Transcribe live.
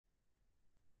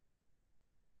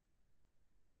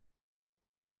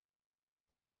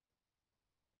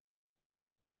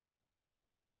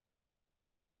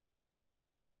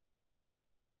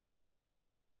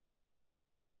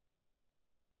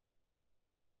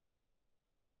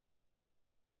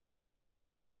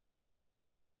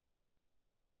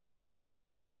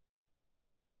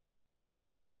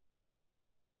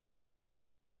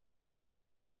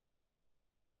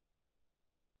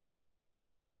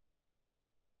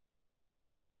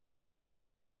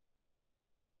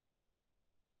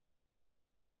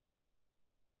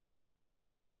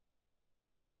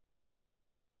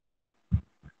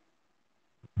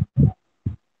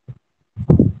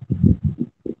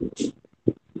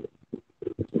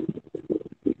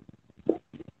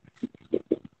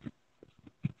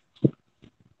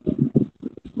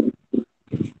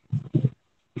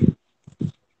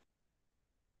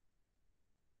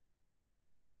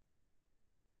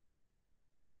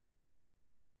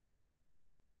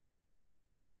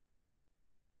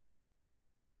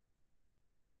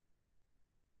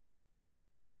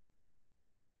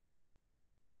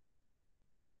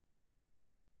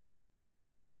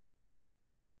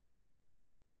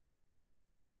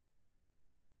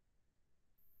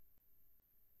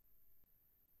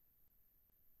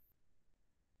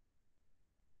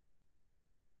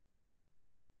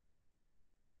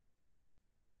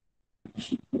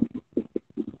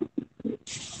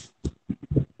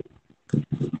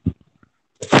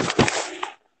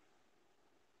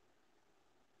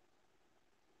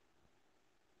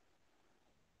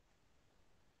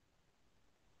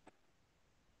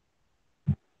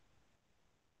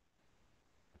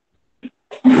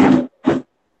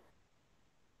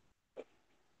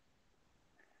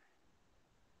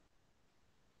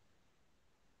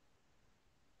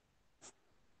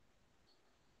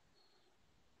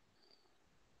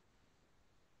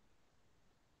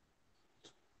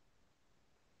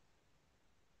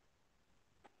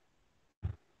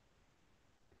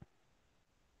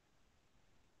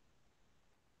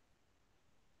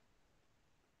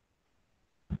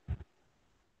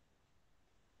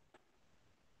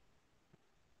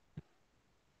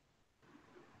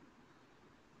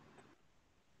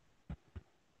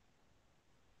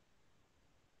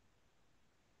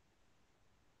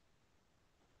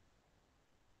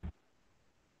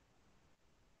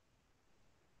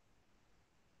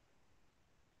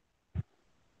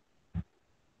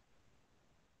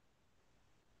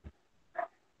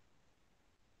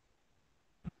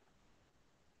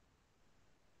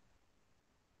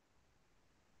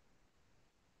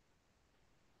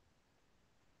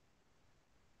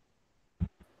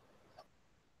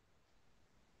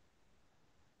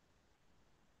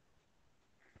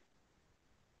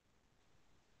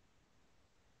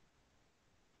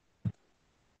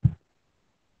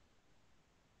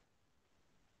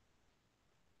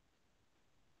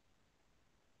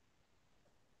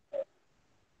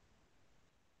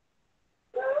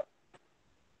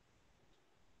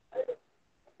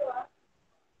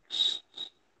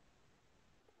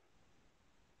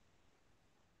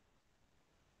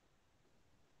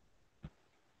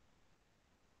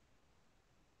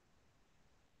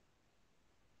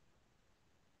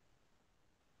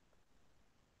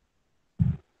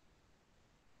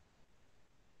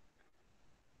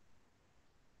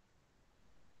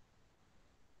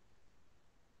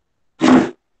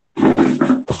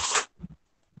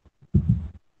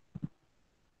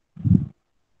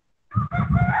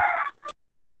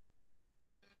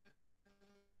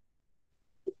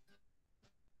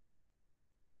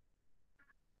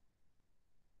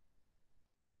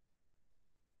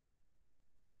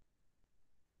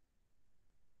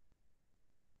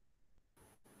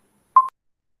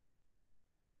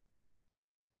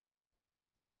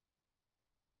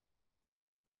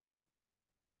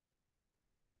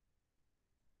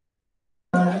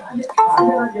Sir,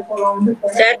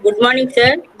 good morning,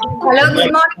 sir. Hello,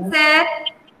 good morning, sir.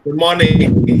 Good morning.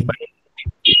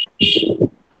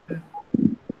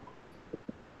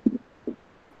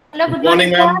 Hello, Good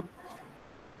morning, ma'am.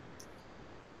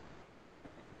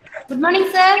 Good morning,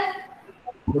 sir.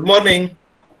 Good morning.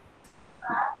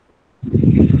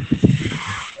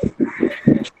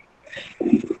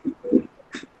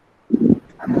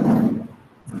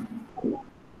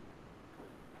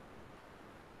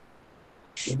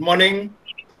 Good morning.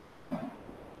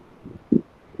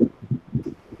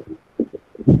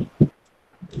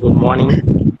 Good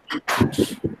morning.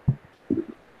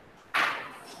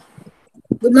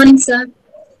 Good morning, sir.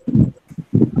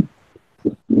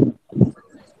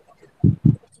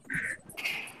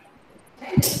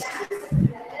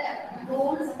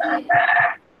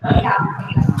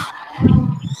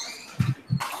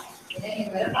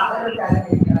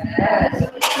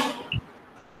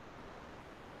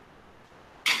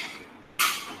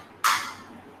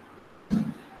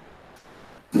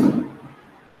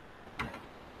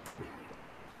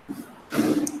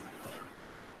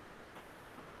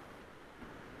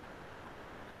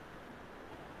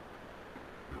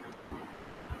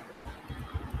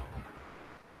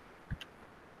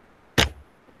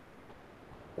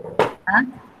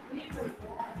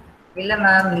 இல்ல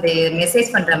ma'am, இந்த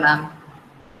message பண்றேன் ma'am.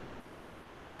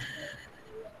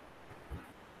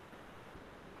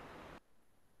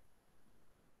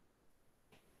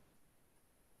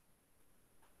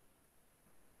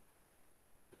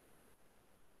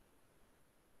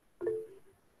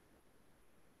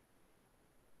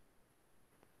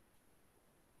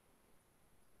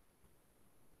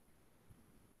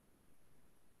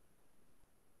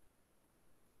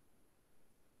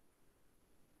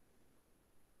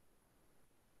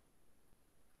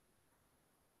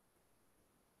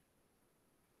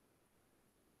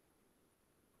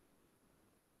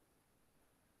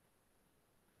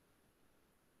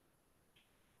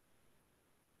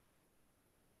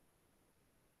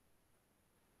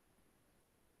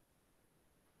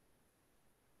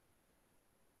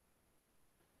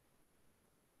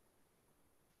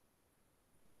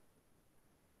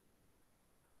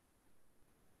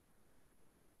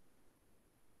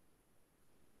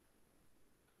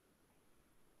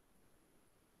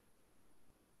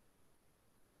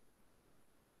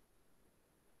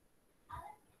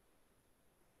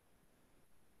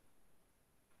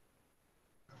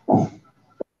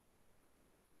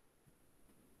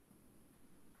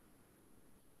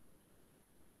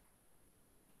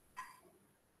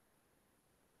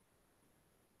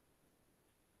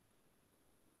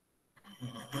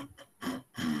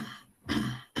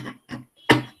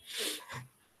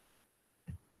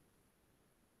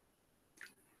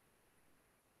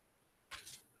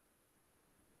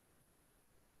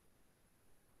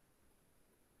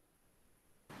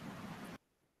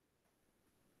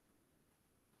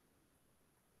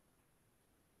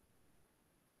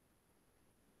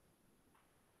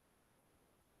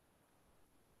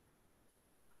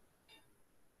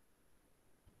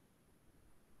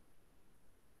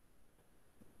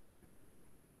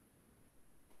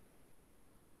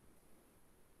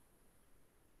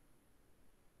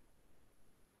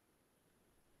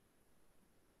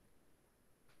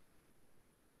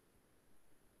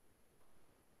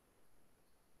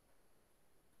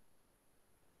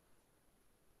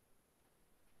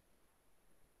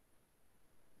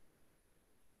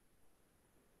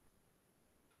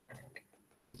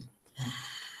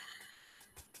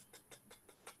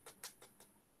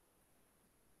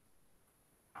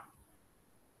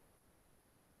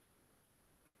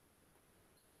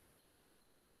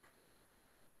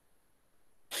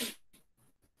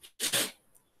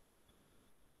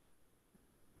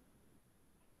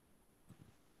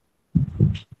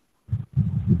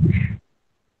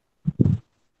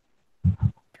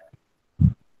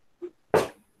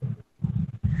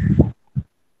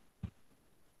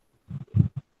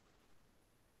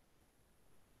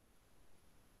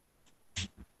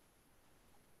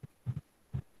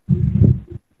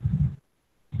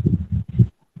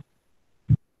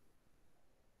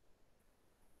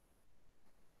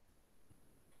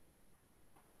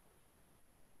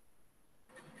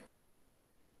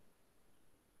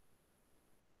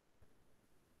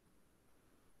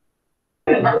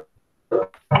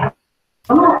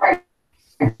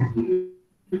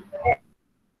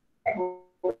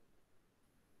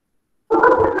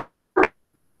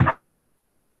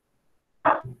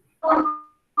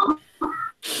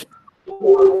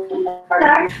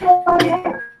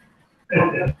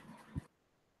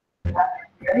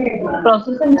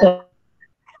 Processing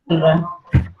children.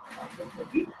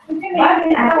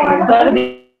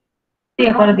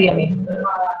 করে দিই আমি।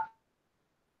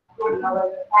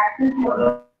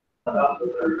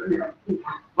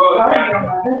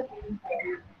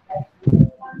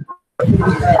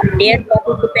 Dear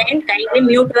participant, kindly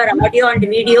mute your audio and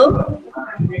video.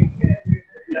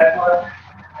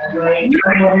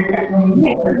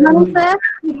 Good morning, sir.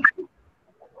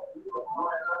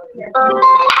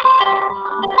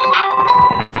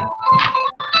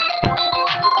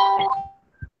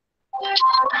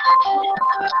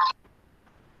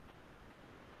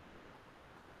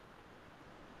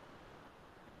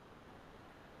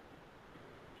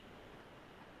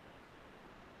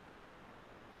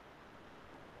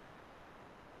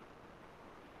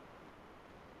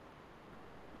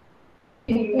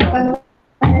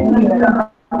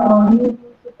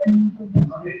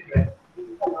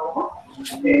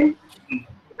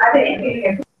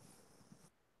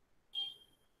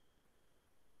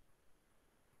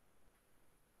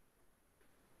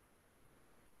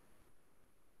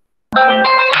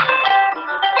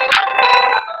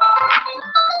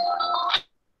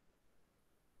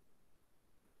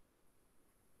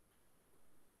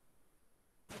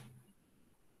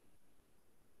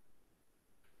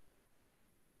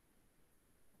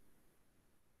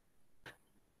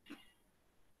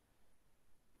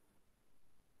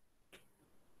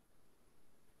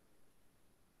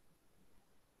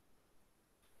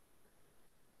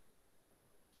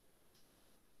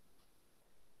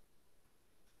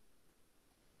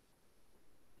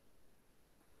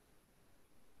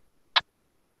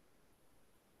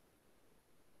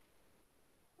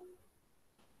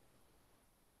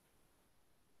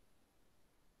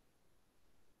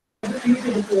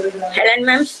 Helen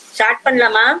ma'am, start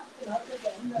பண்ணலாமா?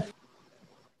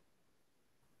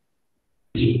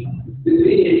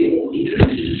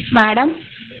 Madam.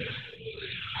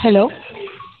 Hello.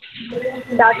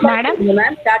 Madam.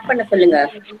 Ma'am start பண்ண சொல்லுங்க.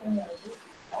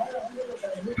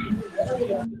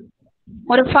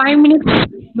 ஒரு 5 minutes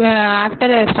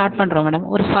ஆஃப்டர் ஸ்டார்ட் பண்றோம் மேடம்.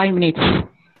 ஒரு 5 minutes.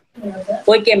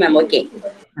 Okay ma'am, okay.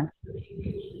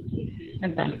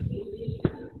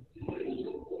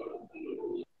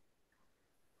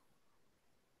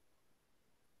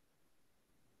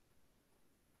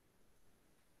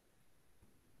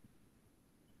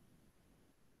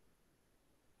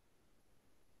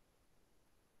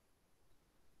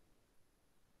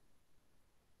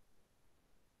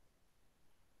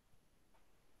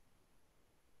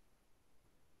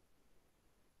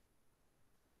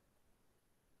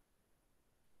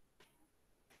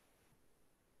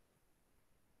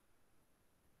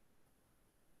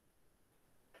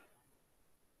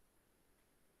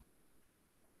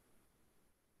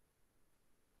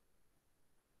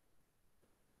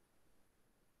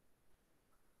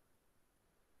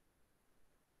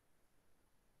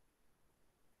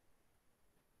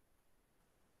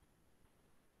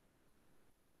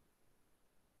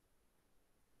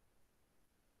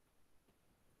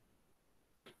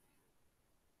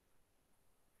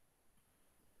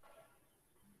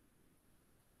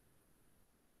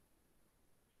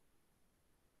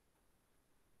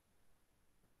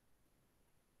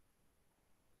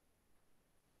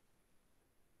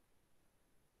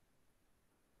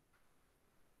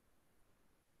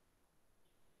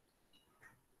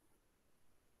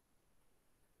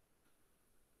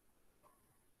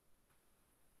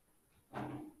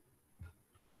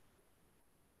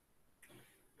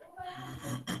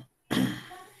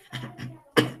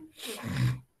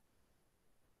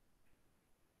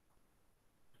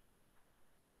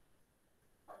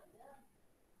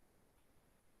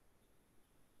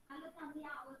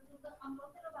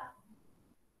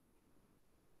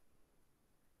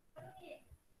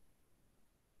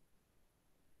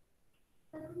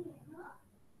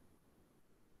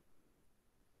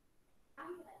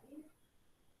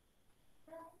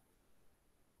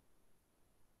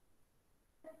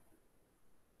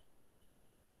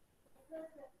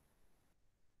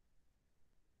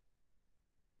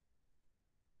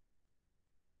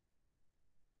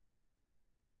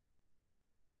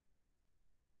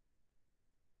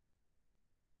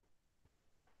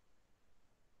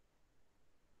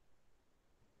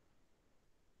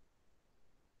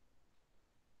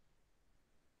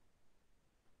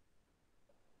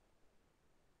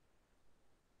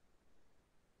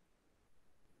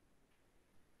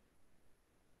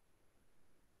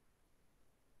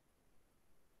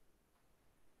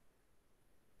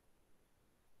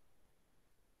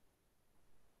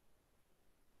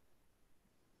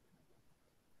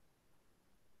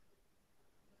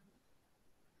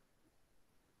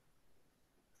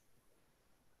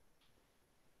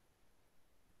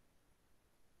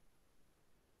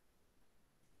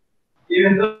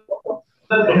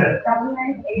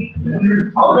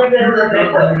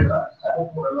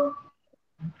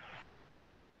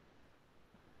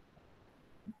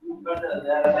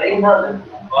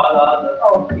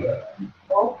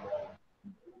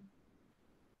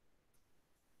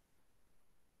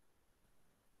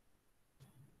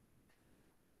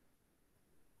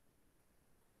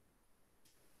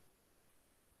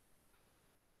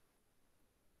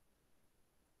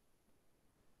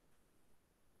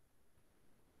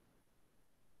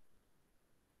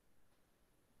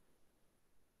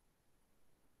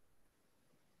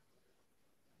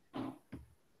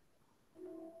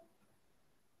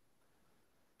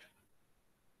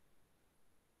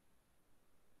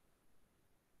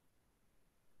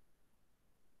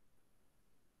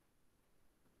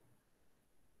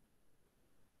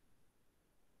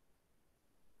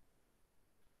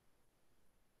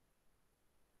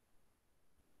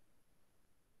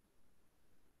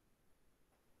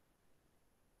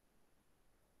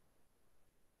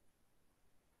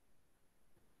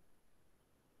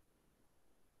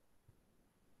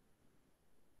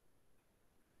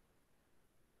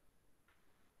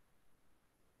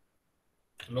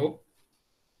 Hello?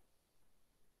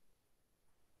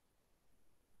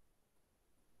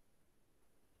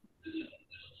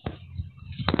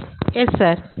 Yes,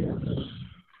 sir.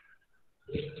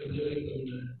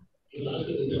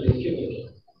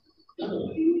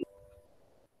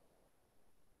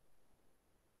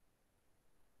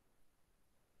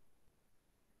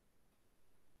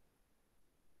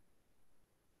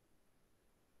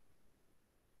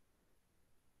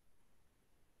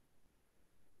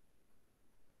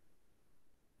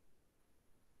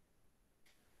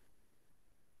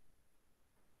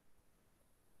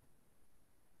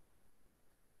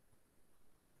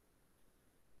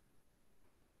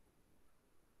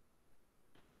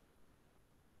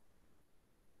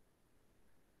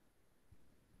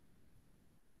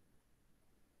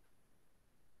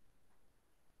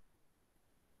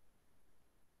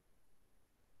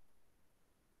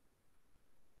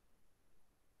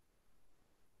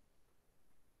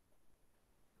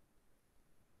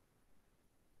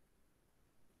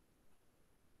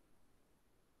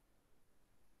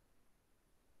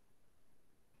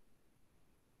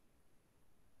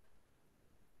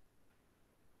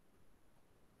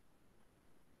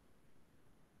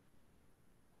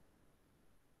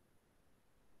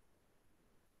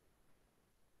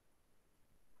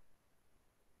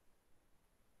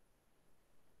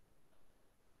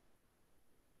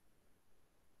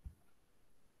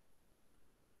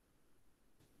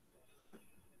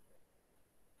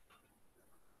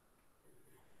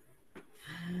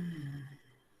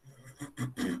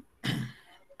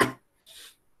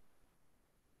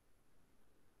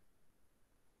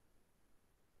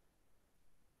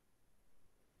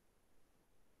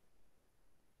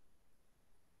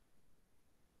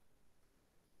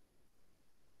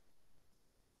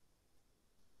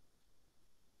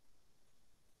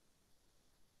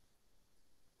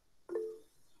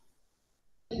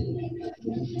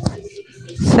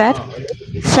 Sir,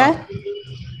 sir,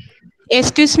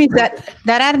 excuse me, sir.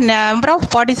 There are number of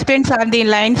participants on the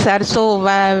line, sir. So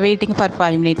waiting for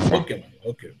 5 minutes, sir. Okay, ma'am.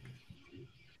 Okay.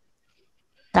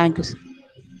 Thank you, sir.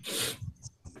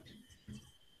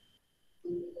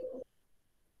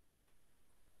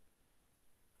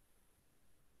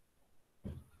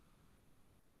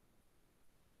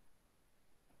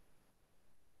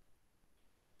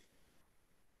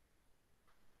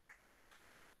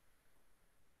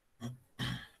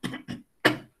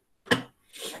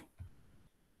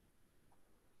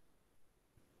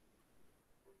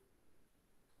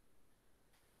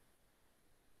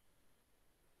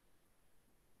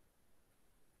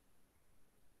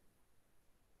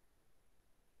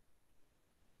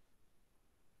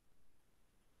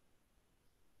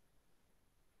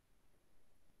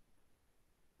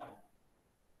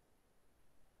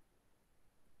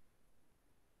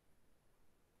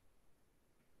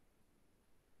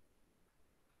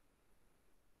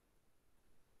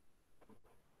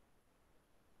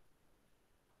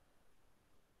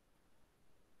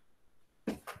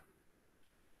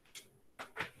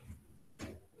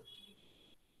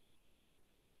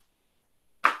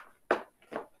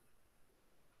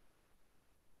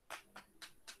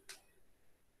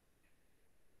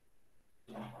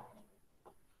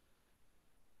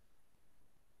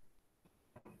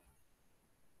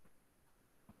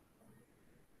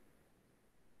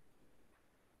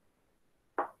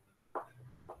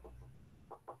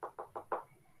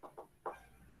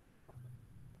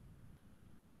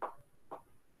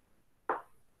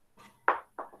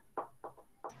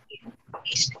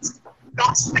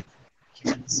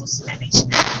 Social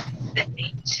management. the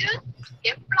nature,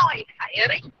 employee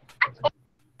hiring, and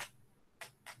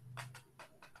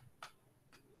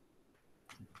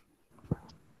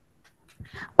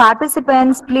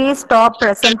Participants, please stop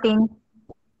presenting.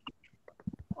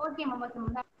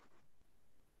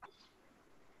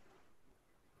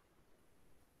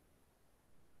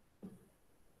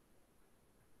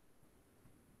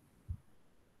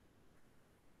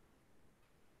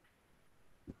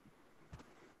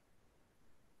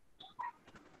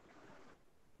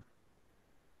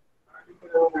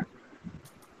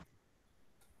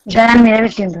 దాన్ని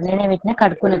నిలబెట్టిండ్రు నేనే పెట్టిన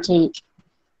కడుక్కున్న చెయ్యి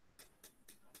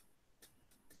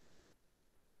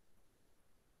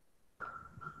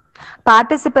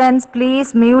Participants,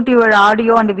 please mute your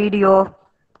audio and video.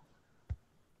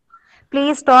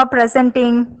 Please stop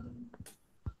presenting.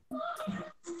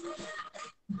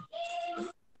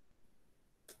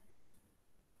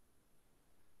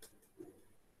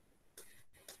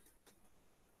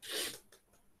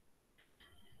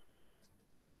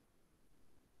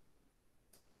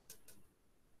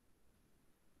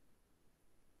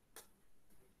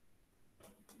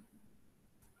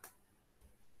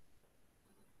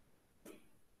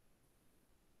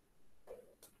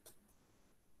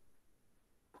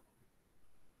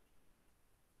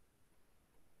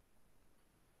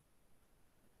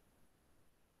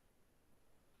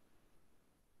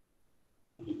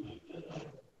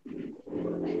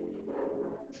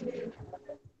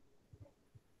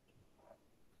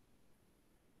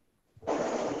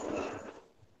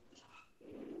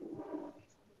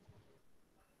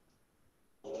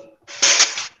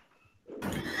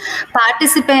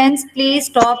 Participants, please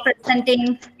stop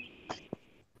presenting.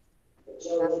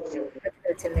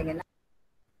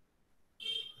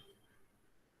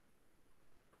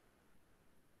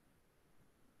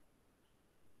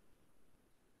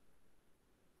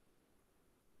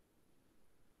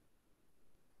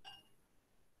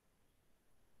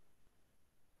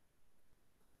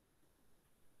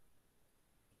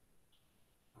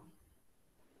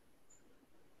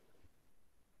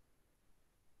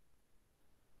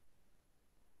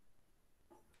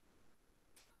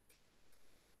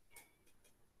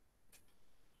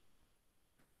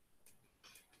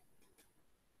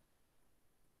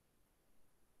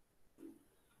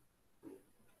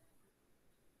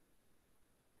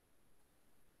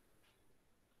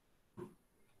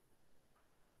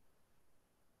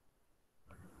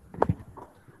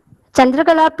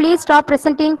 Chandrakala, please stop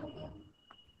presenting.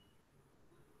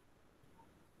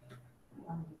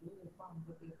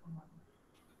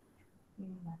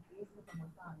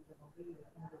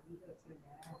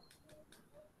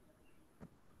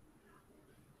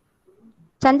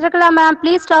 Chandrakala ma'am,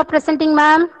 please stop presenting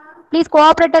ma'am. Please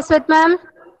cooperate us with ma'am.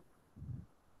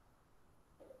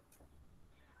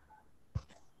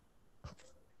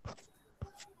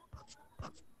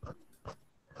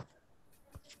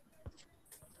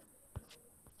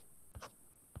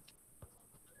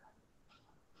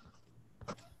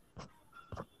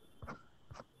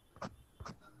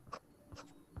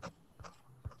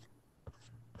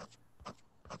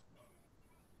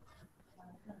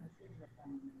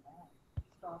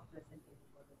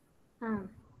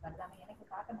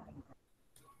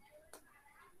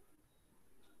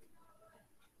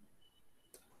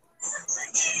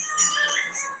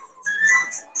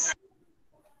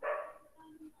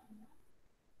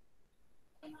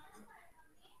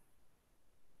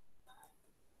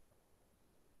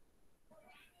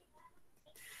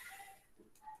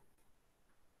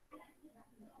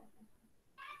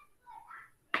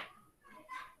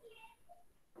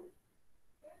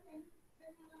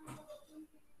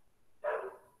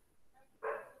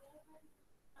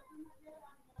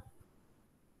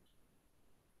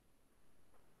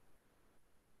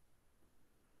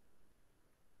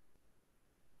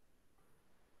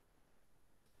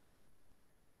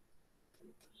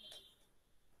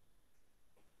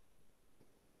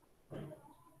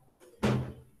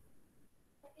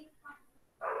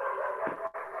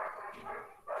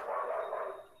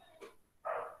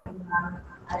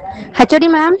 HOD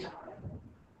ma'am.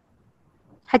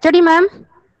 HOD ma'am.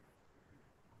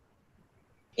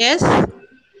 Yes.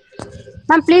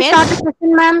 Ma'am, please Yes. start the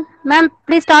session ma'am. Ma'am,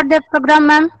 please start the program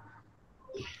ma'am.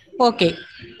 Okay.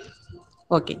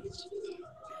 Okay.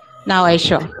 Now I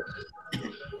show.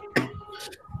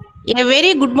 A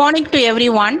very good morning to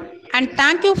everyone, and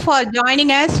thank you for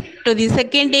joining us to the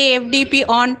second day FDP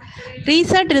on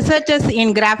researchers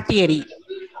in graph theory.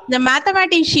 The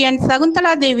mathematician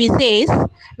Saguntala Devi says,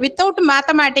 without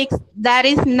mathematics, there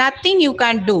is nothing you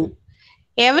can do.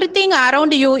 Everything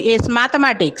around you is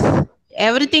mathematics.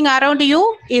 Everything around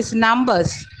you is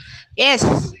numbers. Yes,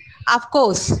 of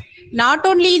course, Not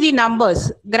only the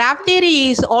numbers, graph theory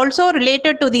is also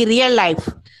related to the real life.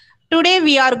 Today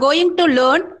we are going to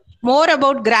learn more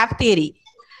about graph theory.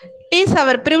 It is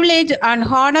our privilege and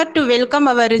honor to welcome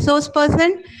our resource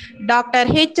person,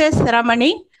 Dr.H.S.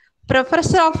 Ramane,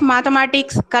 Professor of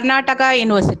Mathematics, Karnataka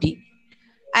University.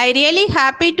 I really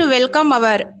happy to welcome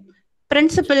our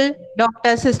principal,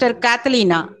 Dr. Sister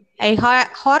Catalina. I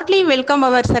heartily welcome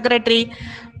our secretary,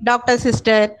 Dr.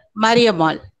 Sister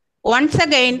Mariamal. Once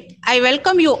again, I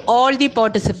welcome you all the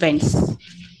participants.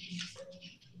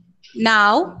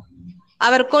 Now,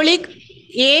 our colleague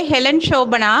A. Helen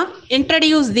Shobana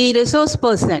introduce the resource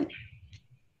person.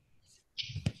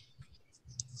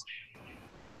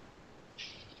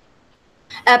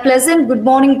 A pleasant good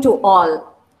morning to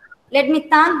all. Let me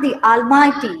thank the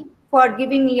Almighty for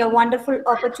giving me a wonderful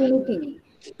opportunity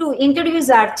to introduce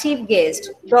our chief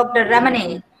guest, Dr.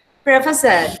 Ramane,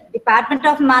 Professor, Department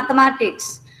of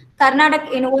Mathematics,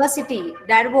 Karnatak University,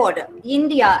 Dharwad,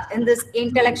 India, in this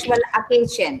intellectual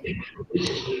occasion.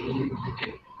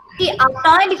 He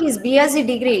obtained his BSc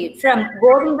degree from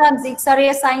Govindam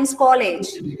Ziksarya Science College,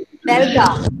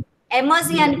 Belgaum,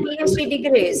 MSc and PhD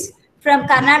degrees from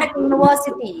Karnatak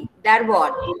University,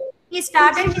 Dharwad. He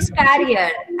started his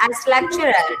career as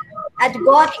lecturer at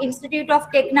God Institute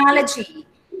of Technology,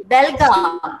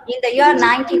 Belgaum, in the year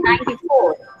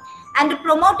 1994 and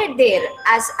promoted there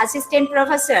as assistant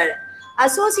professor,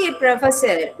 associate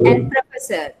professor, and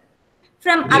professor.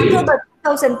 From October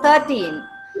 2013,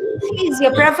 he is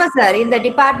a professor in the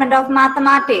Department of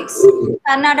Mathematics,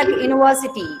 Karnataka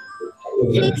University.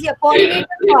 He is a coordinator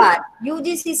for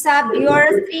UGC SAP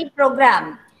DRS3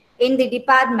 program in the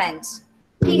department.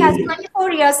 He has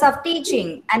 24 years of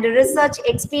teaching and research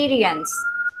experience.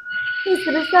 His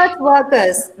research work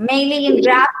is mainly in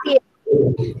graph theory,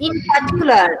 in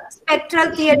particular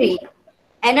spectral theory,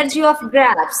 energy of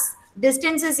graphs,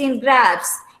 distances in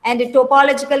graphs, and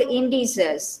topological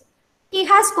indices. He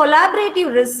has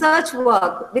collaborative research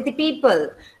work with people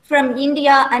from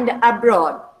India and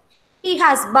abroad. He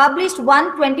has published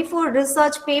 124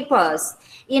 research papers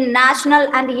in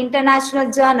national and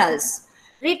international journals,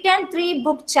 written 3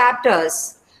 book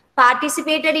chapters,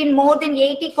 participated in more than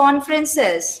 80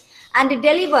 conferences, and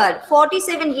delivered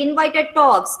 47 invited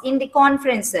talks in the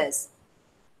conferences.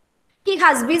 He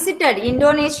has visited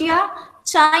Indonesia,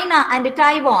 China, and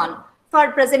Taiwan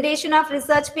for presentation of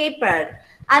research paper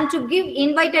and to give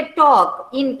invited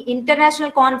talk in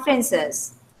international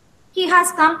conferences. He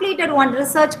has completed 1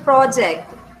 research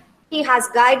project. He has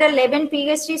guided 11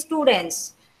 PhD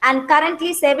students and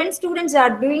currently 7 students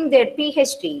are doing their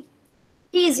PhD.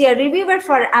 He is a reviewer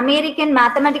for American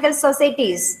Mathematical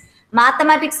Society's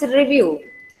Mathematics Review.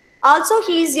 Also,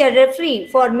 he is a referee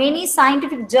for many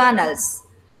scientific journals.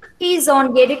 He is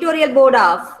on the editorial board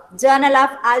of Journal of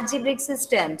Algebraic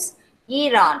Systems,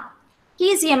 Iran.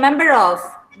 He is a member of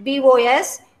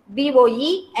BOS,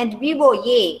 BOE, and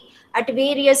BOA at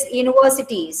various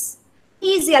universities.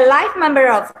 He is a life member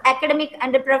of academic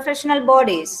and professional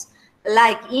bodies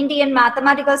like Indian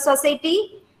Mathematical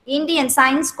Society, Indian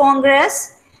Science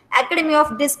Congress, Academy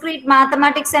of Discrete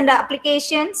Mathematics and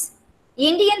Applications,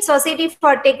 Indian Society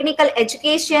for Technical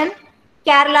Education,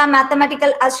 Kerala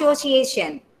Mathematical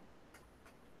Association.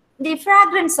 The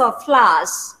fragrance of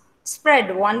flowers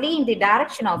spread only in the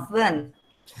direction of wind,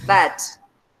 but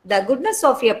the goodness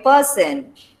of a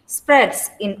person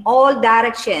spreads in all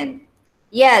directions.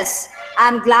 Yes,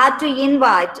 I'm glad to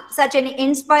invite such an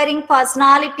inspiring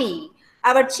personality,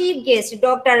 our chief guest,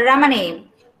 Dr. Ramane,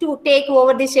 to take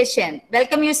over the session.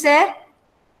 Welcome you, sir.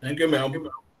 Thank you, ma'am.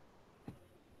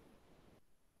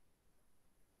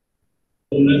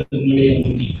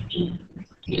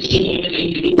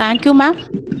 Thank you, ma'am.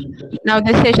 Now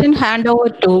the session hand over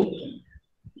to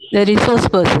the resource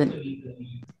person.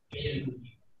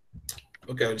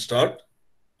 Okay, I'll start.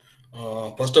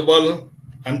 First of all,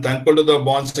 I'm thankful to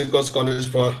the Secours College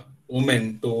for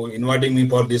Women to inviting me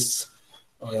for this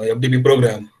FDP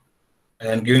program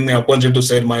and giving me opportunity to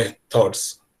share my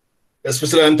thoughts.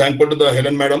 Especially, I'm thankful to the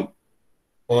Helen Madam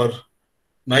for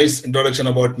nice introduction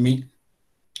about me.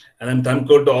 And I'm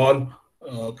thankful to all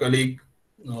colleagues,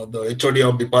 the HOD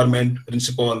of department,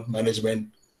 principal, management,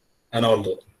 and all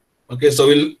that. Okay, so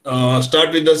we'll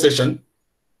start with the session.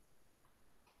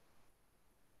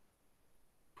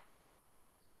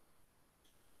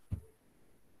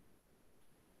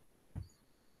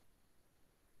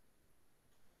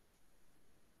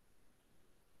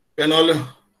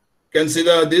 Can see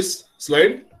this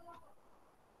slide?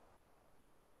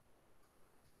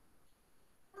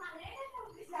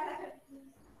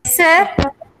 Sir?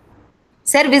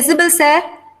 Sir, visible, sir?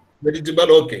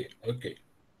 Visible, okay, okay.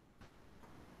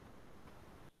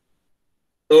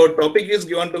 So topic is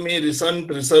given to me recent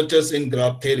researches in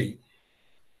graph theory.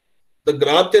 The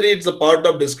graph theory is a part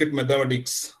of discrete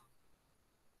mathematics.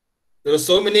 There are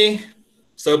so many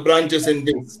sub-branches in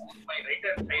this.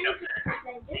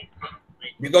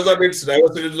 Because of its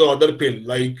diversity to other fields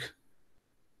like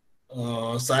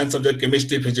science subject,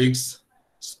 chemistry, physics,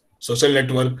 social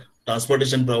network,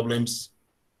 transportation problems,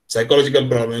 psychological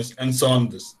problems, and so on.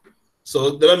 This.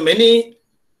 So there are many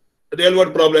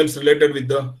real-world problems related with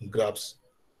the graphs.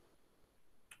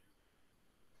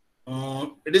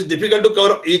 It is difficult to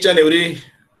cover each and every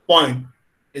point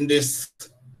in this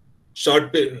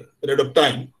short period of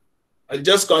time. I'll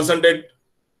just concentrate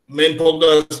main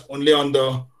focus only on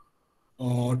the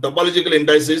topological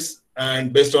indices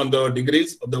and based on the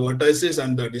degrees of the vertices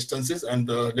and the distances and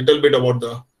a little bit about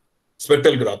the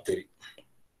spectral graph theory.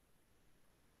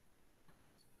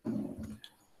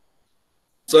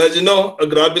 So as you know, a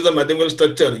graph is a mathematical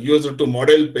structure used to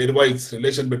model pairwise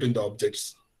relation between the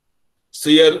objects. So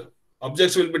here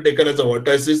objects will be taken as a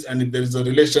vertices, and if there is a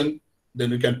relation, then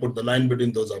we can put the line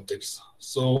between those objects.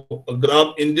 So a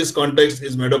graph in this context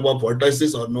is made up of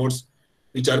vertices or nodes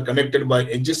which are connected by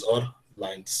edges or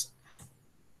lines.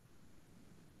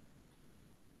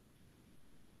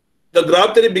 The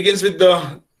graph theory begins with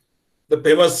the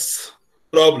famous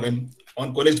problem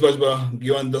on Königsberg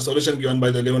given the solution given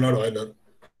by the Leonhard Euler.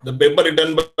 The paper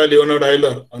written by Leonhard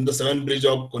Euler on the 7th bridge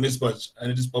of Königsberg,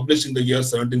 and it is published in the year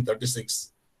 1736.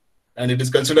 And it is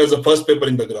considered as the first paper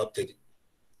in the graph theory.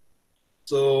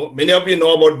 So many of you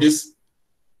know about this,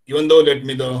 even though let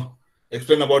me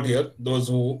explain about here, those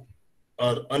who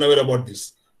are unaware about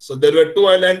this. So there were two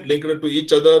islands linked to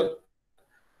each other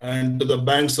and to the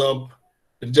banks of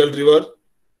Rijal River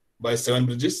by 7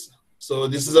 bridges. So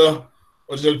this is a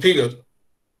original figure.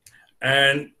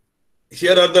 And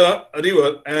here are the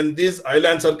river, and these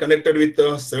islands are connected with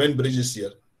 7 bridges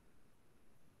here.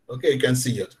 Okay, you can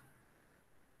see here.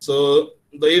 So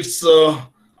it's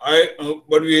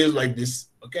what we use like this.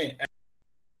 Okay.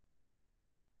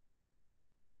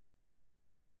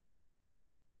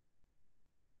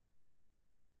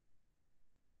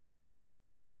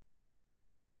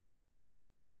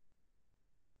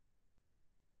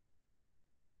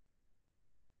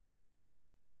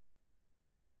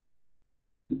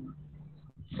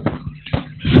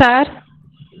 Sir.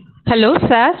 Hello,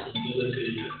 sir.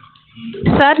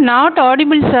 Sir, not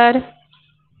audible, sir.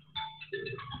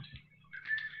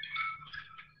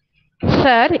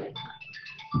 Sir.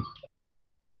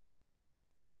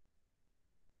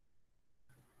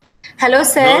 Hello,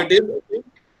 sir. Now it is okay.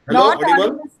 Hello, Not audible?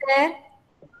 audible, sir.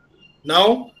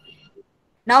 Now?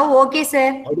 Now, okay,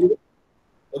 sir. Audible?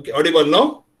 Okay, audible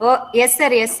now? Oh, yes,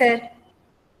 sir. Yes, sir.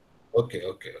 Okay.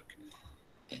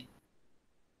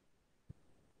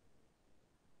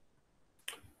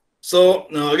 So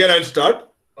now again I'll start.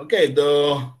 Okay,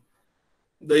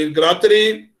 the graph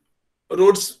theory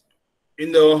roots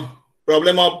in the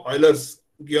problem of Euler's,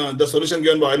 the solution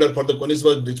given by Euler for the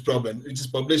Königsberg bridge problem, which is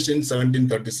published in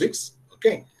 1736.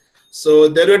 Okay, so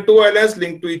there were two islands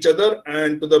linked to each other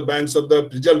and to the banks of the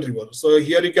Rijal River. So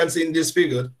here you can see in this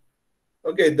figure,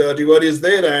 okay, the river is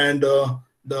there and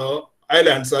the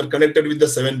islands are connected with the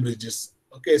 7 bridges.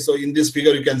 Okay, so in this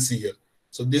figure you can see here.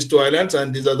 So these two islands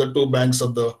and these are the two banks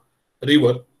of the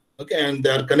river. Okay, and they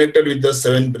are connected with the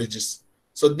 7 bridges.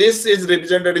 So this is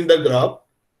represented in the graph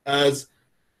as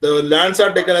the lands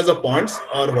are taken as a points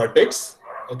or vertex.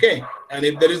 Okay, and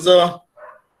if there is a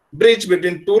bridge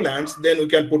between two lands, then we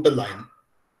can put a line.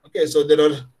 Okay, so there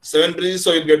are 7 bridges,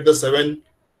 so you get the 7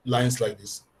 lines like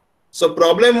this. So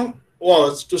problem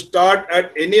was to start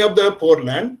at any of the 4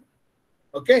 land,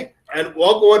 okay, and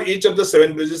walk over each of the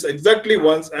 7 bridges exactly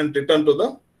once and return to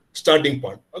the starting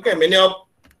point. Okay, many of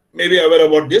may be aware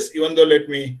about this, even though let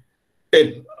me tell.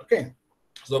 Okay,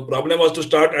 so problem was to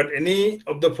start at any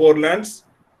of the 4 lands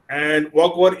and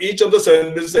walk over each of the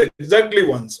 7 bridges exactly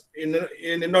once, in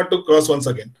not to cross once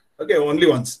again. Okay, only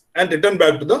once, and return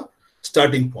back to the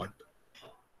starting point.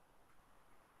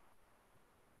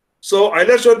 So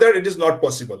Euler showed that it is not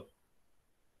possible.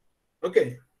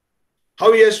 Okay,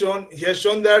 how he has shown? He has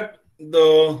shown that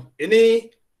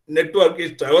any network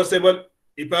is traversable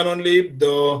if and only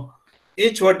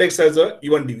each vertex has a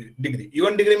even degree.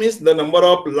 Even degree means the number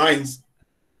of lines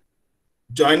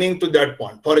joining to that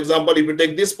point. For example, if you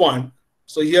take this point,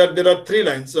 so here there are 3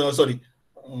 lines.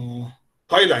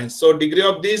 5 lines. So degree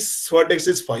of this vertex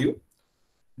is 5.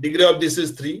 Degree of this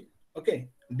is 3. Okay.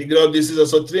 Degree of this is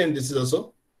also 3, and this is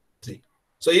also 3.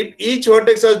 So if each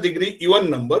vertex has degree even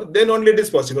number, then only it is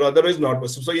possible. Otherwise, not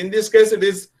possible. So in this case, it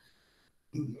is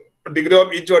degree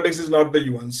of each vertex is not the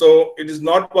even. So it is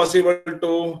not possible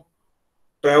to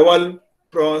travel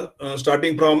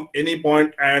starting from any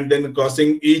point and then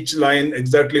crossing each line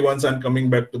exactly once and coming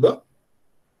back to the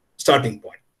starting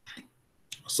point.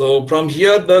 So from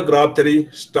here the graph theory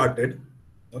started.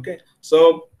 Okay,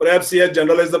 so perhaps he has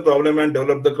generalized the problem and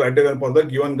developed the criterion for the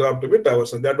given graph to be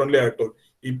traversal. That only I told.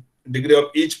 If degree of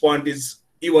each point is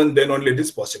even, then only it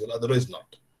is possible, otherwise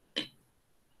not.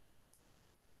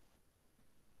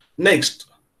 Next.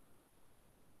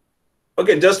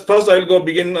 Okay, just first I will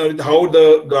begin with how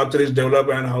the graph theory is developed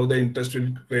and how the interest will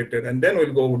be created, and then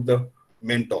we'll go with the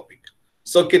main topic.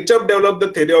 So Kirchhoff developed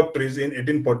the theory of trees in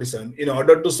 1847 in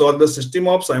order to solve the system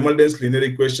of simultaneous linear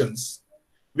equations,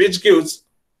 which gives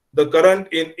the current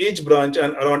in each branch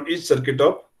and around each circuit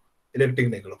of electric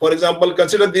network. For example,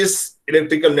 consider this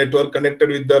electrical network connected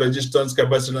with the resistance,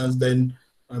 capacitance, then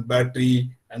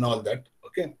battery and all that.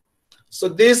 Okay, so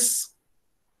this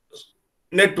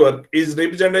network is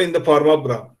represented in the form of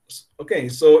graphs. Okay,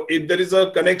 so if there is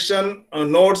a connection,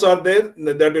 nodes are there,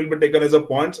 that will be taken as a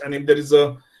points, and if there is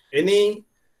any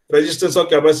resistance or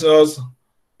capacitance,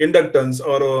 inductance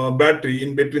or battery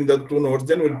in between the two nodes,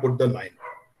 then we'll put the line.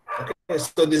 Okay,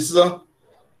 so this is a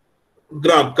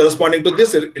graph corresponding to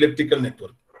this electrical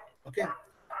network. Okay,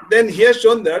 then here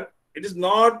shown that it is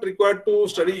not required to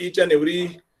study each and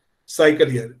every cycle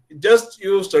here. Just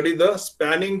you study the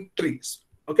spanning trees.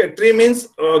 Okay, tree means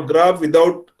a graph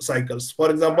without cycles. For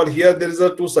example, here there is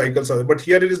a 2 cycles, but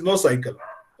here it is no cycle.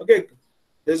 Okay,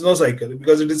 there is no cycle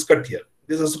because it is cut here.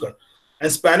 This is cut.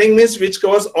 And spanning means which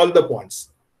covers all the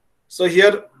points. So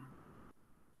here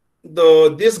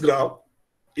this graph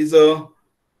is a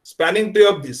spanning tree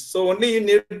of this. So only you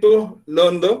need to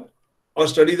learn or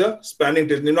study the spanning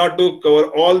tree, not to cover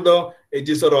all the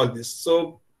edges or all this.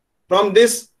 So from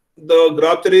this, the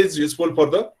graph theory is useful for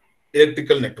the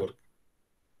electrical network.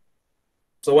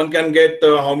 So one can get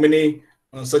how many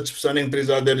such spanning trees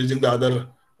are there using the other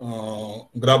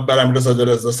graph parameters as well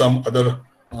as some other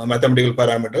mathematical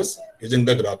parameters using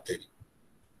the graph theory.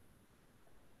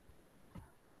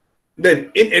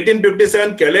 Then in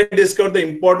 1857, Calais discovered the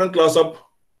important class of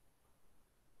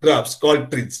graphs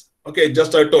called trees. Okay,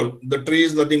 just I told, the tree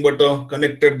is nothing but a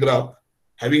connected graph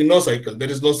having no cycle. There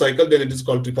is no cycle, then it is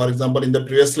called tree. For example, in the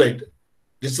previous slide,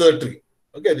 this is a tree.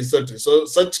 Okay, this is a tree. So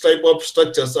such type of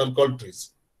structures are called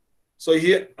trees. So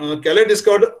here, Calais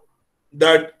discovered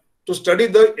that to study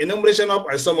the enumeration of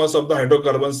isomers of the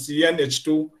hydrocarbons CN,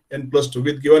 H2, N plus 2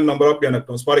 with given number of N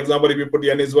atoms. For example, if you put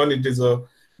N is 1, it is a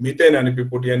methane, and if you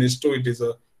put N is 2, it is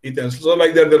a ethane. So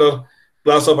like that, there are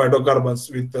class of hydrocarbons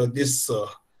with this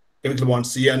chemical bond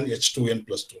CN, H2, N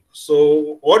plus 2.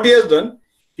 So what he has done,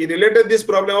 he related this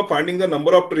problem of finding the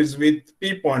number of trees with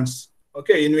P points,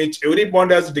 okay, in which every point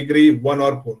has degree 1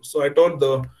 or 4. So I told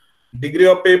the degree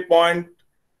of a point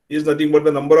is nothing but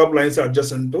the number of lines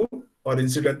adjacent to or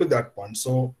incident to that point.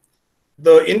 So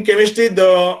in chemistry,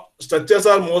 the structures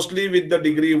are mostly with the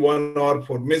degree 1 or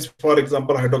 4, means for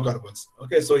example hydrocarbons.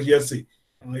 Okay, so here see,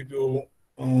 if you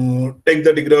take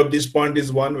the degree of this point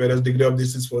is 1, whereas degree of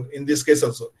this is 4. In this case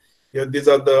also, here these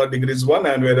are the degrees 1,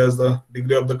 and whereas the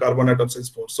degree of the carbon atoms is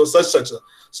 4. So such structure.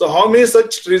 So how many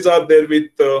such trees are there with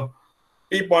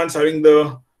P points having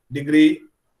the degree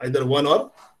either 1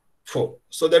 or 4?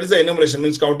 So that is the enumeration,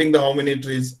 means counting the how many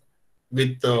trees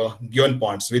with given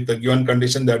points with the given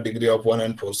condition that degree of 1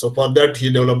 and 4. So for that he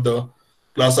developed the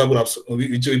class of graphs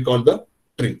which we call the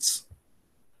trees.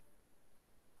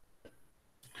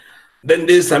 Then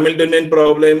this Hamiltonian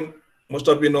problem, most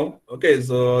of you know. Okay,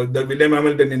 so the William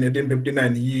Hamilton in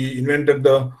 1859, he invented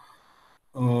the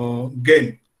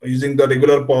gain using the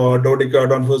regular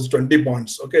dodecahedron for 20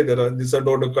 points. Okay, these are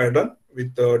dodecahedron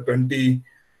with 20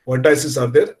 vertices are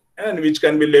there, and which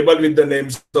can be labeled with the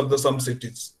names of some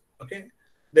cities. Okay,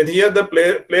 then here the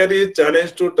player is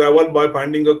challenged to travel by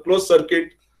finding a closed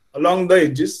circuit along the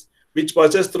edges which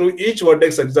passes through each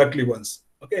vertex exactly once.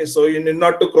 Okay, so you need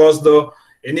not to cross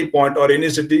any point or any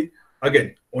city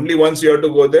again. Only once you have to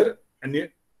go there, and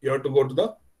you have to go to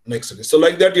the next city. So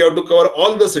like that you have to cover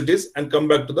all the cities and come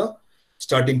back to the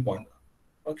starting point.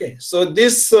 Okay, so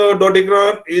this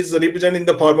dodecahedron is represented in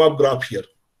the form of graph here.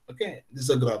 Okay, this is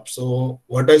a graph. So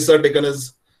vertices are taken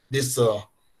as this,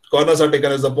 corners are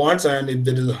taken as the points, and if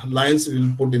there is lines, we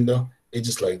will put in the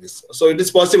edges like this. So it is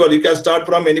possible. You can start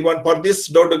from any point. For this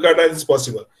dodecahedron, it is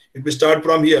possible. If we start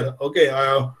from here, okay, I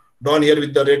have drawn here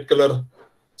with the red color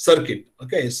circuit.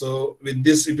 Okay, so with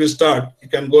this, if you start, you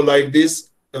can go like this,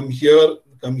 come here,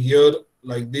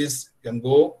 like this, you can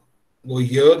go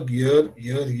here,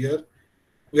 here.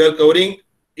 We are covering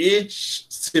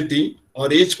each city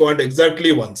or each point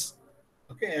exactly once.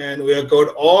 Okay, and we have covered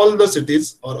all the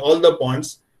cities or all the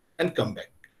points and come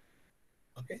back.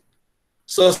 Okay,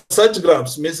 so such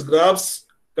graphs means graphs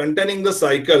containing the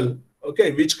cycle,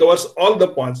 okay, which covers all the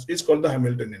points, is called the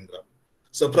Hamiltonian graph.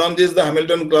 So from this, the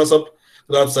Hamiltonian class of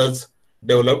graphs has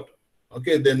developed.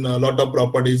 Okay, then a lot of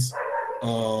properties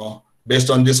based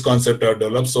on this concept are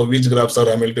developed. So which graphs are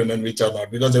Hamiltonian, which are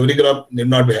not, because every graph need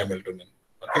not be Hamiltonian.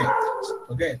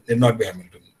 Okay, need not be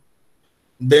Hamiltonian.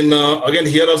 Then again,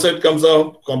 here also it comes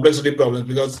a complexity problem,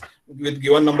 because with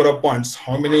given number of points,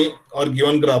 how many, or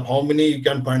given graph, how many you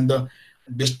can find the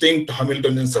distinct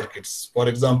Hamiltonian circuits. For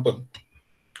example,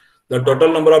 the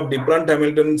total number of different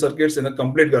Hamiltonian circuits in a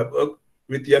complete graph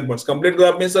with n points. Complete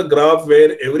graph means a graph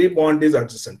where every point is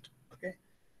adjacent. Okay,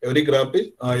 every graph is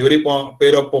every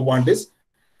pair of point is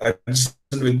adjacent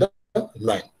with the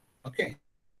line. Okay,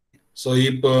 so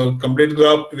if complete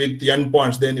graph with n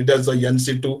points, then it has a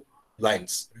nc2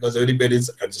 lines, because every pair is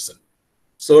adjacent.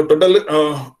 So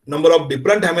total number of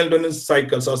different Hamiltonian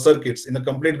cycles or circuits in a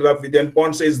complete graph with n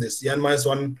points is this, n minus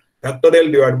 1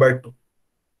 factorial divided by 2.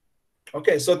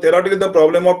 Okay, so theoretically the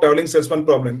problem of traveling salesman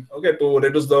problem, okay, to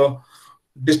reduce the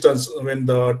distance when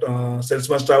the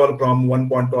salesman travel from one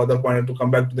point to other point to come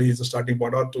back to his starting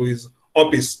point or to his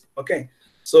office. Okay,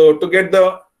 so to get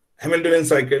the Hamiltonian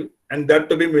cycle and that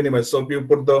to be minimized, so if you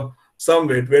put the some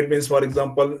weight means, for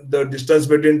example, the distance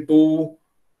between two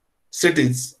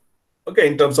cities, okay,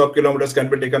 in terms of kilometers can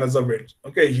be taken as a weight.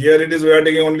 Okay, here it is we are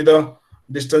taking only the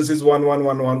distance is 1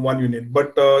 unit,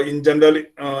 but in general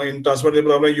in transportation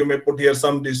problem you may put here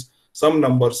some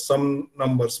numbers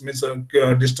means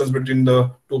distance between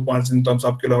the 2 points in terms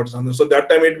of kilometers, so that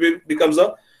time it becomes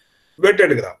a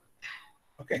weighted graph.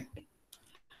 Okay,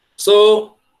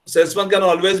 so salesman can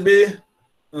always be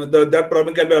that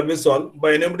problem can be always solved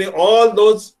by enumerating all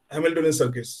those Hamiltonian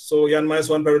circuits. So n minus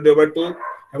 1 divided by 2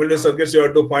 Hamiltonian circuits you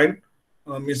have to find,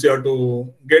 means you have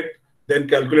to get, then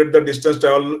calculate the distance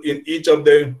travel in each of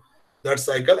that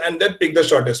cycle, and then pick the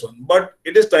shortest one. But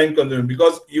it is time consuming,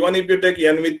 because even if you take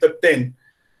n with the 10,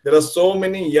 there are so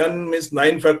many, n means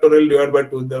 9 factorial divided by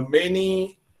 2. The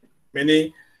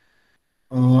many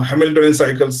Hamiltonian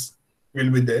cycles will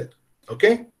be there.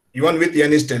 Okay, even with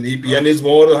n is 10. If n is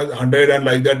more 100 and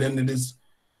like that, then it is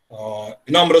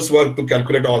enormous work to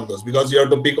calculate all those, because you have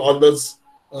to pick all those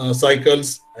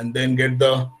cycles and then get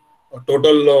the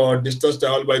total distance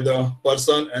traveled by the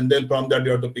person, and then from that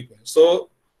you have to pick one. So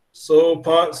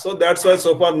that's why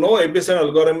so far no efficient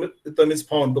algorithm is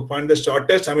found to find the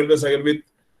shortest Hamiltonian cycle with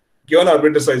given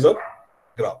arbitrary size of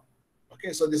graph.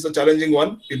 Okay, so this is a challenging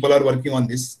one. People are working on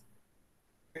this.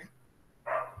 Okay.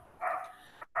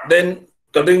 Then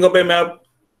coloring of a map,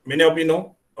 many of you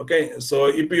know. Okay, so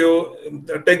if you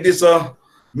take this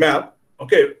map,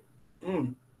 okay,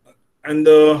 and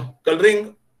the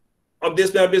coloring of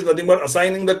this map is nothing but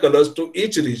assigning the colors to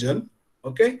each region,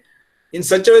 okay, in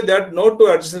such a way that no two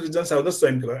adjacent regions have the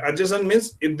same color. Adjacent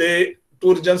means if they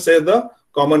two regions share the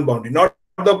common boundary, not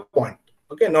the point,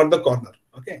 okay, not the corner.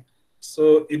 Okay,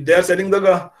 so if they are setting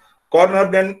the corner,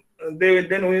 then we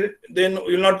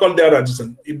will not call they are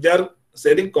adjacent. If they are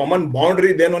setting common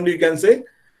boundary, then only you can say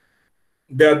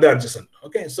they are the adjacent.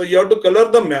 Okay, so you have to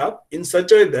color the map in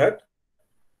such a way that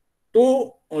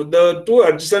the two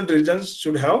adjacent regions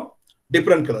should have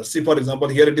different colors. See, for example,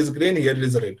 here it is green, here it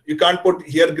is red. You can't put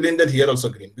here green, then here also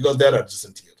green, because they are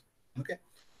adjacent here. Okay,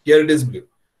 here it is blue.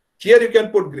 Here you can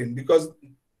put green because,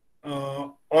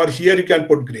 or here you can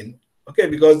put green. Okay,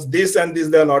 because this and this,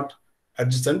 they are not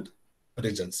adjacent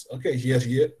regions. Okay, here,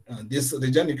 this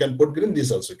region you can put green,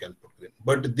 this also you can put green.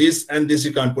 But this and this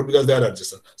you can't put because they are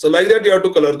adjacent. So like that you have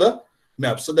to color the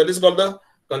map. So that is called the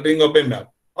coloring of a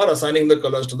map, or assigning the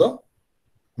colors to the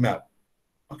map.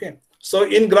 Okay. So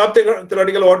in graph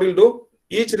theoretical, what we'll do,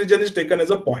 each region is taken as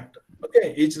a point.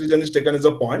 Okay, each region is taken as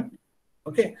a point.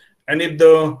 Okay, and if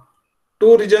the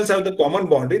two regions have the common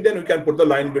boundary, then we can put the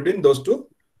line between those two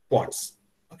points.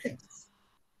 Okay.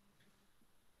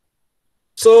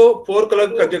 So four color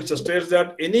conjecture states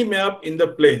that any map in the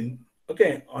plane,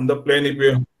 okay, on the plane if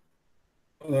you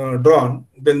drawn,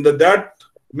 then that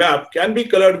map can be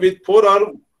colored with 4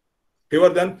 or fewer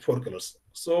than 4 colors.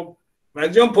 So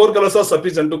maximum 4 colors are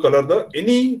sufficient to color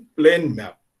any plane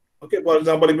map. Okay, for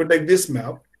example, if you take this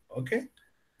map, okay,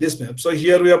 this map. So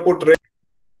here we have put red.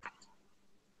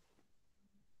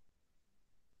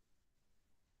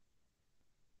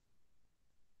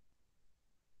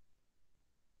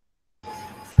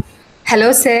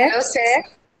 Hello, sir. Hello, sir.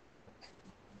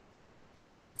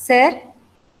 Sir.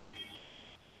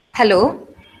 Hello.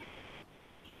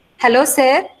 Hello,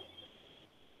 sir.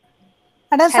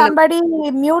 Hello. Somebody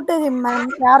mute him, ma'am.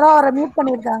 யாரோ அவரை mute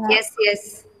பண்ணிருக்காங்க. Yes.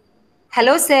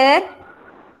 Hello, sir.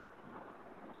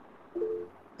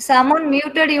 Someone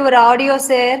muted your audio,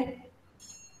 sir.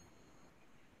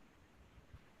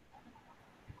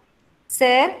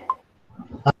 Sir?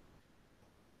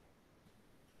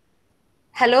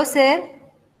 Hello, sir?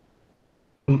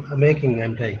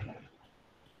 I'm trying.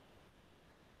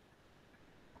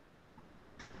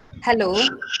 Hello?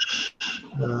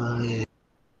 Yeah.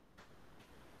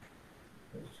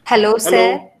 Hello, sir?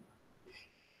 Hello.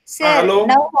 Sir, Hello.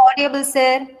 now audible,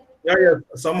 sir? Yeah.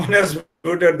 Someone has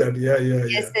muted that. Yeah.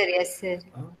 Yes, sir. Yes, sir.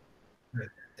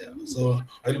 Yeah. So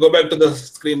I'll go back to the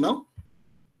screen now.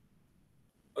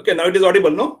 Okay, now it is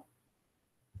audible, no?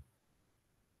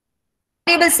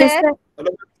 Audible, Yes, sir? sir.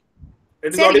 Hello?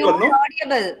 It is Sir, you audible, are no?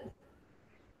 audible.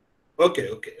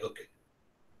 Okay.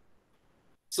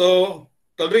 So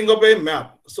coloring of a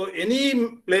map. So any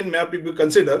plane map if you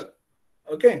consider,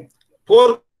 okay,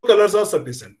 4 colors are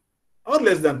sufficient or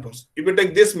less than 4. If you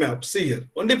take this map, see here,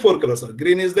 only 4 colors are.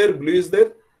 Green is there, blue is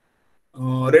there,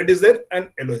 red is there,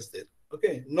 and yellow is there.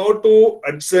 Okay, no 2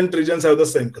 adjacent regions have the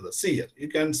same color. See here, you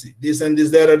can see this and this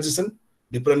they are adjacent,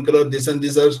 different color. This and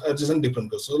these are adjacent,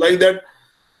 different color. So like that,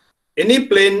 any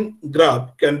plane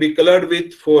graph can be colored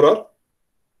with 4 or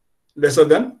lesser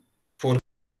than 4.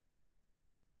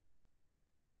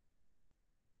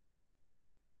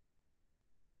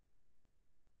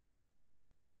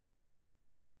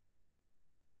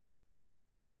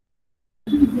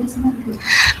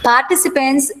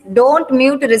 Participants, don't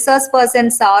mute resource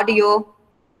person's audio.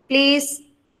 Please.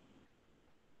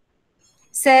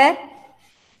 Sir?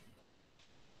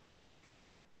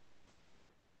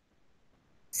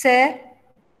 Sir?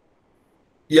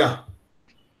 Yeah.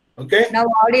 Okay. Now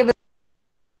audible.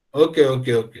 Okay.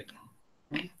 Okay.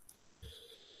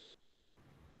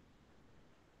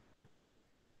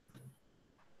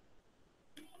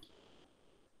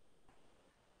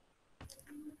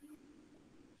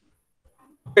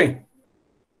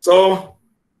 So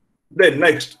then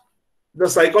next, the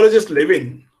psychologist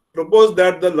Levin proposed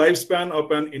that the lifespan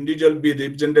of an individual be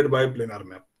represented by a planar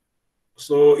map.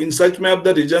 So in such map,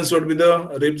 the regions should be the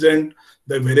represent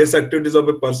the various activities of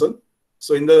a person.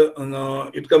 So in the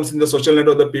it comes in the social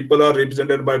network, the people are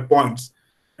represented by points,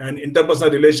 and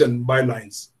interpersonal relation by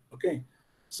lines. Okay.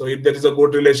 So if there is a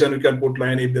good relation, we can put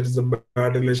line. If there is a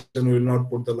bad relation, we will not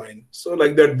put the line. So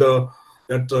like that,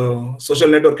 social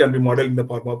network can be modeled in the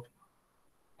form of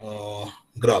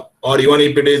graph, or even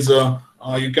if it is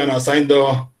you can assign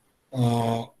the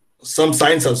some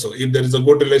signs also. If there is a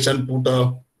good relation, put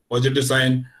a positive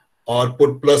sign or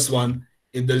put +1.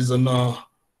 If there is a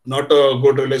not a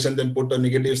good relation, then put a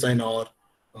negative sign or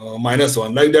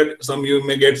 -1. Like that, some you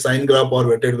may get sign graph or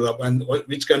weighted graph, and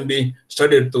which can be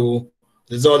studied to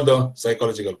resolve the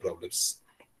psychological problems.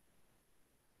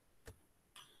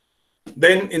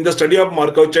 Then in the study of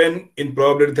Markov chain in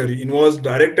probability theory involves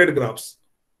directed graphs,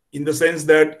 in the sense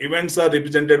that events are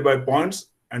represented by points,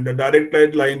 and the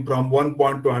directed line from one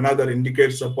point to another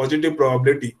indicates a positive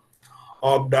probability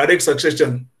of direct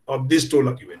succession of these 2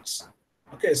 events.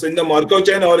 Okay, so in the Markov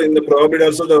chain or in the probability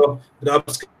also the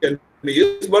graphs can be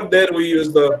used, but there we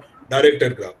use the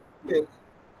directed graph. Okay.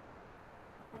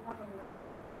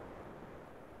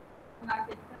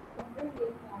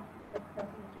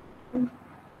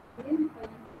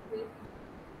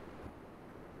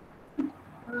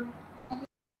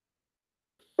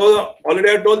 So already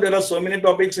I told there are so many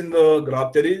topics in the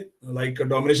graph theory, like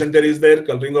domination theory is there,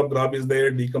 coloring of graph is there,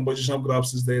 decomposition of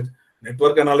graphs is there,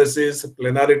 network analysis,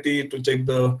 planarity to check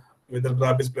the whether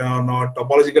graph is planar or not,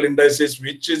 topological indices,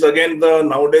 which is again the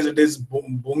nowadays it is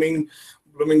booming.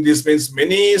 This means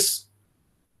many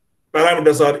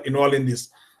parameters are involved in this.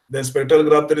 Then spectral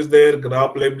graph theory is there,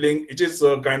 graph labeling, which is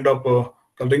a kind of a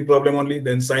coloring problem only.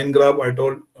 Then sign graph, I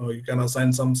told you can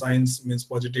assign some signs, means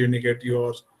positive, negative,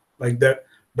 or like that.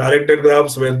 Directed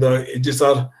graphs where the edges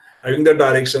are having the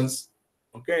directions.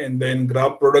 Okay, and then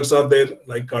graph products are there,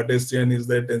 like Cartesian is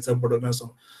there, tensor product and so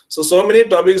on. So many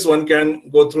topics one can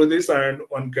go through this, and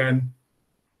one can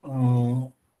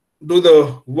do the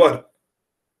work.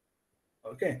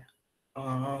 Okay.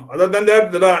 Other than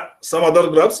that, there are some other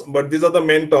graphs, but these are the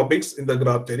main topics in the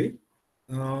graph theory.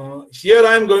 Here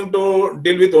I am going to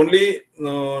deal with only,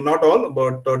 not all,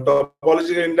 but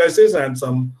topological indices and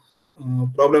some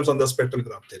problems on the spectral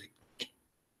graph theory.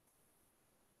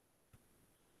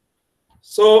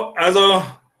 So as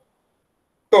a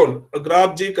told, a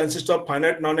graph G consists of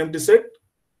finite non-empty set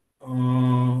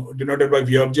denoted by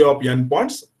V of G of n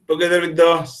points, together with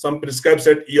some prescribed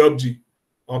set E of G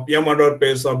of m order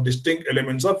pairs of distinct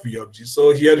elements of V of G.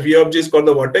 So here V of G is called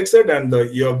the vertex set and the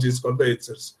E of G is called the edge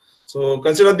sets. So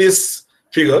consider this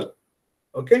figure.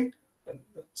 Okay.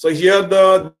 So here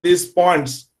these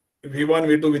points V1,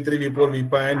 V2, V3, V4,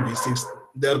 V5, and V6,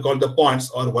 they are called the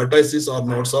points or vertices or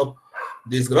nodes of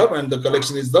this graph, and the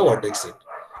collection is the vertex set.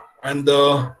 And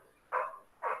the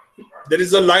there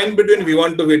is a line between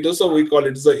V1 to V2, so we call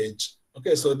it the edge.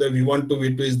 Okay, so the V1 to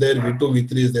V2 is there, V2,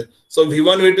 V3 is there. So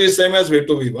V1, V2 is same as V2,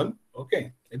 V1.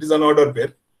 Okay, it is an order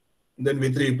pair. Then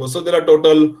V3, V4. So there are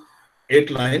total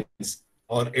 8 lines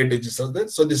or 8 edges are there.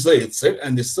 So this is the edge set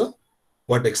and this is the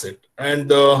vertex set. And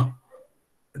the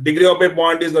degree of a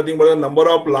point is nothing but the number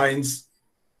of lines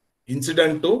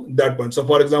incident to that point. So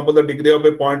for example, the degree of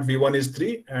a point V1 is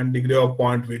 3 and degree of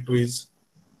point V2 is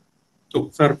 2.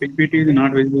 Sir, PPT is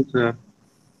not visible, sir.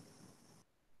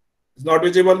 It's not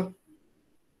visible?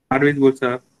 Not visible,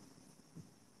 sir.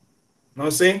 Now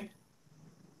see?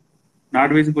 Not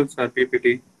visible, sir,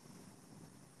 PPT.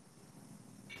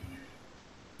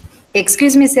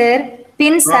 Excuse me, sir.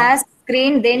 Pin SAS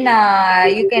screen, then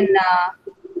you can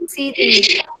see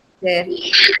the there.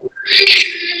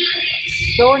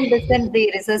 Don't listen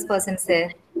the resource person,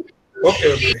 sir.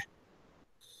 Okay, okay.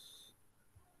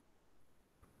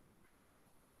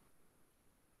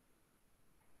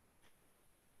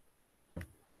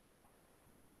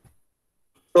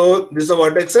 So this is a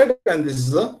vertex set and this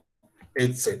is a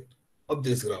edge set of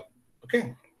this graph.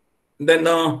 Okay. Then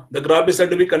the graph is said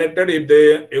to be connected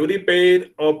if every pair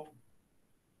of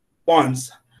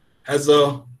points has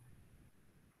a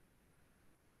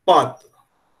path.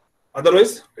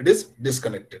 Otherwise, it is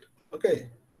disconnected. Okay.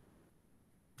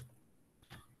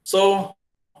 So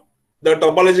the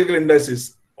topological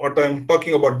indices, what I'm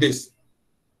talking about this.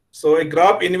 So a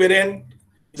graph invariant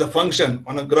is a function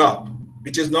on a graph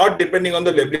which is not depending on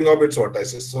the labeling of its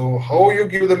vertices. So how you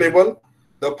give the label,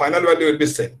 the final value will be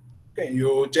same. Okay,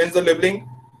 you change the labeling,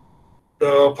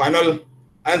 the final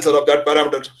answer of that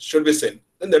parameter should be same.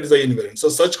 Then that is the invariant. So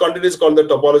such quantity is called the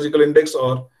topological index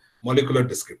or molecular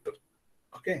descriptor.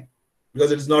 Okay,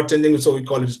 because it is not changing, so we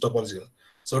call it topological.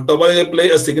 So topology play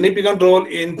a significant role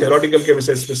in theoretical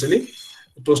chemistry, especially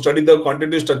to study the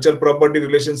quantitative structure property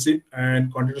relationship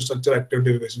and quantitative structure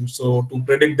activity relationship. So to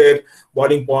predict their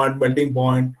boiling point, melting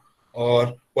point,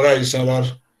 or polarization, or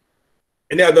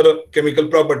any other chemical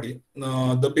property,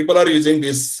 the people are using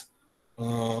these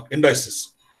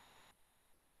indices.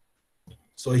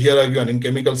 So here again, in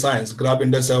chemical science, graph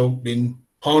indices have been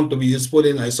found to be useful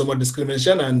in isomer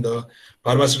discrimination and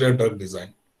pharmaceutical drug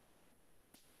design.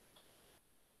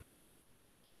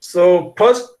 So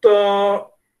first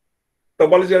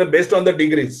topology are based on the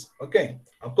degrees. Okay,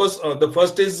 of course, the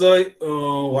first is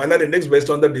Wiener index based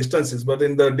on the distances, but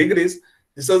in the degrees,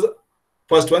 this is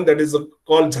first one that is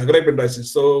called Zagreb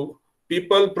indices. So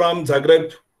people from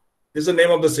Zagreb, this is the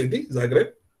name of the city,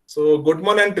 Zagreb. So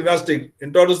Goodman and Tinastic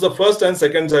introduced the first and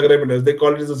second Zagreb index. They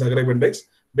call it as the Zagreb index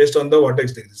based on the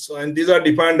vertex degrees. So and these are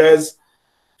defined as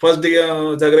first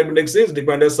Zagreb index is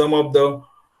defined as sum of the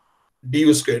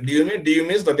du square. Du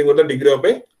means nothing but the degree of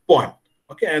a point.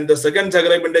 Okay, and the second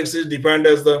Zagreb index is defined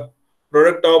as the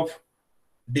product of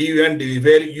du and dv,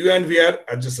 where u and v are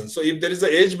adjacent. So if there is an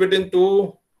edge between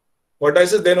two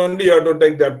vertices, then only you have to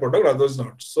take that product, otherwise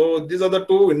not. So these are the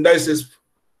two indices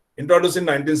introduced in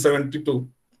 1972.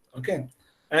 Okay,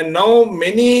 and now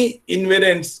many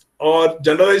invariants or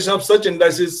generalization of such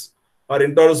indices are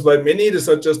introduced by many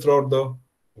researchers throughout the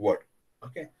world.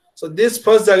 Okay, so this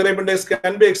first Zagreb index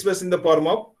can be expressed in the form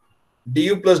of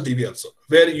du plus dv also,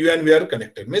 where u and v are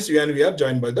connected, means u and v are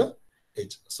joined by the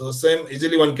edge. So same,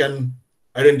 easily one can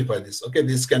identify this. Okay,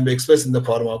 this can be expressed in the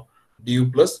form of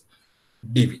du plus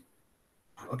dv.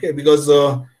 Okay, because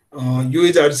u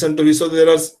is adjacent to v, so there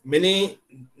are many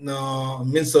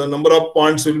number of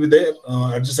points will be there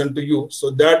adjacent to u. So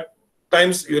that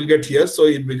times you will get here, so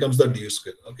it becomes the du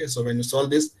square. Okay, so when you solve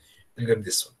this, you get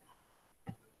this one.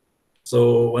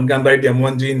 So one can write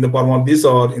m1g in the form of this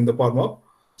or in the form of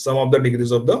sum of the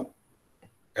degrees of the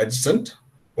adjacent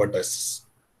vertices.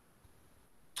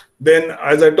 Then,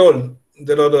 as I told,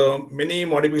 there are many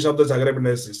modifications of the Zagreb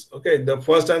indices. Okay, the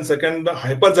first and second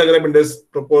hyper Zagreb index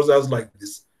proposed as like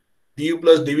this: du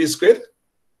plus dv square,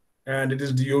 and it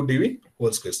is du dv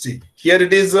whole square. See, here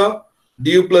it is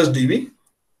du plus dv.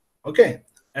 Okay,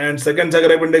 and second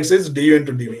Zagreb index is du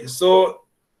into dv. So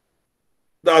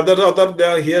the other author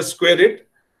there here square it,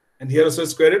 and here also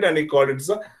square it, and he called it as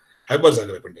a hyper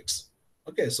Zagreb index.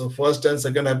 Okay, so first and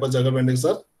second hyper Zagreb index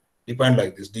are defined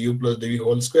like this: du plus dv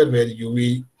whole square, where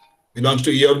uv belongs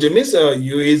to E of J, means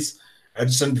u is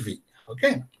adjacent v.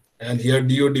 Okay, and here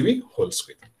du dv whole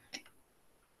square.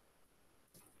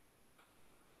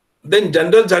 Then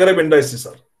general Zagreb indices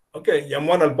are, okay,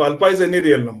 m1 alpha. Alpha is any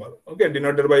real number. Okay,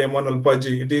 denoted by m1 alpha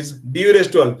g. It is du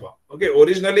raised to alpha. Okay,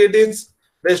 originally it is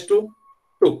raised to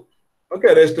 2.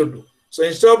 Okay, raised to 2. So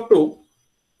instead of 2,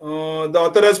 the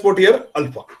author has put here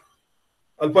alpha.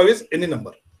 Alpha is any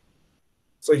number.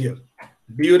 So here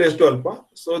du raised to alpha.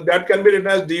 So that can be written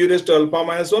as du raised to alpha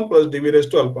minus 1 plus dv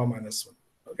raised to alpha minus 1.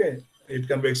 Okay, it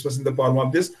can be expressed in the form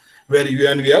of this, where u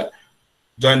and v are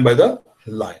joined by the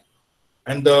line.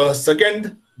 And the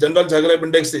second general Zagreb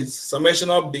index is summation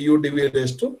of du dv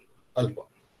raised to alpha.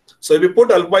 So if you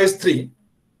put alpha is 3,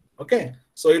 okay,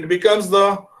 so it becomes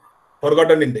the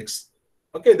forgotten index.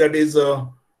 Okay, that is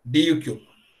du cube.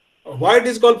 Why it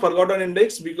is called forgotten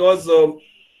index? Because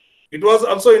it was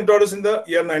also introduced in the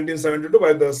year 1972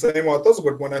 by the same authors,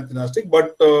 Gottman and Thinastic,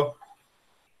 but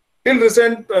till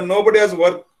recent, nobody has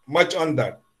worked much on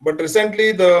that. But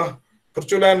recently, the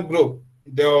Furchulan group,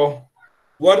 they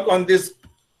work on this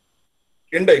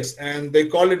index and they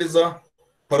call it as a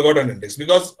forgotten index,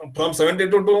 because from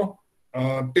 72 to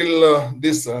till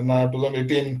this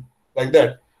 2018, like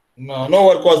that, no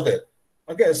work was there.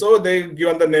 Okay, so they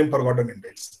given the name forgotten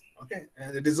index. Okay,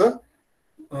 and it is a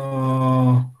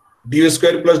dv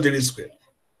square plus dv square.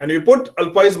 And you put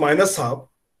alpha is minus half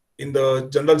in the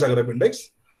general Zagreb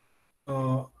index,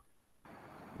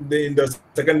 in the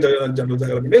second general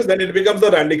Zagreb index, then it becomes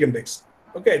the Randic index.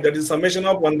 Okay, that is summation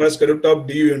of 1 by square root of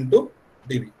du into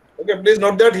dv. Okay, please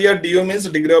note that here du means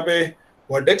degree of a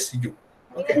vertex u.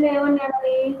 Okay.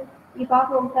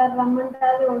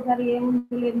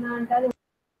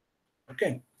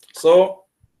 Okay, so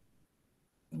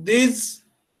these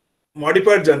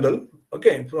modified general,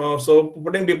 okay, so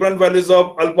putting different values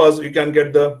of alphas, you can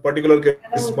get the particular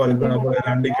case, for example,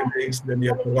 Randic index, then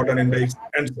you have forgotten index,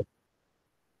 and so on.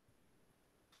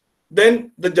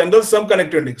 Then the general sum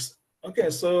connective index. Okay,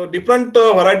 so different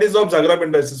varieties of Zagreb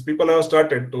indices people have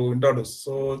started to introduce.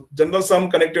 So general sum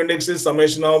connective index is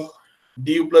summation of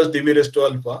du plus dv raised to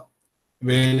alpha,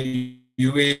 where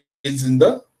u is in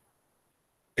the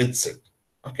H set.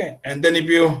 Okay, and then if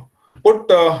you put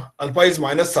alpha is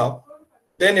minus half,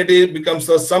 then it becomes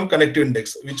the sum connective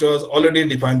index, which was already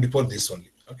defined before this only.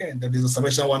 Okay, that is the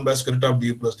summation of 1 by square root of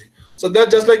du plus d. So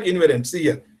that's just like invariant. See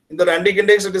here, in the Randic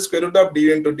index, it is square root of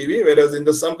du into dv, whereas in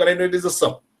the sum connective it is the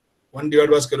sum, 1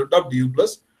 divided by square root of du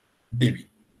plus dv.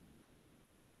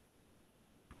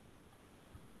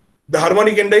 The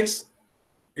harmonic index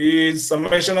is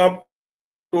summation of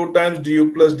 2 times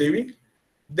du plus dv.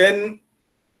 Then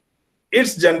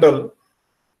its general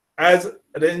as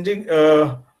ranging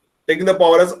taking the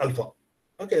power as alpha.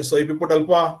 Okay, so if you put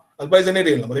alpha is any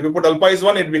real number. If you put alpha is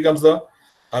 1, it becomes the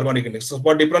harmonic index. So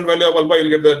for different value of alpha, you'll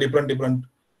get the different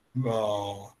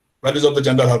values of the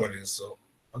general harmonic index. So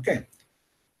okay.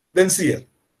 Then see here,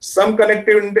 sum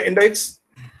connective index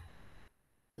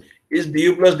is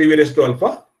du plus dv raised to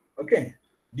alpha. Okay,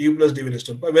 du plus dv raised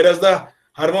to alpha. Whereas the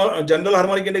general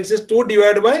harmonic index is 2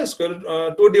 divided by du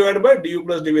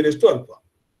plus dv raised to alpha.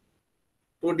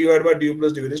 2 divided by du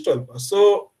plus dv raised to alpha.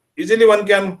 So easily one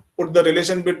can put the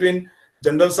relation between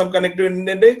general sum connective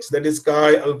index, that is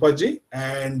chi alpha g,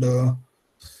 and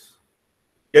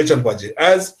h alpha g,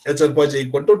 as h alpha g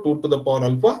equal to 2 to the power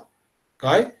alpha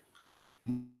chi.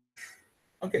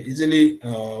 Okay, easily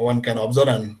one can observe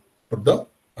and put the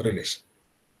relation.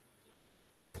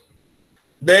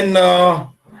 Then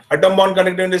atom bond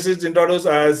connective index is introduced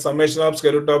as summation of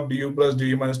square root of du plus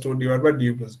du minus 2 divided by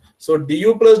du plus. So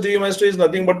du plus du minus 2 is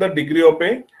nothing but the degree of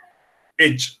a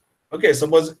edge. Okay,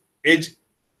 suppose edge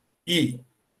E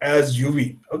as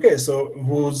uv. Okay, so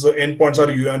whose endpoints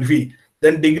are u and v.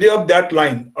 Then degree of that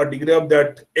line or degree of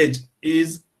that edge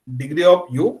is degree of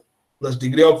u plus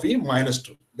degree of v minus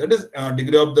 2. That is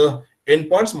degree of the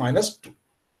endpoints minus 2.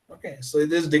 Okay, so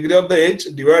it is degree of the edge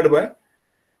divided by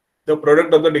the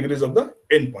product of the degrees of the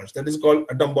endpoints. That is called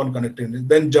atom bond connective index.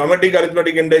 Then geometric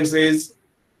arithmetic index is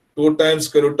 2 times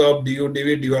square root of du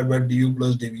dv divided by du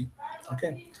plus dv.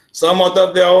 Okay, some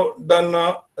authors they have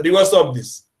done reverse of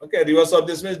this. Okay, reverse of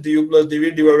this means du plus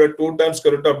dv divided by 2 times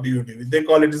square root of du dv. They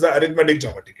call it as the arithmetic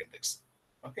geometric index.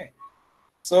 Okay,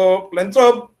 so plenty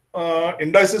of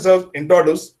indices are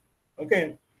introduced.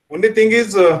 Okay, only thing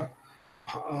is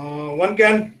one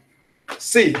can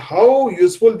see how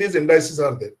useful these indices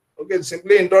are there. Okay,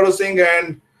 simply introducing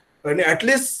and at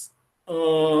least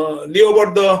leave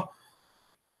about the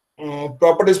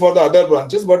properties for the other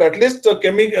branches, but at least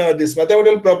this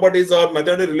mathematical properties or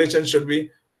mathematical relations should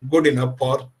be good enough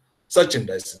for such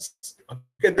indices.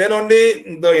 Okay, then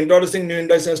only the introducing new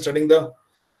indices and studying the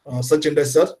such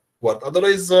indices are worth.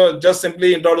 Otherwise, just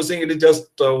simply introducing it is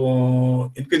just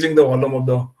increasing the volume of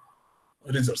the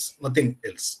results, nothing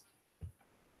else.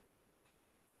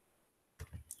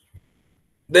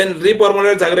 Then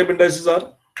reformulated Zagreb indices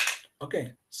are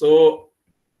okay. So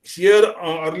here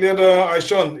earlier I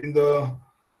shown in the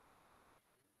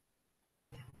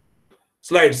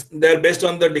slides, they are based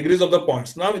on the degrees of the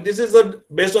points. Now this is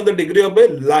based on the degree of a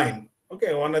line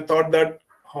Okay, when I thought that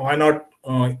why not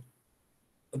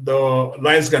the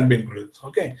lines can be included.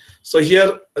 Okay, so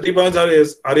here represents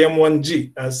is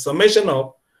RM1G as summation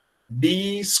of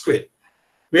D square,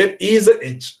 where E is the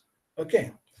edge.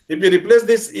 Okay, if you replace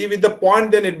this E with the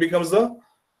point, then it becomes the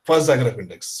first Zagreb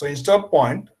index. So instead of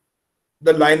point,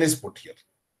 the line is put here.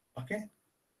 Okay,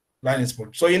 line is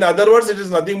put. So in other words, it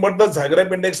is nothing but the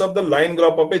Zagreb index of the line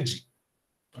graph of a G.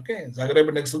 Okay, Zagreb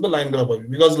index of the line graph of G,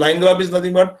 because line graph is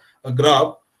nothing but a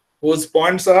graph whose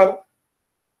points are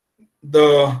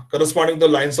the corresponding to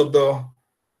the lines of the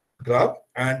graph,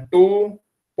 and two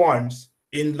points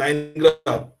in line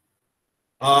graph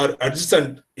are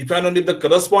adjacent if and only the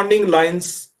corresponding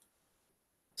lines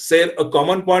share a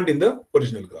common point in the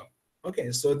original graph.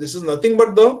 Okay, so this is nothing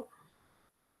but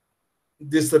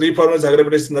this reformed Zagreb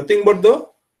index is nothing but the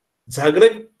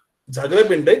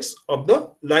Zagreb index of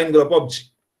the line graph of G.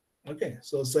 Okay,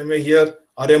 so same way here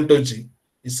RM to G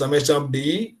is summation of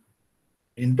D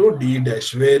into D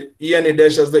dash, where E and E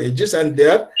dash as the edges and they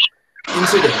are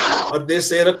incident or they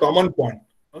share a common point.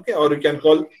 Okay, or we can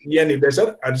call E and E dash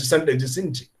are adjacent edges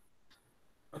in G.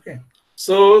 Okay,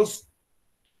 so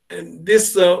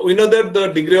this we know that the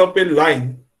degree of a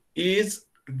line is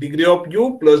degree of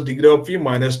U plus degree of V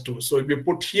minus 2. So if you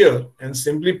put here and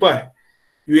simplify,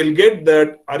 you will get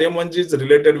that RM1G is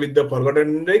related with the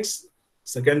forgotten index,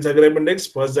 second Zagreb index,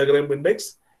 first Zagreb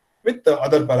index, with the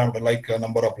other parameter like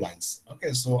number of lines.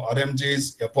 Okay, so RMG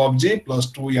is f of G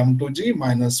plus 2m2G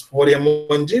minus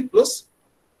 4m1G plus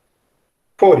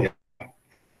 4m.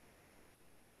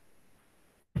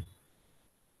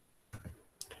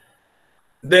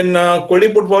 Then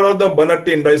Kohli put forward the Bannerty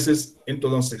indices in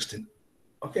 2016.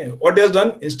 Okay, what he has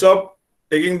done, instead of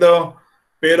taking the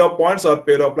pair of points or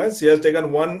pair of lines, he has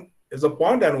taken one as a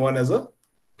point and one as a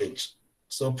edge.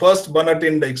 So first Bannerty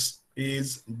index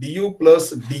is du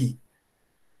plus d,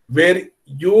 where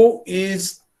u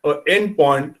is an end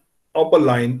point of a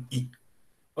line E.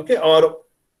 Okay, or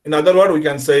in other words, we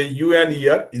can say u and E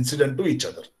are incident to each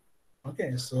other.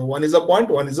 Okay, so one is a point,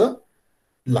 one is a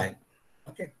line.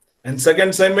 Okay, and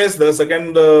second same is the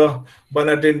second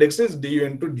Bannerty index is du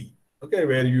into d. Okay,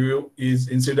 where u is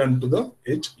incident to the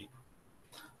edge E.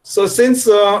 So since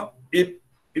if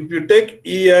you take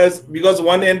E as, because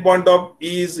one endpoint of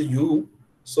E is u,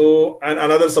 so and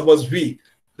another suppose v,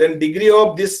 then degree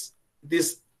of this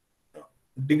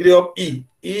degree of E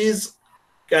is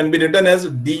can be written as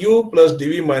du plus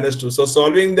dv minus 2. So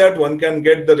solving that, one can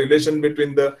get the relation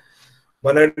between the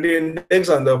Bannerty index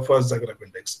and the first Zagreb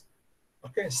index.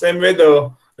 Okay, same way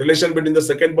the relation between the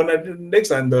second Bannerty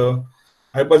index and the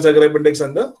hyper Zagreb index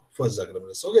and the first Zagreb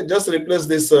index. Okay, just replace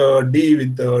this d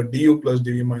with du plus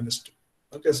dv minus 2.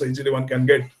 Okay, so easily one can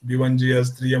get b1g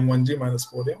as 3m1g minus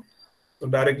 4m. So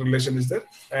direct relation is there,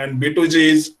 and b2g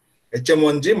is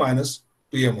hm1g minus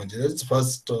 2m1g. That's the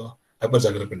first hyper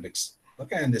Zagreb index.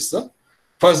 Okay, and this is the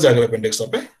first Zagreb index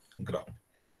of a graph.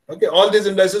 Okay, all these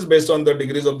indices based on the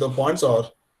degrees of the points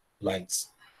or lines.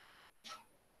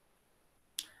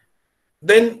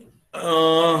 Then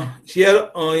here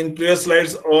in previous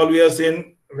slides, all we have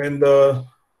seen when the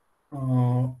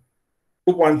 2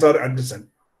 points are adjacent.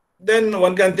 Then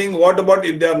one can think, what about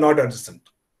if they are not adjacent?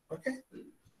 Okay,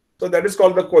 so that is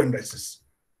called the co-indices.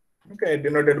 Okay,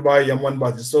 denoted by M1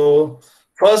 bar. So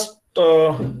first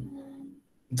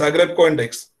Zagreb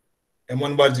co-index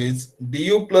M1 bar is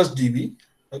du plus dv.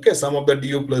 Okay, sum of the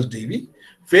du plus dv,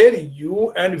 where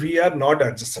u and v are not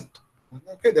adjacent.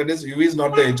 Okay, that is u is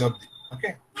not the edge of the.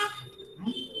 Okay.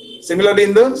 Similarly,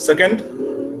 in the second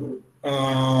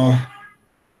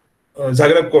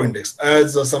Zagreb co-index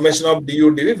as a summation of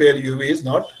du dv, where uv is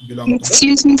not belong to the.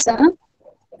 Excuse me, sir.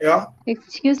 Yeah.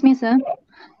 Excuse me, sir.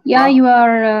 Yeah,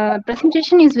 your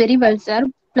presentation is very well, sir.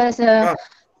 Plus,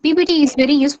 PPT is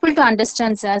very useful to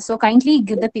understand, sir. So kindly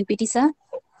give the PPT, sir.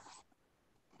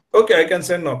 Okay, I can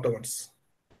send afterwards.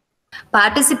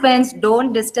 Participants,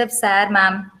 don't disturb sir,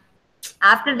 ma'am.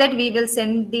 After that, we will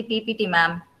send the PPT,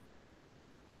 ma'am.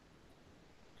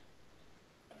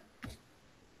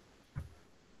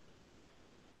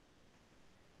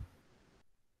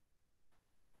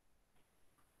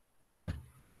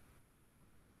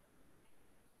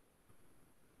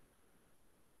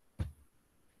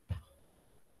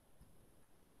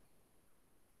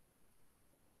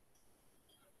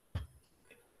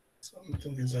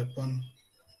 Something is happened.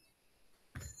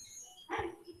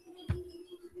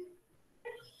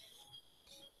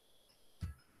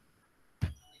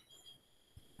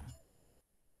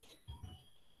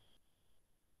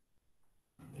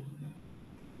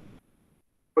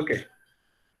 Okay.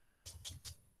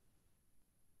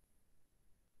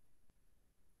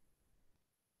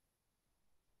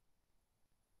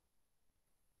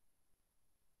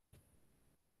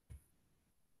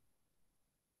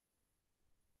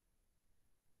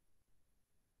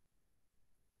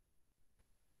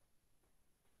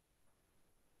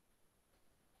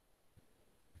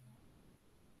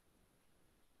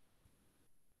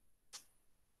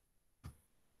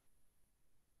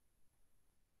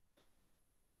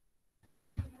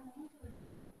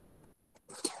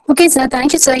 Okay, sir.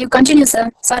 Thank you, sir. You continue,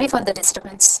 sir. Sorry for the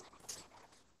disturbance.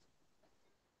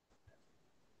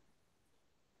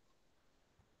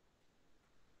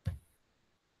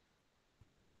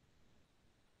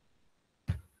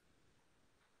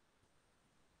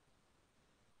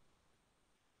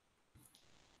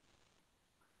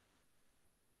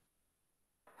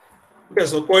 Okay,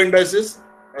 so co-indices,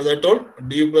 as I told,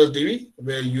 du plus dv,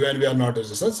 where u and v are not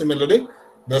adjacent. Similarly,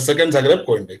 the second Zagreb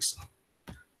co-index.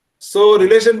 So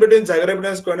relation between Zagreb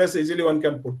and co-index easily one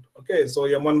can put. Okay, so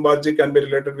m1 bar g can be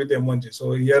related with m1g.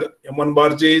 So here m1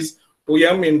 bar g is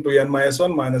 2m into n minus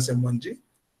 1 minus m1g.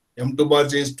 m2 bar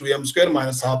g is 2m square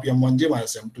minus half m1g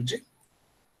minus m2g.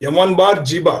 m1 bar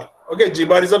g bar. Okay, g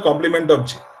bar is a complement of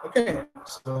g. Okay,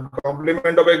 so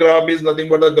complement of a graph is nothing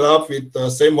but a graph with the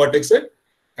same vertex set,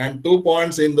 and 2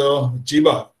 points in the g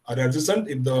bar are adjacent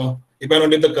if and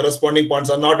only the corresponding points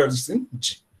are not adjacent in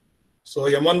g. So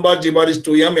m1 bar g bar is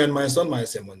 2m n minus 1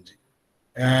 minus m1g.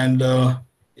 And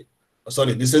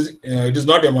sorry, this is it is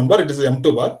not m1 bar, it is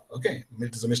m2 bar. Okay,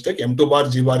 it is a mistake. m2 bar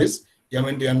g bar is m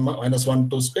into n minus 1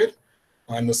 2 square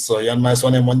minus n minus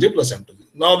 1 m1g plus m2g.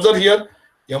 Now observe here,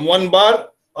 m1 bar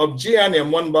of g and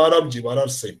m1 bar of g bar are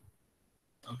same.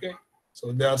 Okay,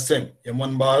 so they are same.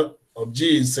 m1 bar of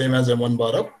g is same as m1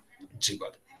 bar of g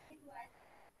bar.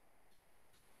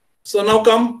 So now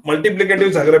come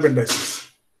multiplicative Zagreb indices.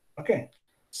 Okay,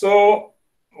 so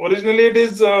originally it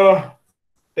is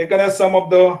taken as sum of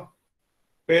the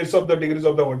pairs of the degrees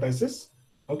of the vertices.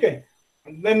 Okay,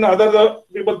 and then other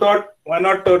people thought, why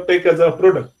not take as a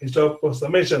product instead of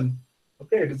summation?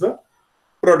 Okay, it is a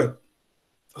product.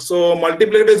 So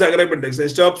multiplicative Zagreb index,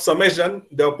 instead of summation,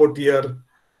 they have put here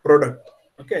product.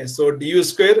 Okay, so du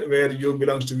square, where u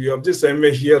belongs to v of g, same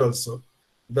way here also.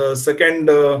 The second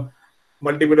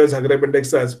multiplicative Zagreb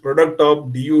index as product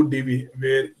of du dv,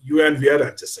 where u and v are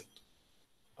adjacent.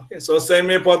 Okay, so same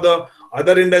way for the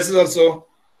other indices also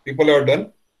people have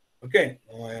done. Okay,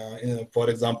 for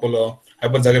example,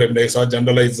 hyper Zagreb index or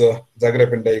generalized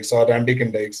Zagreb index or Randic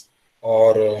index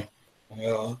or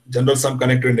general sum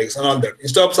connective index and all that.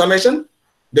 Instead of summation,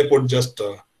 they put just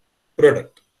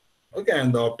product. Okay,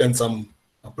 and they obtain some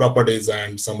properties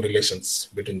and some relations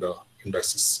between the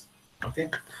indices.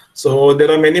 Okay, so there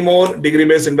are many more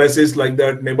degree-based indices like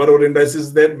that. Neighborhood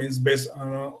indices there means based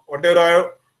on whatever I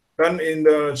have done in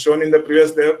the shown in the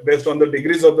previous there, based on the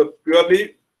degrees of the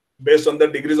purely based on the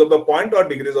degrees of the point or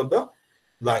degrees of the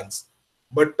lines.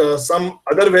 But some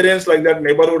other variants like that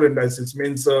neighborhood indices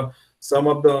means some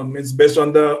of the means based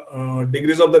on the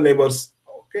degrees of the neighbors.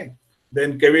 Okay,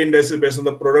 then KV indices based on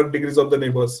the product degrees of the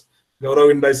neighbors. Gaurav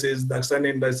indices, Dakshani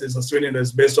indices, Aswin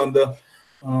indices based on the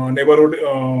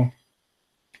neighborhood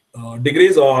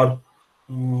degrees or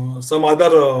some other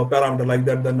parameter like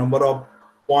that, the number of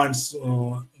points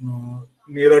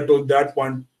nearer to that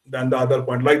point than the other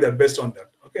point, like that, based on that.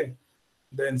 Okay,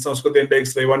 then Sanskrit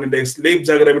index, Revan index, leap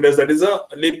Zagreb index, that is a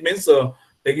leap means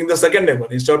taking the second neighbor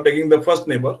instead of taking the first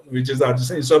neighbor, which is the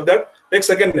adjacent. Instead of that, take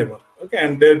second neighbor. Okay,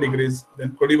 and their degrees.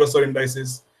 Then Kodi-Vassar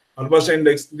indices, Albasha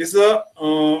index. This is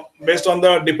based on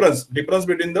the difference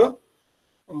between the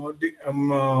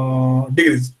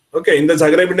degrees. Okay, in the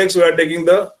Zagreb index, we are taking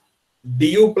the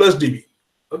du plus dv.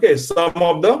 Okay, sum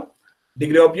of the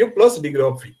degree of u plus degree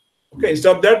of v. Okay,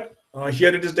 instead of that,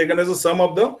 here it is taken as a sum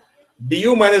of the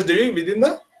du minus dv within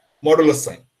the modulus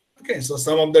sign. Okay, so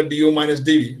sum of the du minus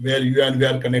dv where u and v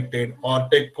are connected, or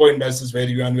take co-indices where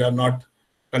u and v are not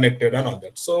connected and all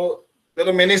that. So there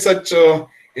are many such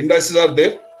indices are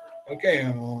there. Okay,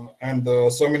 and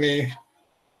so many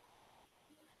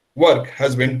work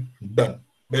has been done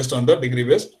based on the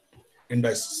degree-based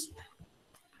indices.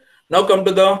 Now come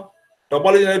to the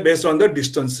topology based on the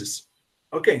distances.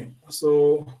 Okay,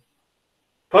 so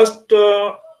first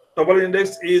topology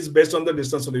index is based on the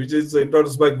distance, which is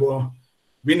introduced by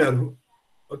Wiener.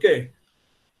 Okay,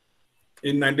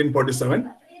 in 1947.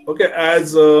 Okay,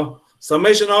 as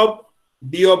summation of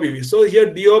d of uv. So here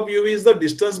d of uv is the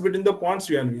distance between the points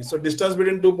u and v. So distance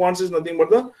between two points is nothing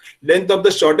but the length of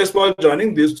the shortest path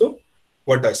joining these two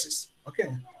vertices. Okay,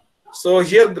 so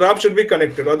here graph should be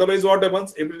connected. Otherwise, what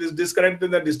happens if it is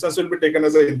disconnected? The distance will be taken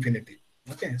as an infinity.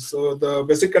 Okay, so the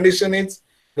basic condition is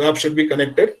graph should be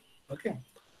connected. Okay,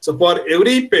 so for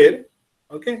every pair,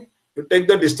 okay, you take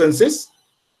the distances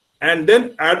and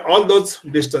then add all those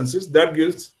distances. That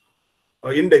gives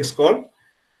an index called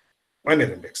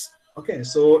Wiener index. Okay,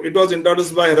 so it was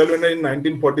introduced by Harold Wiener in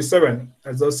 1947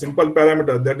 as a simple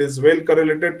parameter that is well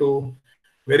correlated to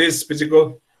various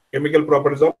physical chemical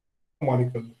properties of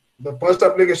molecule. The first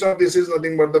application of this is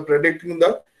nothing but the predicting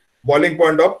the boiling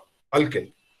point of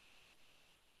alkane.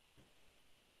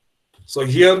 So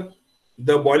here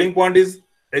the boiling point is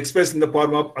expressed in the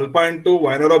form of alpha into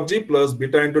minor of G plus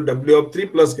beta into W of 3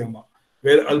 plus gamma,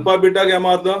 where alpha, beta, gamma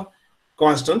are the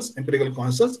constants, empirical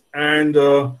constants, and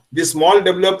the small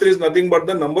W of 3 is nothing but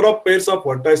the number of pairs of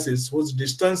vertices whose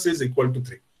distance is equal to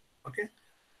 3. Okay,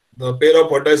 the pair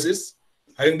of vertices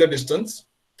having the distance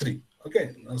 3.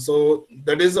 Okay, so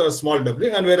that is a small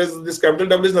w, and whereas this capital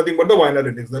W is nothing but the Wiener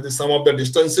index, that is sum of the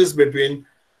distances between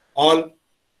all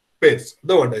pairs,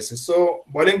 the vertices. So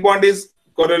boiling point is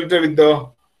correlated with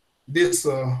this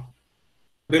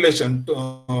relation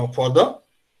for the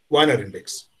Wiener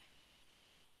index.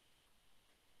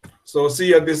 So see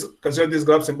here, consider this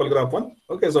graph, simple graph 1.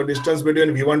 Okay, so distance between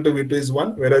V1 to V2 is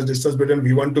 1, whereas distance between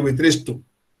V1 to V3 is 2.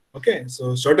 Okay,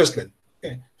 so shortest length.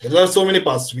 Okay, there are so many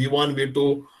paths, V1,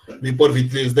 V2, V4,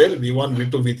 V3 is there, V1,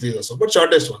 V2, V3 is also, but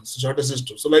shortest one, so shortest is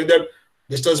 2. So like that,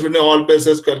 distance between all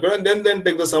places calculated, and then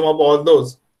take the sum of all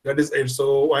those, that is 8.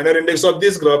 So Wiener index of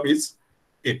this graph is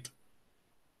 8.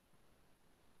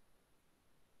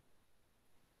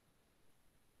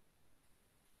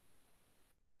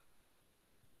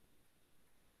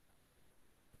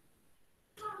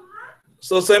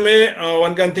 So same way,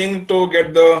 one can think to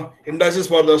get the indices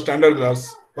for the standard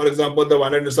graphs. For example, the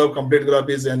Wiener index of complete graph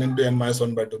is n into n minus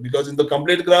 1 by 2, because in the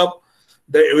complete graph,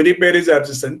 every pair is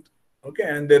adjacent. Okay,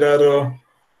 and there are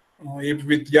if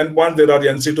with n points there are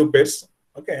nc2 pairs.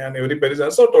 Okay, and every pair is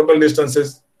also total distance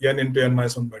is n into n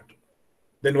minus 1 by 2.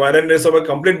 Then Wiener index of a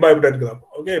complete bipartite graph.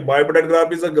 Okay, bipartite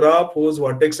graph is a graph whose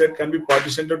vertex set can be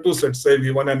partitioned into two sets, say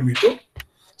V1 and V2,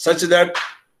 such that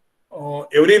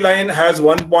every line has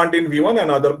one point in V1 and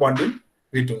another point in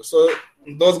V2. So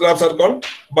those graphs are called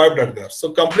bipartite graphs. So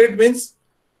complete means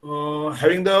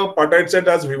having the partite set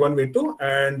as V1, V2,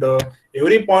 and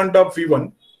every point of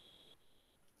V1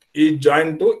 is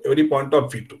joined to every point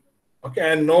of V2.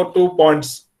 Okay, and no 2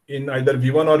 points in either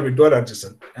V1 or V2 are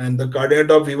adjacent. And the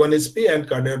coordinate of V1 is P and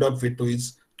coordinate of V2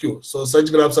 is Q. So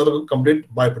such graphs are a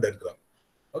complete bipartite graph.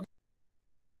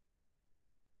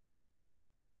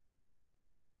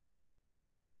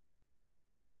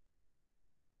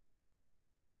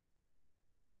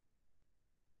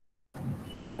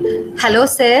 Hello,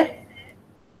 sir.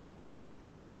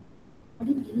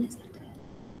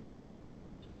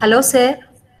 Hello, sir.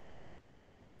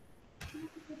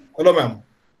 Hello, ma'am.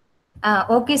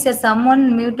 Okay, sir.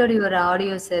 Someone muted your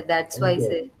audio, sir. That's why,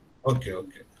 sir. Okay.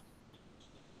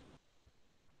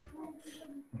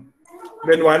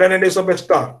 Then Wiener index of a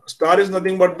star. Star is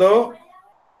nothing but the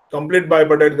complete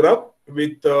bipartite graph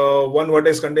with one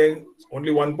vertex containing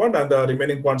only one point and the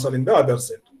remaining points are in the other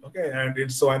set. Okay, and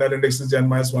its Wiener index is n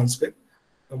minus 1 square.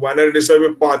 The Wiener index of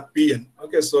a path Pn.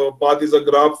 Okay, so path is a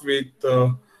graph with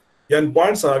n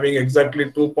points having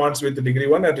exactly 2 points with degree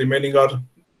 1 and remaining are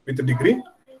with degree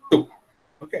 2.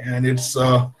 Okay, and its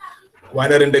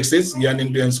Wiener index is n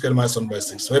into n square minus 1 by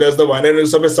 6. Whereas the Wiener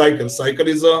index of a cycle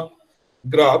is a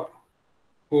graph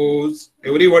whose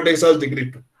every vertex has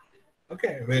degree 2.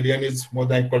 Okay, where n is more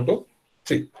than equal to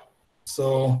 3.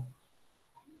 So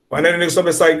Wiener index of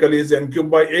a cycle is n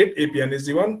cubed by 8 if n is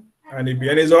even, and if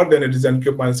n is odd, then it is n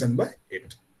cubed minus n by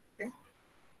 8. Okay.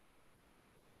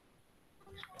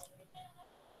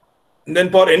 And then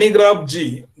for any graph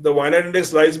G, the Wiener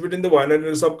index lies between the Wiener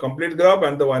index of complete graph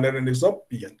and the Wiener index of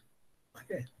Pn.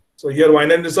 Okay. So here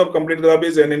Wiener index of complete graph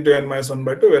is n into n minus 1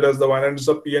 by 2, whereas the Wiener index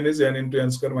of Pn is n into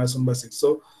n square minus 1 by 6.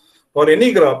 So for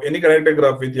any graph, any connected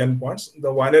graph with n points,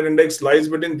 the Wiener index lies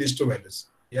between these two values,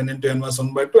 n into n minus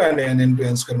 1 by 2 and n into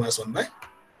n square minus 1 by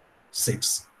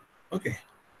 6. Okay.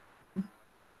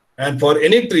 And for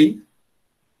any tree,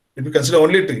 if you consider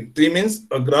only tree means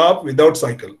a graph without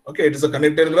cycle. Okay, it is a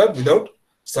connected graph without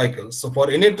cycle. So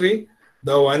for any tree,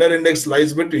 the Wiener index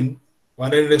lies between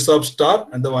Wiener index of star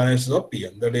and the Wiener index of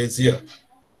Pn. That is here.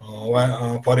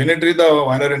 For any tree, the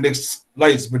Wiener index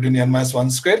lies between n minus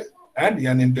 1 square and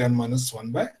n into n minus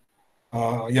 1 by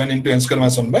n into n square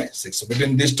minus 1 by 6. So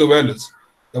between these two values,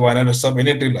 the Wiener index of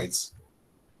any tree lies.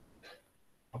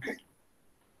 Okay.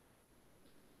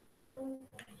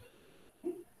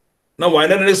 Now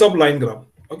Wiener index of line graph.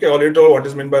 Okay, already told what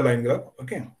is meant by line graph.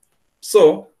 Okay.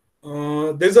 So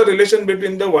there is a relation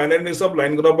between the Wiener index of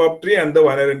line graph of tree and the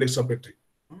Wiener index of a tree.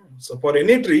 So for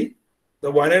any tree, the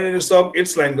Wiener index of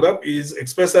its line graph is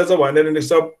expressed as a Wiener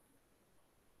index of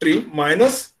tree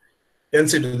minus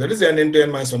nc2, that is n into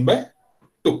n minus 1 by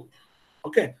 2.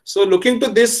 Okay, so looking to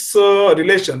this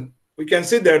relation, we can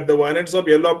see that the Wiener index of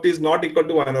L of t is not equal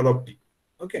to Wiener of t.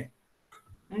 Okay,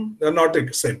 they are not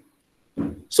the same.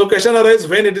 So question arises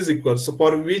when it is equal. So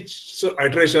for which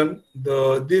iteration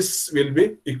this will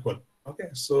be equal. Okay,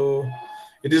 so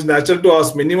it is natural to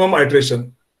ask minimum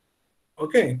iteration.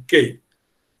 Okay, k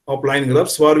of line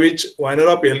graphs for which minor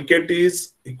of LKT is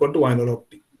equal to minor of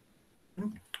T.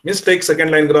 Means take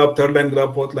second line graph, third line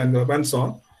graph, fourth line graph, and so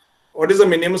on. What is the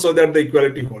minimum so that the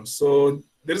equality holds? So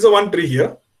there is a one tree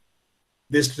here,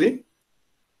 this tree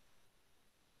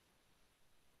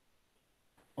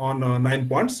on 9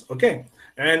 points. Okay,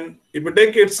 and if you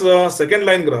take its second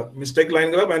line graph, means take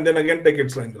line graph and then again take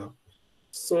its line graph.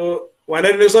 So one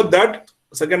index of that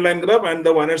second line graph and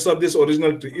the one index of this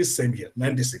original tree is same here,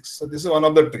 96. So this is one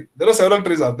of the tree. There are several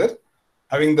trees out there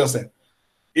having the same.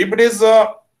 If it is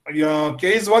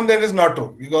k is 1, then it is not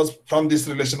true because from this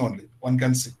relation only one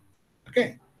can see. Okay,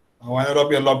 minor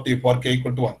of L of T for k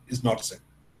equal to 1 is not same.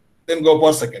 Then go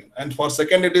for second, and for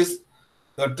second it is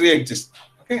the tree exists.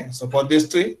 Okay, so for this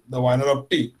tree the minor of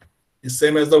T is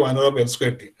same as the minor of L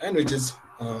square T, and which is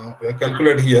we have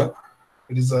calculated here.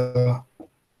 It is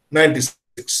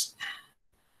 96.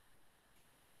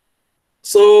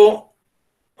 So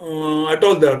I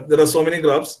told that there are so many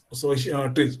graphs, so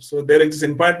trees. So there exists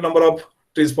infinite number of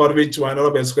trees for which minor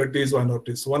of L square T is minor of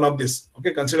T. So one of this.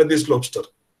 Okay, consider this lobster.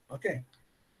 Okay,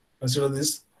 consider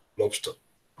this lobster.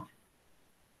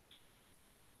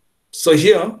 So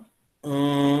here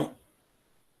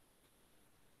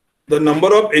the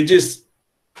number of edges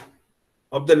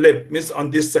of the left means on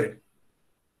this side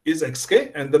is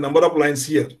xk, and the number of lines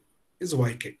here is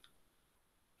yk.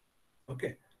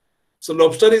 Okay, so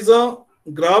lobster is a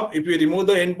graph. If you remove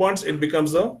the endpoints, it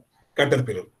becomes a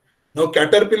caterpillar. Now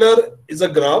caterpillar is a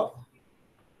graph.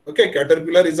 Okay,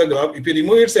 caterpillar is a graph. If you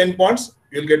remove its endpoints,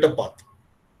 you'll get a path.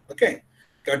 Okay,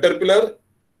 caterpillar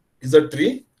is a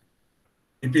tree.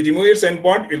 If you remove its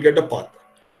endpoint, you'll get a path.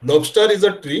 Lobster is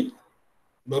a tree.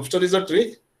 Lobster is a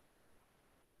tree.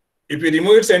 If you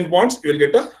remove its endpoints, you'll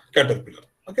get a caterpillar.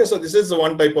 Okay, so this is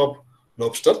one type of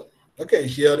lobster. Okay,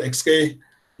 here xk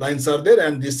lines are there,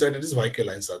 and this side it is yk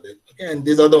lines are there. Okay, and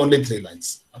these are the only three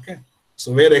lines. Okay,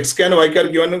 so where xk and yk are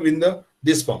given in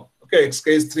this form. Okay, xk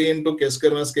is 3 into k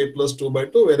square minus k plus 2 by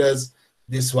 2, whereas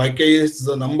this yk is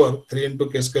the number 3 into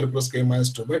k square plus k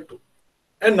minus 2 by 2.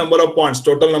 And number of points,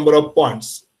 total number of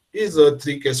points is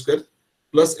 3k square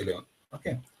plus 11.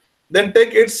 Okay, then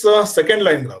take its second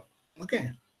line graph.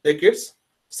 Okay, take its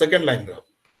second line graph.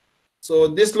 So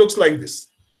this looks like this.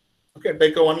 Okay,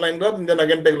 take a one line graph and then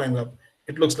again take line graph.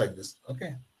 It looks like this.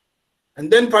 Okay, and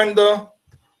then find the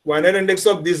binary index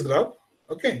of this graph.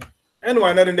 Okay, and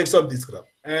binary index of this graph,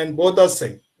 and both are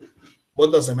same.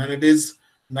 Both are same, and it is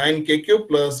 9k cube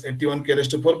plus 81k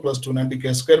raised to 4 plus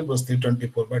 290k square plus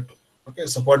 324 by 2. Okay,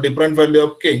 so for different value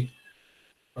of k,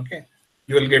 okay,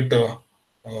 you will get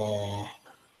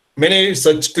many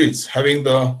such trees having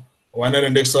the binary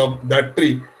index of that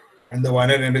tree and the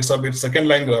binary index of its second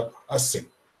line graph are same.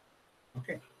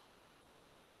 Okay,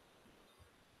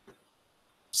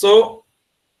 so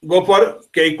go for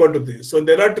k equal to 3. So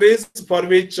there are trees for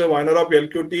which minor of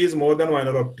LQT is more than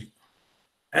minor of T,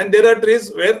 and there are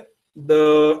trees where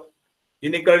the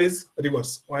inequality is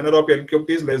reverse. Minor of LQT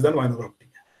is less than minor of T.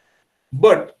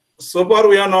 But so far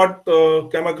we have not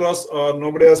come across, or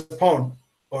nobody has found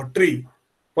a tree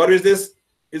for which this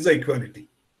is the equality.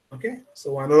 Okay,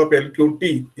 so minor of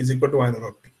LQT is equal to minor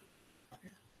of T.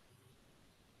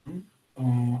 Okay.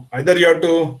 Either you have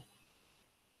to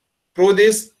prove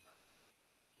this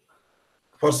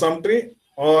for some tree,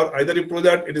 or either you prove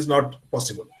that it is not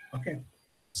possible. Okay,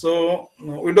 so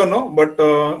we don't know, but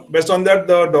based on that,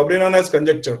 the Dobrinin has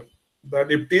conjectured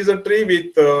that if T is a tree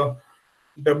with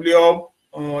W of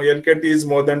LKT is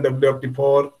more than W of T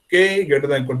for K greater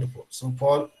than equal to 4. So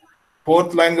for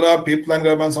fourth line graph, fifth line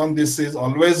graph, and so on, this is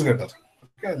always greater.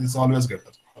 Okay, this is always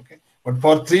greater. Okay, but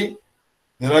for 3,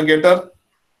 there are greater,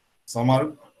 some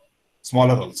are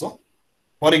smaller also.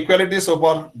 For equality, so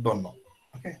far don't know.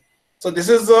 Okay, so this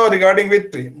is regarding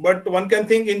with tree, but one can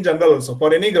think in general also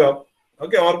for any graph.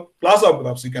 Okay, or class of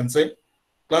graphs, you can say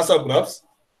class of graphs,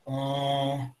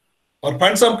 or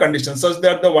find some conditions such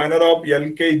that the minor of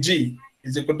LKG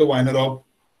is equal to minor of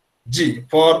G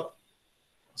for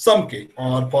some k,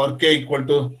 or for k equal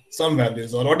to some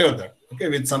values, or whatever that. Okay,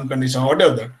 with some condition,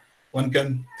 whatever that, one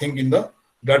can think in that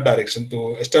direction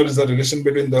to establish the relation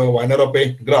between the minor of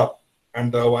a graph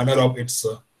and the minor of its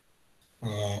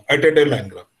iterative line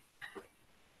graph.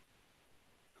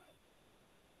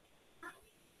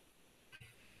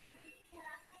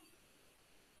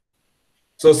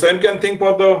 So same can think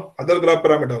for the other graph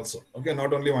parameter also. Okay,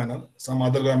 not only minor. Some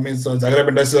other graph means Zagreb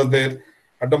index is there,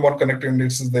 atom bond connected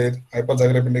index is there,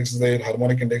 hyper-Zagreb index is there,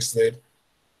 harmonic index is there.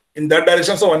 In that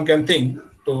direction, so one can think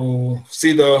to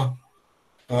see the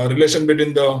relation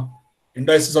between the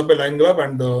indices of a line graph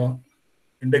and the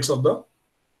index of the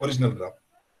original graph.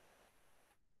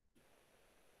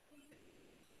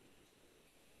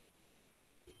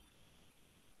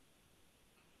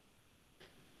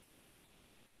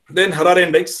 Then Harar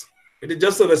index, it is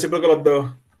just the reciprocal of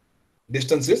the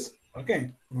distances.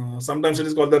 Okay, sometimes it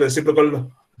is called the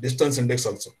reciprocal distance index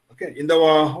also. Okay, in the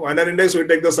Wiener index we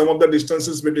take the sum of the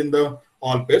distances between the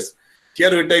all pairs.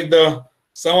 Here we take the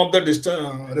sum of the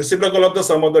distance reciprocal of the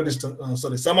sum of the distance.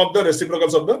 Sum of the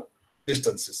reciprocals of the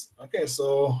distances. Okay,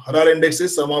 so Harar index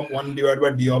is sum of 1 divided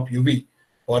by d of uv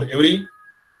for every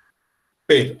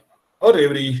pair or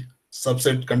every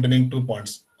subset containing 2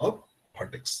 points of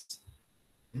vertex.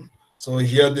 So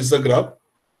here this is a graph.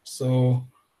 So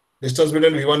distance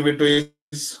between v1 v2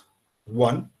 is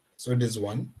 1, so it is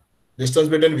 1. Distance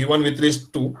between v1 v3 is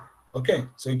 2. Okay,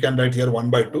 so you can write here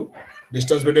 1 by 2.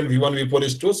 Distance between v1 v4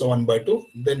 is 2, so 1 by 2.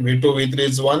 Then v2 v3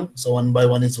 is 1, so 1 by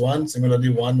 1 is 1. Similarly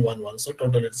 1 1 1, so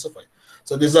total it is 5.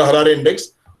 So this is a Harar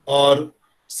index, or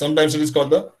sometimes it is called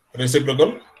the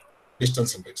reciprocal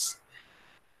distance index.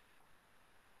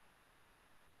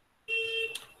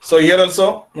 So here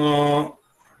also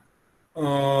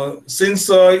since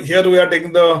here we are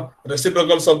taking the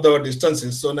reciprocals of the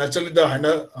distances, so naturally the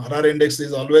Harar index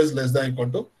is always less than equal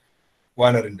to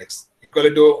Wiener index.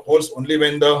 Equality holds only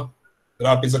when the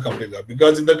graph is a complete graph,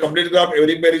 because in the complete graph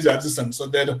every pair is adjacent, so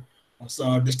their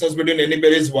distance between any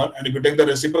pair is 1, and if you take the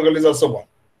reciprocal is also 1.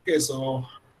 Okay, so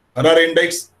Harar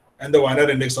index and the Wiener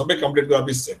index of a complete graph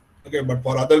is same. Okay, but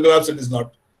for other graphs it is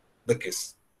not the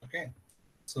case. Okay.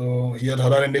 So here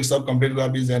Harar index of complete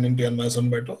graph is n into n minus 1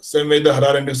 by 2. Same way the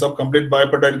Harar index of complete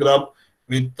bipartite graph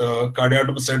with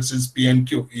coordinate sets is p and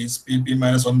q is pp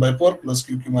minus 1 by 4 plus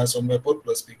qq minus 1 by 4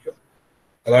 plus pq.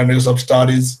 Harar index of star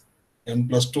is n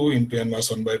plus 2 into n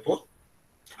minus 1 by 4.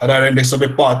 Harar index of a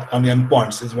path on n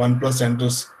points is 1 plus n to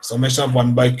summation of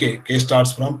 1 by k. K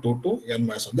starts from 2 to n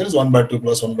minus 1. There is 1 by 2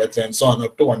 plus 1 by 3 and so on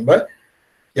up to 1 by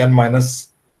n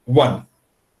minus 1.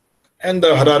 And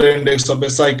the Harar index of a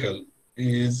cycle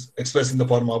is expressed in the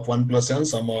form of 1 plus n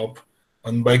sum of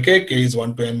 1 by k. K is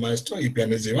 1 to n minus 2 if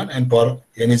n is even, and for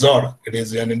n is odd it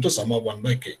is n into sum of 1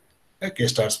 by k. K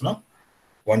starts from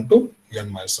 1 to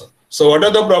n minus 1. So what are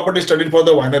the properties studied for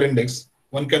the Wiener index?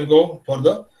 One can go for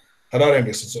the Harar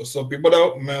index. So people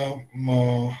are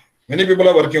many people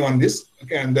are working on this.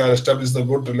 Okay, and they have established the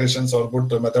good relations or good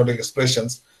mathematical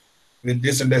expressions with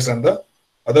this index and the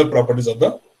other properties of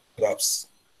the graphs.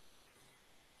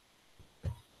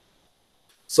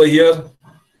 So here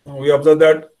we observe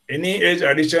that any edge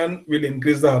addition will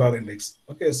increase the Harar index.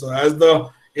 Okay, so as the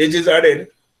edge is added,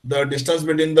 the distance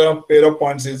between the pair of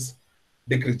points is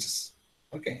decreases.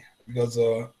 Okay, because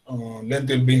length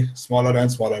will be smaller and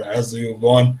smaller as you go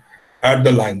on add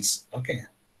the lines. Okay,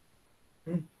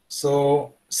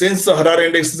 so since the Harar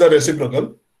index is a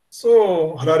reciprocal,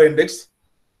 so Harar index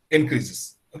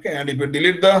increases. Okay, and if you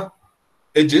delete the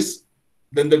edges,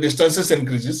 then the distances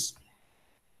increases.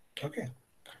 Okay.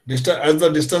 As the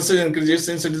distances increases,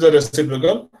 since it is a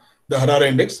reciprocal, the Harar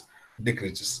index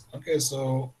decreases. Okay,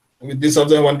 so with this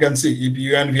observation one can see if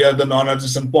U and V are the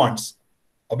non-adjacent points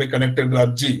of a connected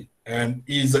graph G and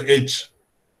E is the edge,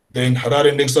 then Harar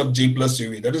index of G plus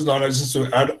UV, that is non-adjacent, so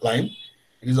add line,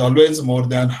 it is always more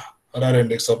than Harar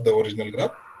index of the original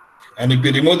graph. And if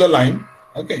you remove the line,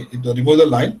 okay, if you remove the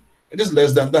line, it is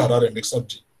less than the Harar index of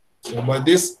G. So by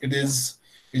this, it is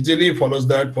easily follows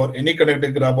that for any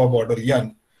connected graph of order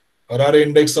n, Harar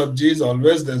index of G is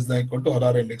always less than equal to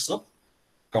Harar index of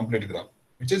complete graph,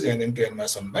 which is n into n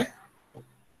minus 1 by 2.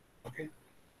 Okay.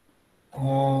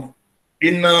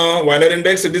 In Wiener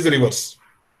index, it is reverse.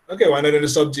 Okay, Wiener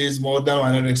index of G is more than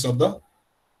Wiener index of the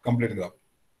complete graph,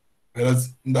 whereas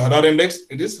in the Harar index,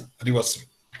 it is reverse.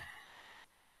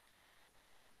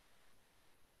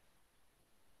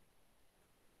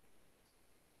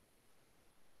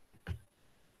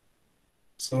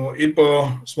 So if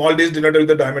small d is denoted with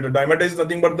the diameter, diameter is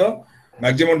nothing but the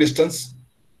maximum distance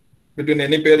between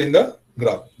any pair in the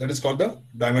graph. That is called the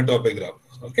diameter of a graph.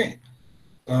 Okay,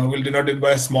 we'll denote it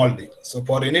by small d. So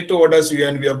for any two orders U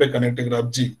and V of a connected graph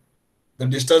G, the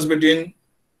distance between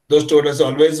those two orders is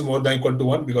always more than equal to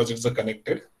 1 because it's a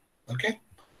connected. Okay,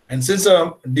 and since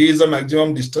d is the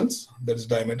maximum distance, that is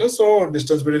diameter, so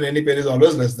distance between any pair is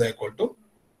always less than equal to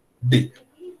d.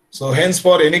 So hence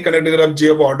for any connected graph G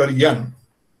of order n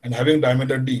and having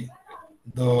diameter d,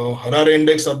 the Harar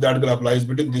index of that graph lies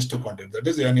between these two quantities, that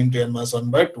is n into n minus 1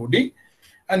 by 2d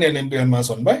and n into n minus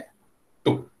 1 by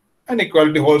 2. And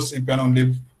equality holds if and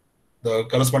only the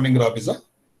corresponding graph is a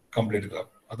complete graph.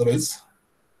 Otherwise,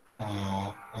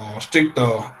 strict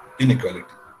inequality.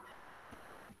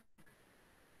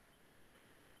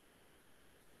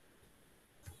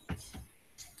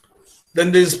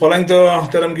 Then this following the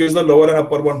theorem gives the lower and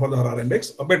upper bound for the Harar index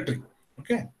of a tree.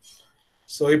 Okay.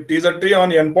 So if T is a tree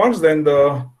on n points, then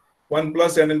the 1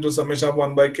 plus n into summation of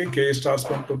 1 by k starts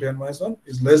from 2 to n minus 1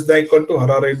 is less than equal to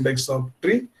Harare index of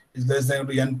tree is less than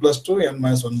equal to n plus 2, n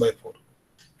minus 1 by 4.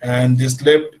 And this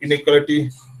left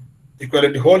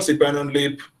equality holds if and only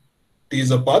if t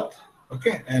is a path,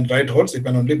 okay, and right holds if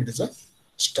and only if it is a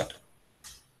star.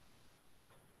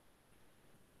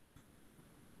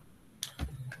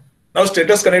 Now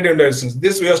status connective indices.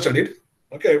 This we have studied.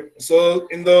 Okay, so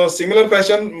in the similar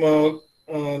fashion,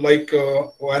 like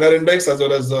Wiener index as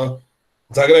well as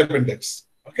Zagreb index.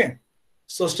 Okay,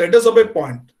 so status of a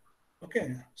point,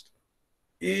 okay,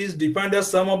 is defined as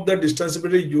sum of the distance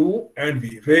between u and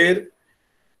v, where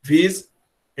v is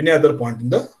any other point in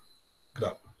the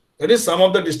graph. That is sum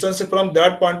of the distance from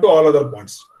that point to all other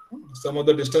points. Sum of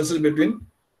the distances between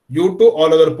u to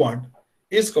all other point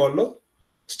is called the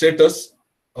status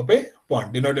of a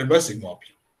point, denoted by sigma of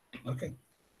u. Okay,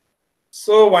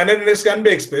 so Wiener index can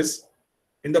be expressed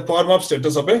in the form of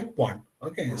status of a point.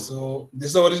 Okay, so this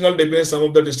is the original definition, sum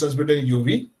of the distance between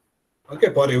uv,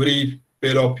 okay, for every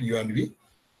pair of u and v.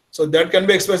 So that can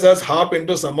be expressed as half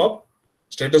into sum of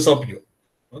status of u,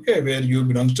 okay, where u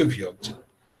belongs to v of g.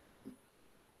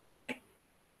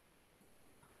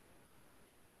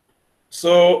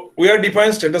 So we are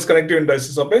defined status connective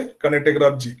indices of a connected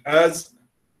graph G as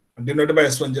denoted by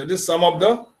S1G. It is sum of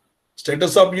the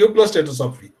status of u plus status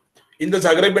of v. In the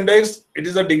Zagreb index, it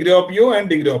is the degree of u and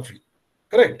degree of v.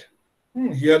 Correct?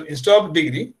 Here, instead of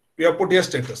degree, we have put here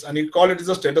status, and we call it as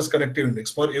a status connective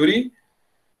index for every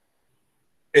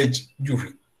edge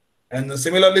uv. And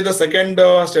similarly, the second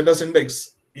status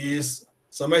index is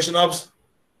summation of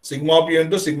sigma of u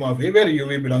into sigma of v, where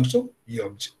uv belongs to e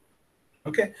of g.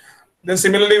 Okay. Then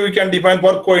similarly, we can define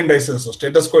for co-indices, so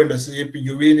status co-indices. If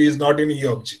uv is not in e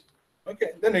of g,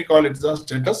 okay, then we call it the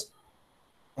status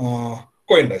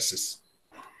co-indices.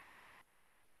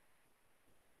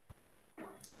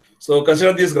 So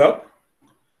consider this graph.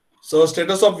 So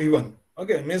status of v1,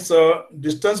 okay, means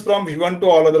distance from v1 to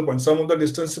all other points. Sum of the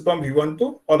distance from v1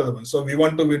 to all other points. So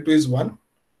v1 to v2 is 1,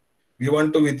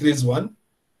 v1 to v3 is 1,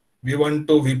 v1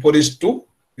 to v4 is 2,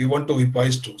 v1 to v5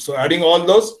 is 2. So adding all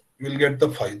those, you will get the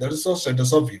 5. That is the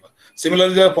status of v1.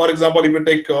 Similarly, for example, if you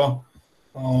take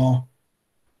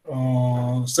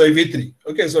say v3,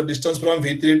 okay, so distance from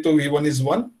v3 to v1 is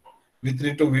 1,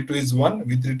 v3 to v2 is 1,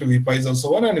 v3 to v5 is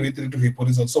also 1, and v3 to v4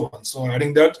 is also 1. So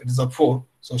adding that, it is a 4.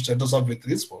 So status of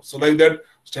v3 is 4. So like that,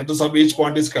 status of each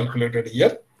point is calculated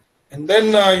here. And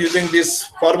then using these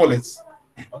formulas,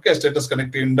 okay, status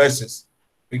connective indices,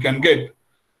 we can get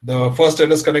the first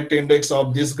status connective index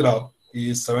of this graph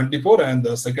is 74, and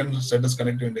the second status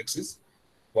connective index is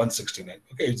 169.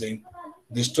 Okay, using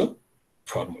these two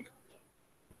formula.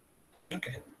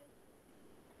 Okay.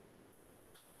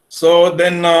 So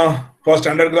then for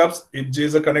standard graphs, if G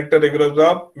is a connected regular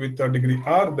graph with a degree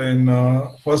R, then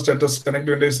first status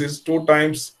connective index is 2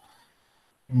 times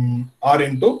R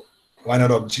into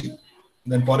Wiener of G.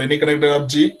 Then for any connected graph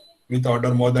G with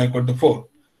order more than or equal to 4,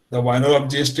 the Wiener of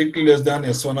G is strictly less than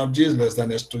S1 of G is less than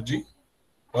S2G.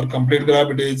 For complete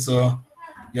graph, it is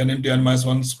n into n minus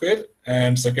 1 square,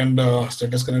 and second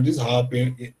status connective is half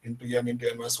into n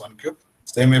into n minus 1 cube.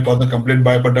 Same way for the complete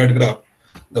bipartite graph.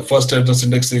 The first status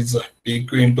index is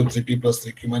PQ into 3P plus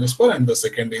 3Q minus 4, and the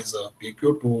second is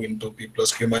PQ 2 into P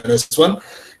plus Q minus 1,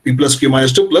 P plus Q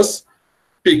minus 2 plus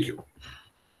PQ.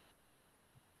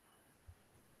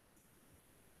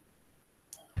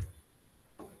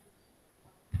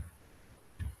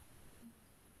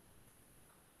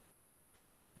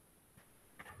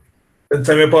 Then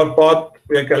same way for path,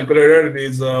 we have calculated it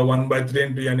is 1 by 3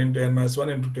 into n minus 1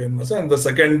 into 2n minus 1, and the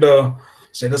second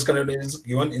status connective is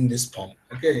given in this form.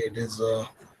 Okay, it is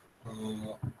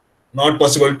not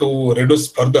possible to reduce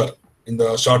further in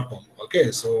the short form.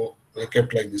 Okay, so we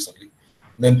kept like this only.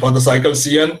 Then for the cycle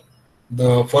Cn,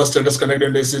 the first status connective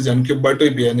index is n cube by 2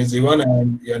 if n is even,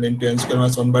 and n into n square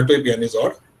minus 1 by 2 if n is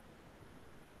odd.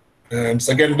 And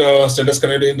second status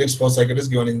connective index for cycle is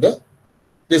given in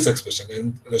this expression,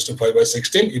 n raised to 5 by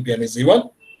 16 if n is even,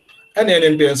 and n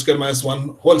into n square minus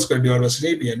 1 whole square divided by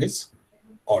 16 if n is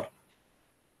odd.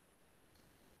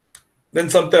 Then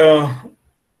some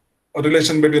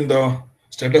relation between the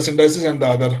status indices and the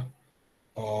other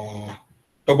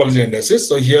topology indices.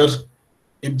 So here,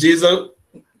 if G is a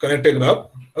connected graph,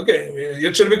 okay,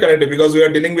 it should be connected because we are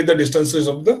dealing with the distances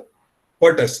of the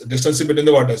vertex, distance between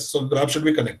the vertex. So graph should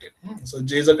be connected. So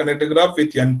G is a connected graph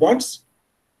with n points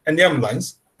and m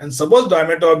lines, and suppose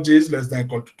diameter of G is less than or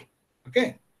equal to 2.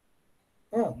 Okay.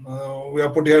 We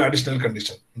have put here additional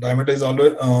condition. Diameter is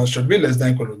always should be less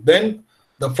than or equal to 2. Then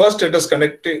the first status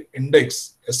connective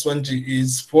index S1G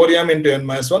is 4m into n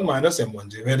minus 1 minus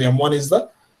m1G, where m1 is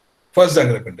the first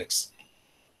Zagreb index.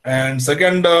 And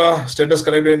second status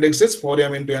connected index is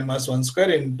 4m into n minus 1 square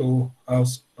into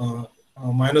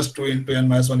minus 2 into n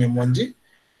minus 1 m1g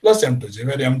plus m2g,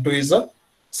 where m2 is a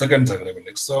second Zagreb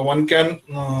index. So one can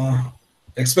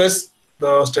express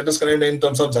the status connected in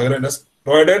terms of Zagreb index,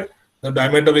 provided the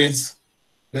diameter is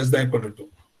less than equal to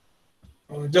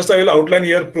 2. Just I will outline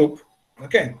here proof.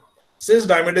 Okay, since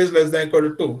diameter is less than equal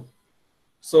to 2,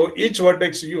 so each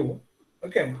vertex u,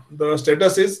 okay, the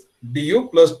status is du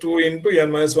plus 2 into n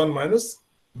minus 1 minus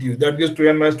du. That gives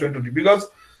 2n minus 2 into d, because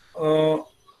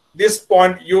this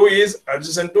point u is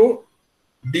adjacent to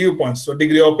du points, so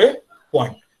degree of a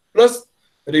point, plus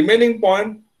remaining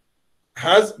point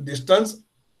has distance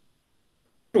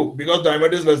 2 because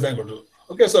diameter is less than equal to 2.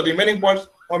 Okay, so remaining points,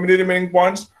 how many remaining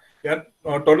points? N,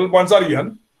 total points are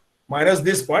n minus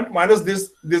this point minus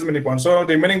this many points. So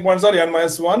remaining points are n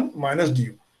minus 1 minus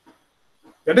du.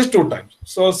 That is 2 times.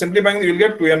 So simplifying, you will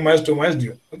get 2n minus 2 minus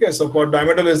du. Okay, so for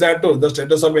diameter less than 2, the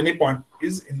status of any point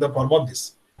is in the form of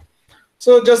this.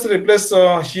 So just replace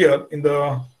here in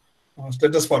the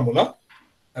status formula,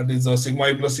 that is sigma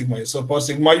u plus sigma u. So for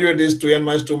sigma u it is 2n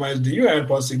minus 2 minus du, and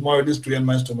for sigma u it is 2n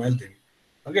minus 2 minus du.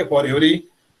 Okay, for every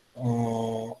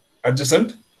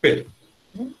adjacent pair.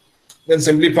 Then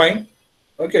simplifying,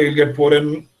 okay, you'll get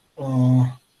 4n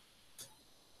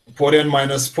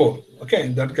minus 4. Okay,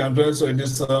 that comes, so it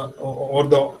is over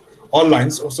the all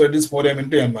lines, so it is 4m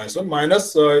into n minus 1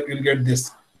 minus you'll get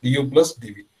this du plus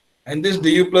dv, and this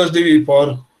du plus dv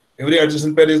for every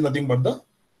adjacent pair is nothing but the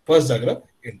first Zagreb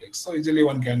index. So easily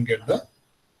one can get the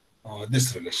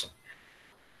this relation.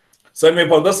 Same way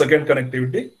for the second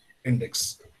connectivity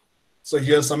index. So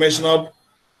here summation of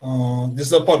this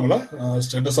is a formula,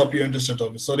 status of u into status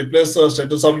of u. So replace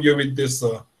status of u with this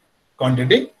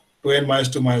quantity 2n minus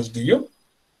 2 minus du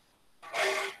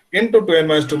into 2n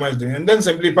minus 2 minus du, and then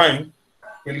simplifying,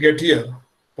 we'll get here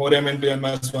 4m into n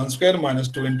minus 1 square minus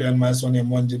 2 into n minus 1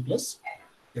 m1g plus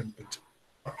m2g.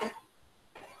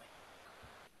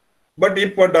 But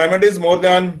if diameter is more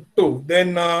than 2, then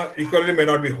equality may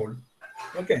not be hold.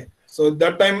 Okay, so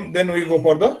that time then we go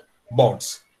for the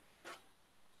bounds.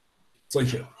 So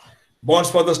here,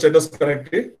 bounds for the status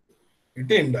connectivity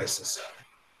indices.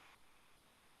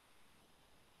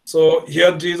 So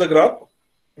here G is a graph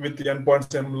with the n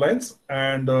points m lines,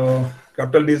 and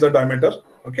capital D is the diameter.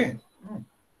 Okay.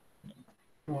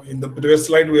 In the previous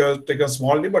slide we have taken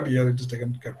small d, but here it is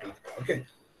taken capital D. Okay.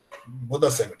 Both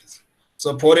are same it is.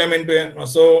 So 4m into n.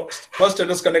 So first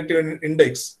status connectivity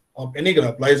index of any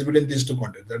graph lies between these two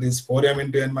quantities. That is 4m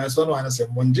into n minus 1 minus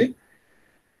m1g,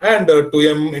 and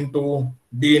 2m into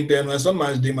d into n minus 1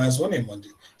 minus d minus 1 m1g.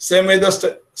 Same way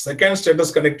the second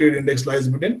status connectivity index lies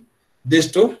between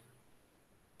these two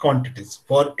quantities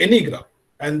for any graph,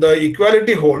 and the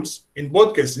equality holds in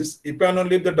both cases if and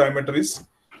only if the diameter is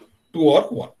 2 or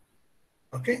 1.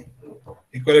 Okay,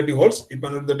 equality holds if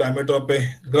and only the diameter of a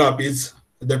graph is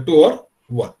the 2 or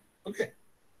 1. Okay,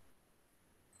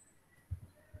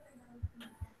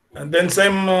 and then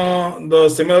same the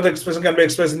similar expression can be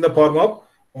expressed in the form of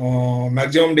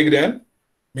maximum degree and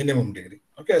minimum degree.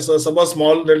 Okay, so suppose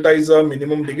small delta is a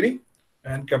minimum degree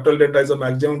and capital delta is a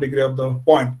maximum degree of the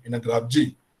point in a graph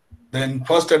G. Then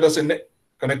first status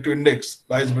connective index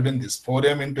lies between this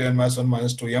 4m into n minus 1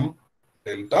 minus 2m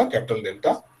delta, capital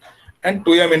delta, and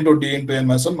 2m into d into n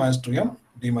minus 1 minus 2m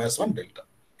d minus 1 delta.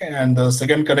 Okay, and the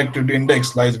second connectivity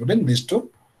index lies between these two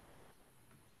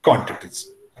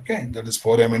quantities. Okay, that is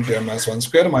 4m into m minus 1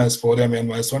 square minus 4m n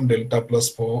minus 1 delta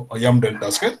plus 4m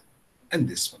delta square, and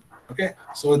this one. Okay,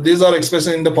 so these are expressed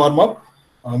in the form of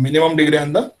minimum degree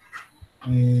and the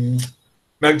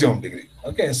maximum degree.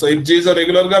 Okay, so if G is a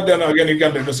regular graph, then again you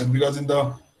can reduce it, because in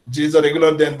the G is a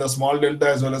regular, then the small delta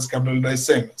as well as capital delta is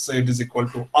same. So it is equal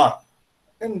to R.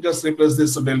 And just replace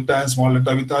this delta and small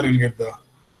delta with R, you will get the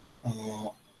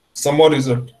some more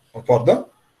result for the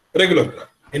regular graph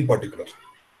in particular.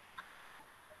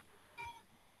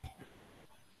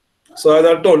 So as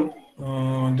I told,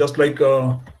 just like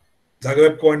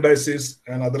Zagreb co-indices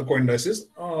and other co-indices,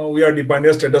 we are defined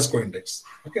as status co-index.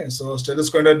 Okay, so status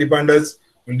co-index defined as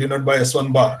will denote by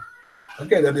S1 bar.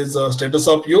 Okay, that is status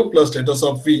of U plus status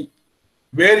of V,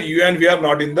 where U and V are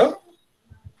not in the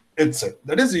H set.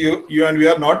 That is U and V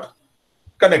are not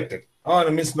connected, or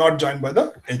means not joined by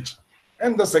the H.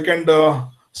 And the second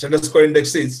status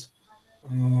co-index is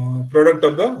product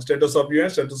of the status of U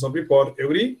and status of V for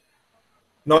every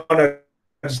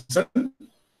non-adjacent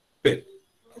pair.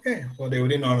 Okay, for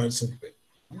every non-adjacent pair.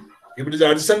 If it is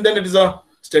adjacent, then it is a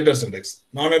status index.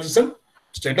 Non-adjacent,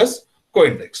 status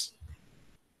co-index.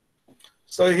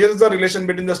 So here is the relation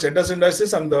between the status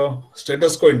indices and the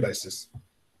status co-indices.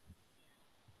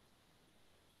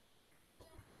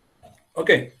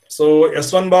 Okay, so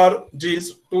S1 bar G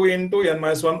is 2 into n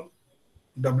minus 1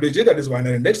 WG, that is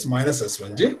binary index, minus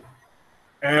S1G.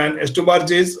 And S2 bar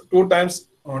G is 2 times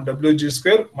WG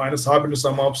square minus half into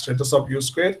sum of status of U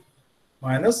square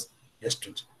minus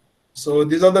S2G. So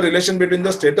these are the relation between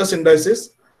the status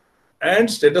indices and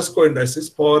status co-indices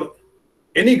for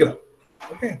any graph,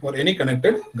 okay, for any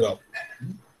connected graph.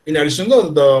 In addition,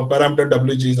 the parameter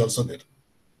WG is also there.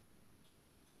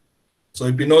 So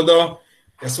if you know the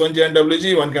S1G and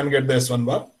WG, one can get the S1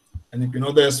 bar. And if you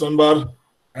know the S1 bar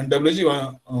and WG,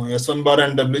 S1 bar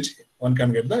and WG, one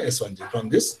can get the S1G from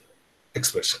this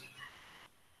expression.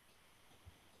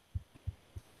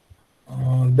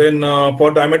 Then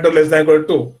for diameter less than or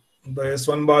equal to 2, the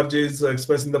S1 bar G is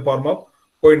expressed in the form of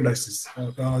co-indices,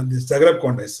 these Zagreb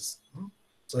co-indices.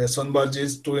 So S1 bar G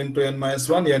is 2 into n minus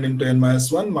 1, n into n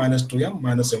minus 1 minus 2m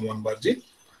minus m1 bar G.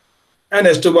 And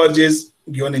S2 bar G is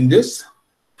given in this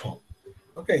form,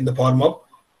 okay, in the form of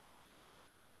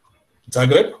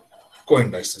Zagreb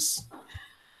co-indices.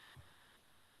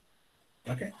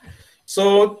 Okay,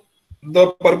 so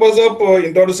the purpose of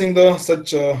introducing the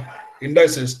such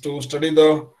indices to study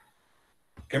the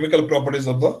chemical properties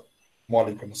of the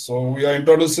molecules. So we are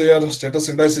introduced here status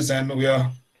indices, and we are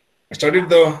studied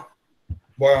the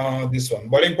this one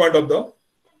boiling point of the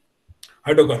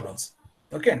hydrocarbons.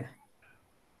 Okay,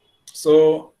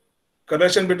 so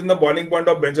correlation between the boiling point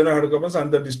of benzene hydrocarbons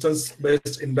and the distance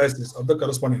based indices of the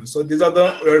corresponding. So these are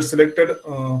the selected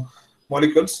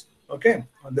molecules. Okay,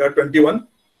 there are 21.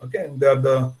 Okay, they are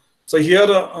the, so here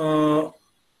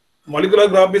molecular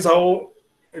graph is how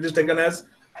it is taken as,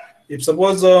 if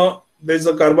suppose there is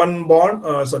a carbon bond,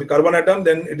 carbon atom,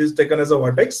 then it is taken as a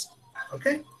vertex.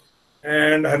 Okay,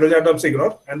 and hydrogen atom is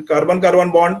ignored, and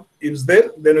carbon-carbon bond is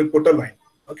there, then we put a line.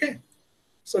 Okay,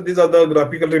 so these are the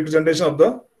graphical representation of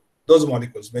those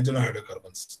molecules, benzene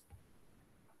hydrocarbons.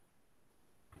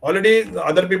 Already the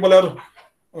other people are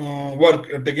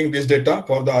taking this data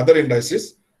for the other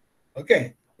indices.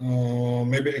 Okay,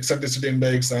 maybe eccentricity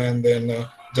index and then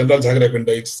general Zagreb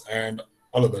index and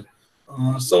all of that.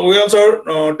 So we also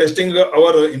are testing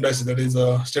our indices, that is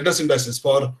status indices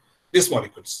for these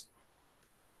molecules.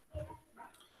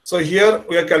 So here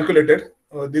we have calculated,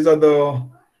 these are the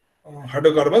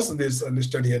hydrocarbons, this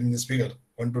listed here in this figure,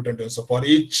 1 to 10. So for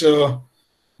each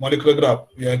molecular graph,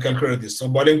 we have calculated this. So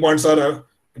boiling points are,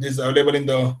 it is available in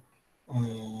the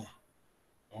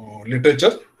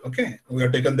literature. Okay, we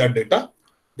have taken that data.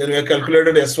 Then we have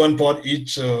calculated S1 for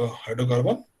each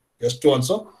hydrocarbon, S2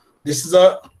 also. This is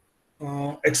a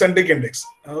eccentric index.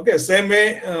 Okay, same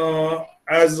way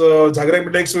as Zagreb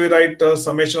index, we write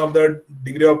summation of the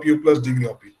degree of U plus degree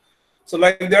of E. So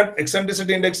like that,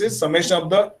 eccentricity index is summation of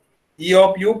the E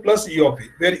of U plus E of E,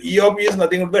 where E of E is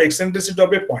nothing but the eccentricity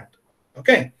of a point.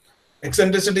 Okay,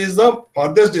 eccentricity is the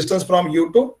farthest distance from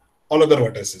U to all other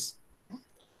vertices.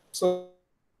 So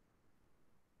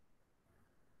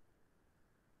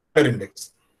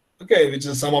index, okay, which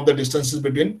is sum of the distances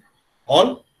between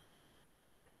all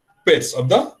pairs of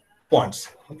the points.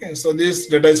 Okay, so this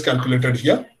data is calculated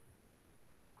here,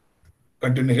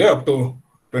 continue here up to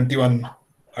 21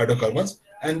 hydrocarbons,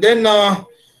 and then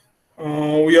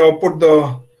we have put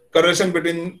the correlation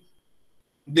between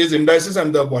these indices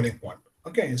and the boiling point.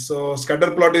 Okay, so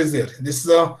scatter plot is there. This is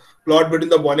a plot between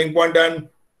the boiling point and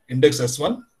index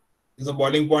S1. This is a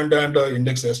boiling point and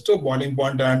index S2, boiling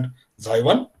point and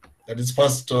Xi1, that is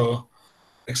first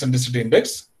eccentricity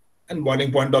index, and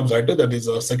boiling point of Xi2, that is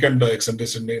a second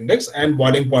eccentricity index, and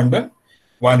boiling point and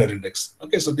Wiener index.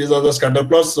 Okay, so these are the scatter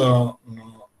plots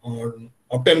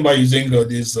obtained by using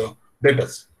these data.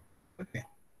 Okay,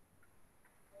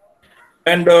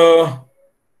 and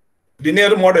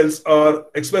linear models are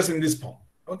expressed in this form.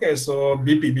 Okay, so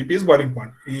BP is boiling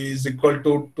point, is equal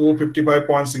to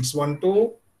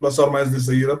 255.612 plus or minus this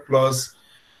here plus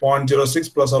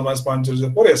 0.06 plus or minus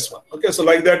 0.004 S1. Okay, so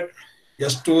like that,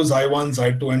 S2, Xi1,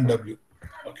 Xi2, and W.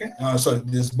 Okay, sorry,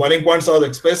 these boiling points are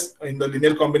expressed in the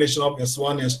linear combination of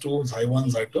S1, S2,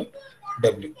 Xi1, Xi2,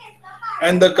 W.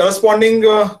 And the corresponding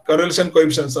correlation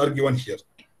coefficients are given here.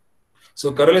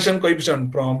 So correlation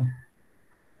coefficient from,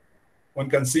 one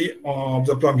can see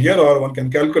from here, or one can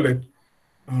calculate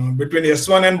between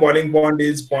S1 and boiling point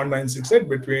is 0.968,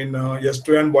 between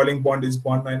S2 and boiling point is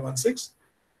 0.916,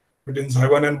 between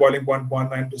Xi1 and boiling point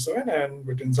 0.927, and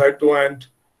between Xi2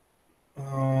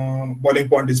 and boiling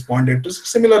point is 0.826.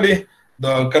 Similarly,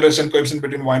 the correlation coefficient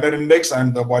between Wiener index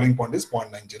and the boiling point is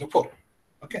 0.904.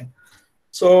 Okay,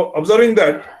 so observing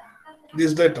that,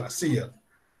 this data, see here,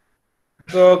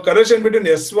 the correlation between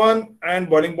S1 and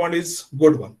boiling point is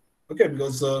good one. Okay,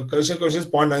 because correlation coefficient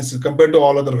is 0.96 compared to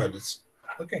all other values.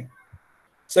 Okay,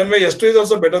 same way S2 is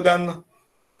also better than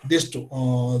these two,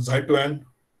 Xi2 and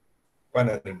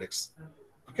binary index.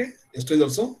 Okay, S2 is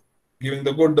also giving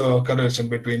the good correlation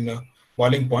between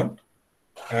boiling point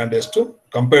and S2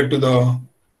 compared to the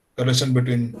correlation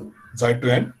between Xi2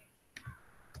 and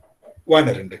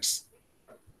binary index.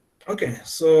 Okay,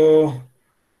 so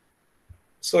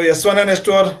S1 and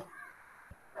S2 are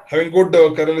having good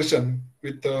correlation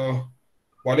with the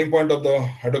boiling point of the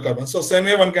hydrocarbon. So same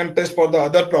way one can test for the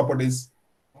other properties,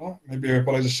 maybe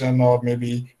vaporization or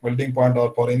maybe melting point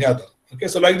or for any other. Okay,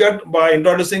 so like that, by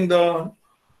introducing the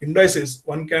indices,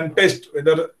 one can test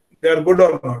whether they are good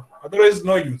or not. Otherwise,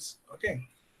 no use. Okay.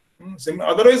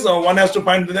 Otherwise, one has to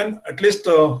find then at least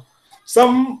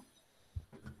some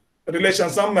relation,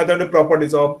 some mathematical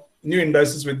properties of new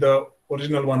indices with the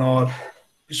original one, or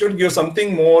it should give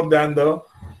something more than the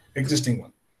existing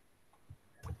one.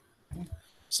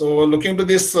 So looking to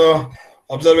this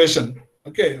observation,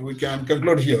 okay, we can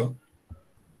conclude here.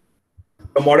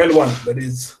 The model 1, that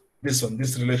is this one,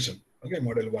 this relation, okay,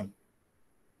 model 1.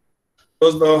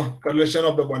 Shows the correlation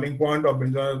of the boiling point of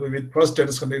benzene with first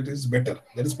status conductivity is better,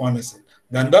 that is 0.9,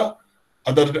 than the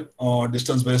other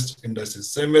distance-based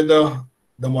indices. Same way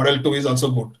the model 2 is also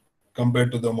good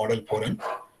compared to the model 4 and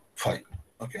 5.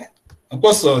 Okay. Of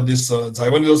course, this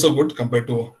Xi1 is also good compared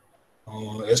to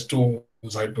S2,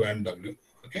 Xi2 and W.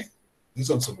 Okay. This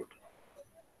is also good.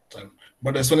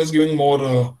 But S1 is giving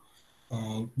more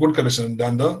good correlation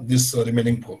than this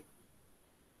remaining 4.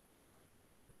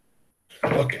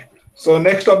 Okay. So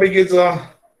next topic is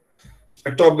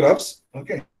spectrum of graphs.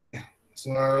 Okay.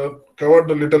 So I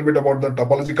covered a little bit about the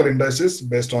topological indices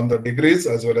based on the degrees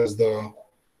as well as the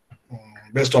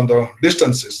based on the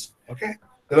distances. Okay.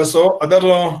 There are so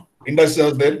other indices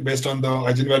are there based on the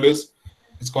eigenvalues.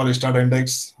 It's called standard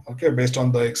index. Okay. Based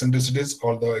on the eccentricities,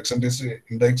 called the eccentricity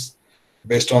index.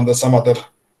 Based on the some other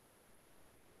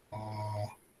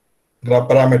graph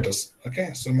parameters.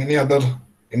 Okay. So many other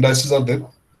indices are there.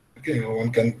 Okay.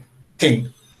 One can think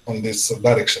on this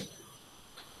direction.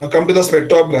 Now come to the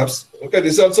spectrum of graphs. Okay,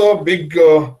 this is also a big,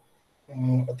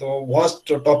 vast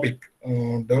topic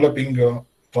developing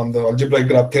from the algebraic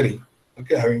graph theory.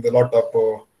 Okay, having a lot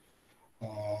of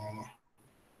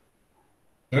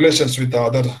relations with the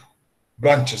other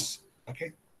branches.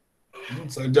 Okay,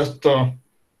 so just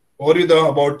overview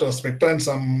about spectra and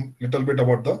some little bit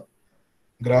about the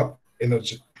graph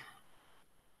energy.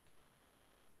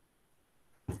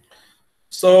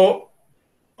 So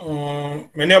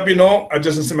many of you know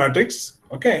adjacency matrix.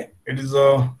 Okay, it is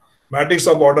a matrix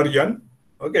of order n.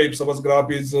 Okay, if suppose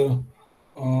graph is a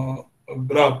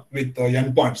graph with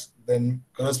n points, then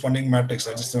corresponding matrix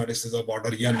adjacency matrix is of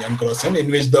order n cross n, in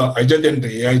which the ijth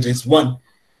entry aij is 1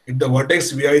 if the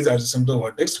vertex vi is adjacent to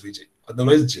vertex vj,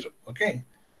 otherwise 0. Okay,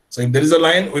 so if there is a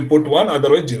line, we put 1,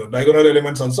 otherwise 0. Diagonal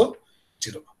elements also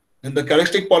 0. Then the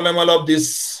characteristic polynomial of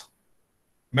this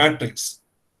matrix,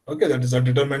 okay, that is a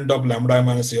determinant of lambda I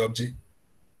minus a of g,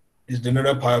 is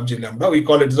denoted by phi of g lambda. We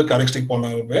call it as a characteristic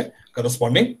polynomial of a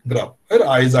corresponding graph, where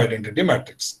I is the identity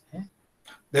matrix.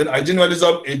 Then eigenvalues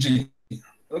of ag,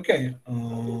 okay,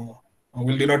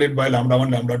 we'll denote it by lambda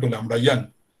 1, lambda 2, lambda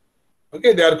n.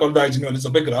 Okay, they are called the eigenvalues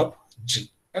of a graph G,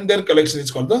 and their collection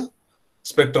is called the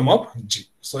spectrum of G.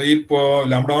 So if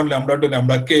lambda 1, lambda 2,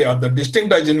 lambda k are the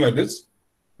distinct eigenvalues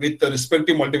with the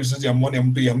respective multiplications m1,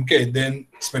 m2, mk, then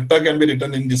spectra can be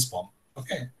written in this form.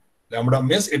 Okay, lambda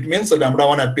means, it means lambda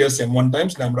 1 appears m1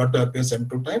 times, lambda 2 appears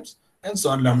m2 times, and so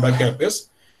on, lambda k appears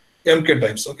mk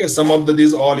times. Okay, sum of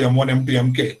these all m1,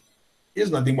 m2, mk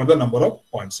is nothing but the number of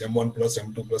points. m1 plus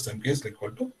m2 plus mk is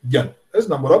equal to n. That is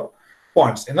number of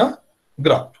points in a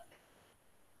graph.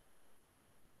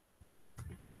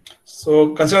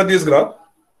 So consider this graph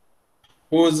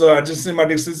whose adjacency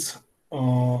matrix is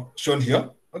shown here.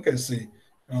 Okay, see,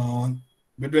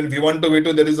 between V1 to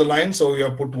V2 there is a line, so we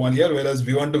have put 1 here, whereas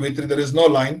V1 to V3 there is no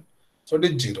line, so it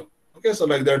is 0. Okay, so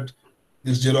like that,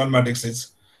 this 0 matrix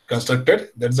is constructed.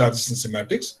 That is the adjacency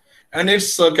matrix, and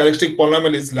its characteristic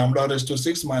polynomial is lambda raised to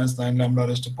 6 minus 9 lambda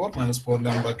raised to 4 minus 4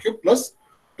 lambda cube plus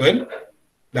 12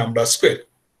 lambda square.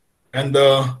 And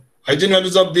the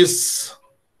eigenvalues of this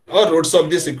or roots of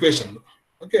this equation,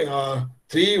 okay,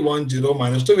 3, 1, 0,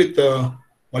 minus 2 with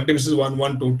multiplications 1,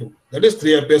 1, 2, 2. That is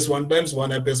 3 appears 1 times,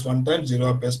 1 appears 1 times, 0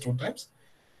 appears 2 times,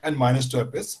 and minus 2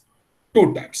 appears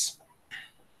 2 times.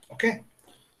 Okay.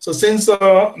 So since the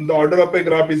order of a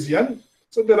graph is n,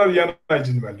 so there are n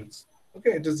eigenvalues.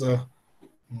 Okay, it is a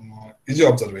easy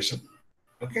observation.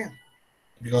 Okay,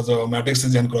 because matrix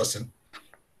is n cross n,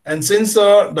 and since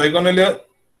diagonally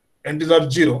entries are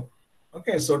 0,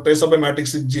 okay, so trace of a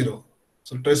matrix is 0.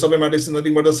 So trace of a matrix is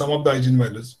nothing but the sum of the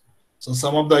eigenvalues. So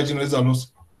sum of the eigenvalues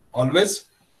is always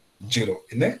 0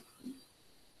 in a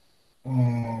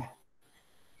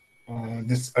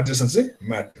this adjacency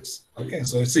matrix. Okay,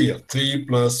 so see here 3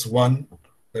 plus 1,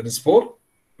 that is 4,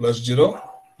 plus 0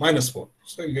 minus 4.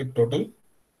 So you get total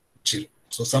 0.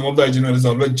 So sum of the eigenvalue is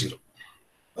always 0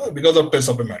 because of test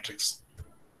of a matrix.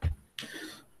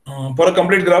 For a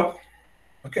complete graph,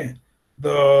 okay,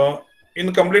 the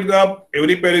incomplete graph,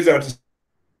 every pair is adjacent.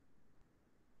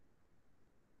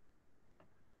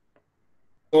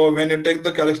 So when you take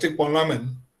the characteristic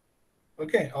polynomial,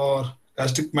 okay, or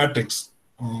characteristic matrix,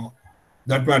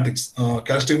 that matrix,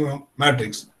 characteristic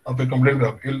matrix of a complete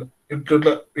graph,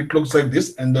 it looks like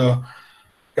this, and the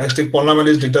characteristic polynomial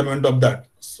is determinant of that.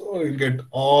 So you get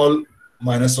all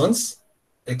minus ones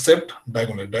except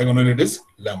diagonal. Diagonal it is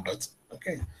lambdas.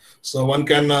 Okay, so one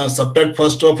can subtract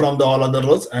first row from the all other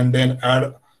rows and then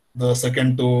add the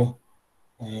second to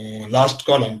last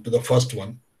column to the first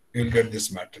one. You will get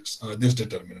this matrix, this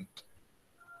determinant.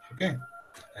 Okay,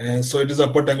 and so it is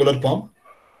upper triangular form.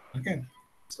 Okay,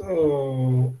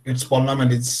 so its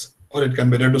polynomial is, or it can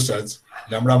be reduced as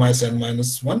lambda minus n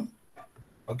minus 1.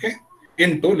 Okay,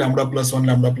 into lambda plus 1,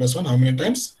 how many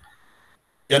times?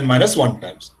 N minus 1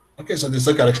 times. Okay, so this is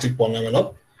a characteristic polynomial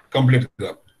of complete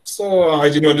graph. So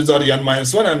eigenvalues are n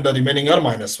minus 1 and the remaining are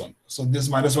minus 1. So this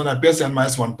minus 1 appears n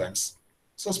minus 1 times.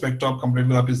 So spectra of complete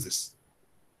graph is this,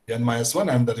 n minus 1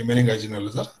 and the remaining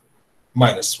eigenvalues are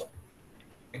minus 1.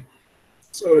 Okay.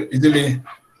 So easily,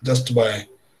 just by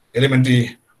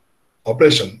elementary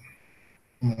operation,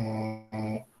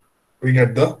 we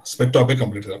get the spectra of a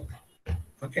complete graph.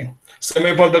 Okay.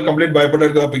 Same for the complete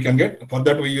bipartite graph we can get. For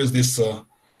that we use this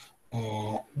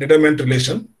determinant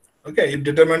relation. Okay, if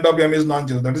determinant of M is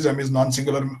non-zero, that is M is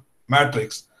non-singular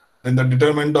matrix, then the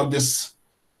determinant of this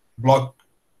block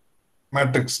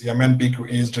matrix M and PQ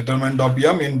is determinant of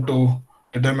M into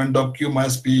determinant of Q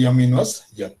minus P M inverse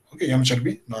N. Okay, M should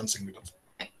be non-singular.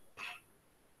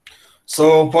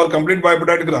 So for complete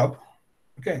bipartite graph,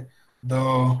 okay,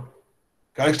 the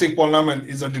characteristic polynomial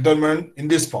is a determinant in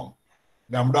this form: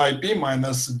 lambda IP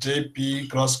minus JP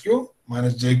cross Q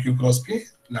minus JQ cross P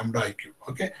lambda IQ.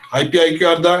 Okay, IP IQ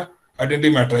are the identity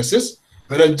matrices,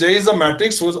 whereas J is a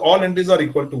matrix whose all entries are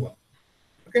equal to 1.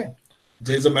 Okay,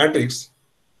 J is a matrix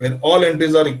when all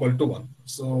entries are equal to 1.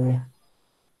 So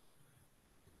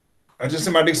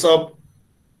adjacency matrix of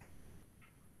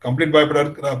complete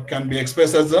bipartite graph can be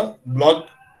expressed as a block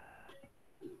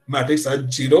matrix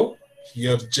as 0,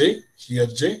 here J,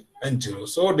 and 0.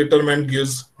 So determinant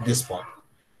gives this form.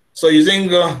 So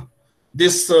using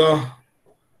this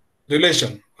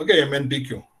relation, okay, M and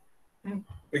PQ,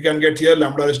 we can get here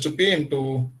lambda raised to P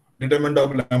into determinant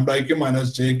of lambda IQ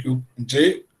minus J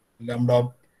lambda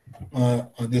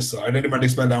this identity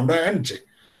matrix by lambda and J.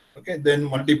 Okay, then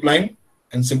multiplying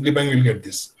and simplifying we'll get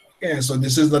this. Okay, so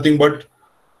this is nothing but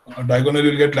diagonal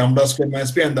will get lambda square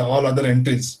minus P and the all other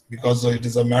entries, because it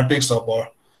is a matrix of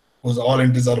whose all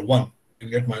entries are 1,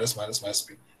 you'll get minus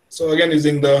P. So again,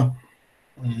 using the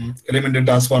elementary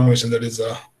transformation, that is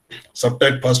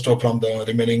subtract first row from the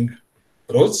remaining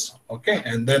rows, okay,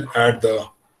 and then add the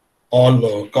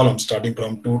all columns starting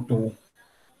from 2 to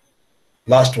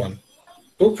last one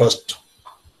to first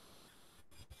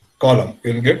column,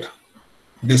 we'll get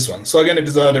this one. So again, it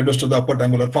is reduced to the upper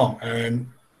triangular form, and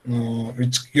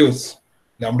which gives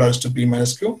lambda raised to P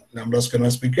minus Q, lambda square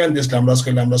minus PQ, and this lambda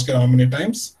square how many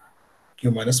times?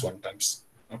 Q minus 1 times.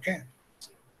 Okay,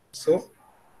 so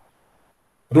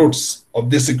roots of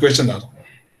this equation are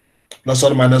plus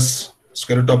or minus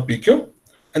square root of PQ,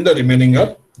 and the remaining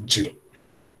are 0.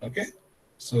 Okay,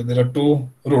 so there are two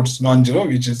roots non-zero,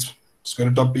 which is square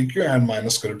root of PQ and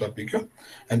minus square root of PQ,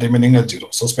 and remaining are 0.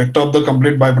 So spectra of the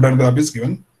complete bipartite graph is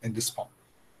given in this form.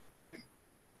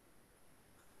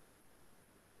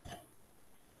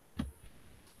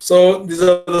 So these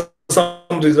are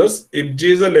some results. If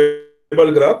G is a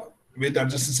label graph with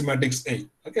adjacency matrix A,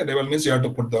 okay, label means you have to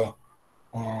put the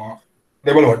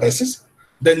label vertices.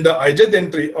 Then the ijth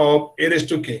entry of A raised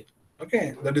to K,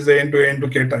 okay, that is A into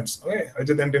K times. Okay,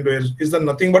 ijth entry into A is the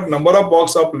nothing but number of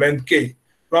walks of length K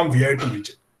from Vi to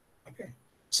Vj. Okay,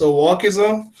 so walk is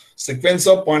a sequence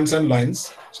of points and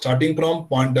lines starting from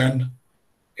point and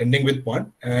ending with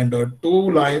point, and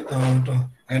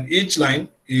and each line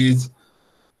is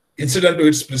incident to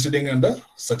its preceding and the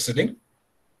succeeding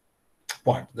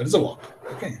point. That is a walk.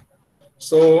 Okay.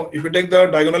 So if you take the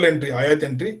diagonal entry, ith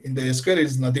entry in the A square,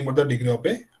 is nothing but the degree of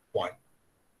a point.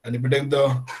 And if you take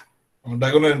the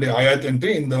diagonal entry, ith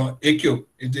entry in the A cube,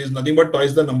 it is nothing but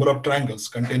twice the number of triangles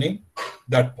containing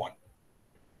that point.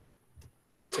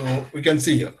 So we can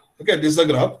see here. Okay, this is a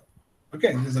graph.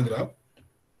 Okay, this is a graph.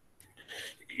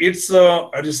 Its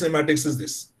adjacency matrix is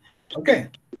this. Okay,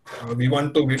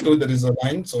 V1 to V2 there is a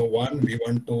line, so 1,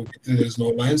 V1 to V3 there is no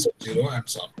line, so 0 and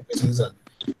so on. Okay, so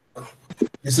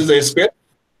this is a square,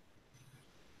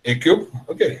 a cube.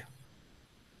 Okay.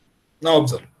 Now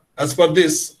observe. As per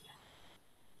this,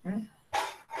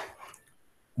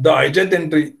 the ijth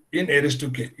entry in a raised to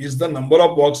k is the number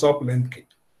of walks of length k.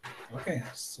 Okay,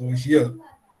 so here,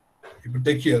 if you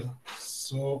take here,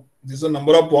 so this is the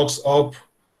number of walks of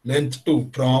length 2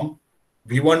 from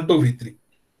V1 to V3.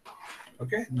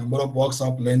 Okay, number of walks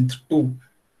of length 2.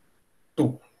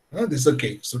 This is a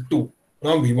k, so 2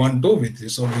 from V1 to V3.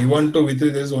 So V1 to V3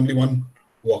 there is only one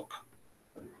walk.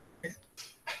 Okay.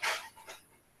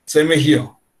 Same way here,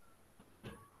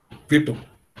 V2.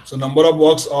 So number of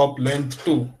walks of length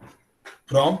 2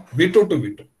 from V2 to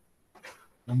V2.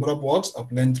 Number of walks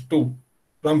of length 2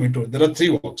 from V2. There are 3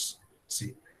 walks.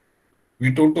 See,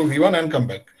 V2 to V1 and come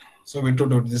back. So V2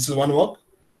 to this is one walk.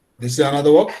 This is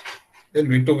another walk. Then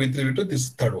V2, V3, V2. This is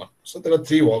third one. So there are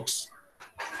 3 walks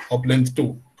of length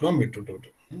 2 from V2 to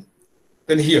V2.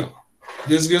 Then here,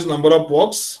 this gives number of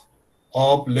walks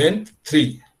of length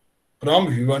 3 from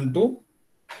V1 to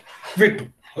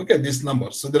V2. Okay, this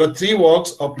number. So there are 3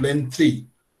 walks of length 3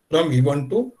 from V1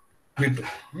 to V2.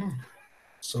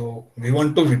 So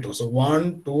V1 to V2. So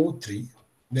 1, 2, 3.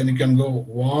 Then you can go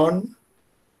 1,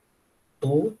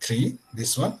 2, 3.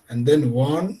 This one, and then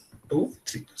 1, 2,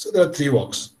 3. So there are 3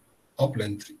 walks of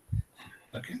length 3.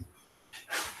 Okay.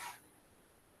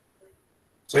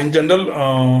 So in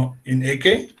general, in AK,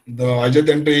 the ijth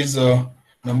entry is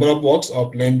number of walks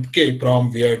of length k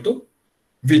from Vi to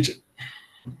Vj.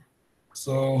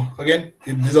 So again,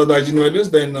 if these are the eigenvalues,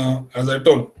 then as I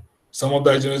told, sum of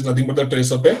the eigenvalue is nothing but the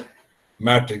trace of a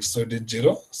matrix. So it is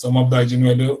 0. Sum of the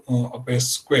eigenvalue of a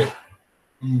square.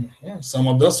 Sum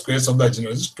of the squares of the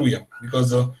eigenvalue is 2m,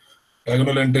 because the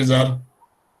diagonal entries are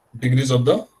degrees of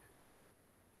the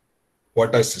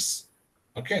vertices.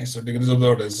 Okay, so degrees of the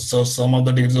vertices. So sum of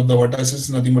the degrees of the vertices is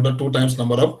nothing but the 2 times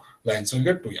number of lines. So you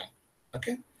get 2m.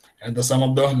 Okay, and the sum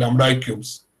of the lambda I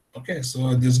cubes. Okay,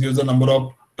 so this gives the number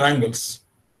of triangles.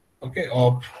 Okay,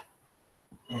 of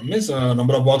means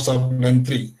number of walks of length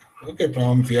 3. Okay,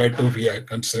 from Vi to Vi,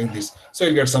 considering this. So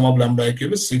you get sum of lambda I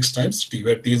cube is 6 times t,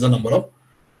 where t is the number of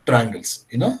triangles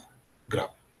in a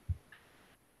graph.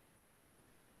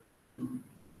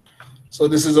 So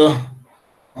this is a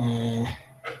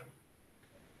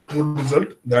good result,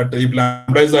 that if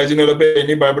lambda is the eigenvalue of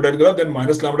any bipartite graph, then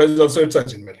minus lambda is also its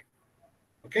eigenvalue.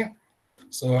 Okay,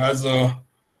 so as we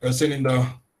have seen in the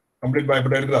complete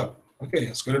bipartite graph,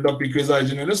 okay, square root of PQ is the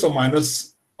eigenvalue, so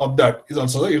minus of that is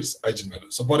also its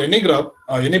eigenvalue. So for any graph,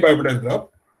 any bipartite graph,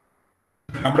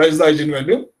 lambda is the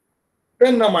eigenvalue,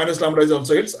 then minus lambda is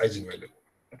also its eigenvalue.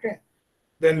 Okay,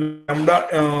 then lambda,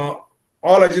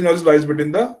 all eigenvalues lies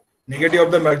between the negative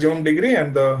of the maximum degree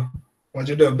and the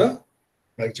positive of the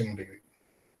maximum degree.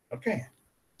 Okay,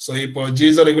 so if G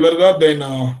is a regular graph, then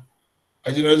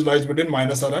eigenvalues lies between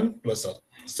minus R and plus R.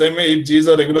 Same way, if G is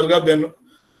a regular graph, then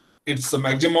its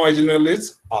maximum eigenvalue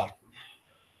is R.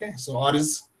 Okay, so R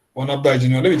is one of the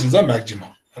eigenvalue which is a maximum.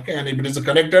 Okay, and if it is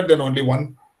connected, then only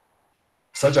one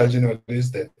such eigenvalue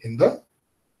is there in the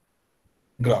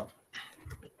graph.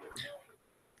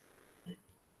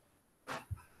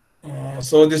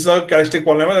 So this is a characteristic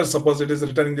polynomial. Suppose it is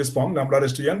written in this form: lambda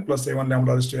raised to n plus a1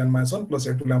 lambda raised to n minus 1 plus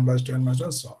a2 lambda raised to n minus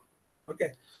 1, so on.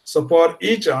 Okay, so for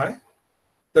each I,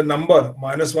 the number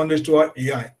minus 1 raised to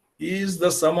ai is the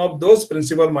sum of those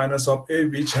principal minus of a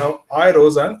which have I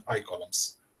rows and I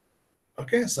columns.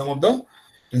 Okay, sum of the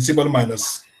principal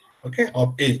minus, okay,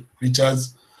 of a which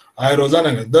has I rows and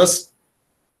I columns. Thus,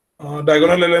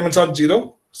 diagonal elements are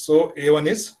 0, so a1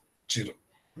 is 0.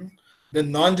 The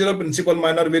non-zero principal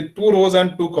minor with 2 rows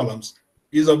and 2 columns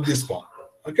is of this form.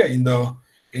 Okay, in the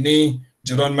any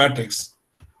zero matrix.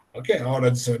 Okay, or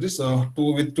this 2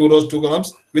 with 2 rows, 2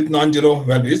 columns with non-zero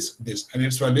value is this, and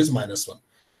its value is minus 1.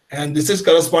 And this is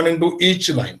corresponding to each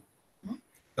line.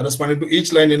 Corresponding to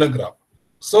each line in a graph.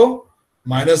 So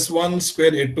minus 1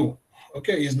 square a2,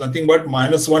 okay, is nothing but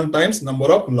minus 1 times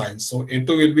number of lines. So a2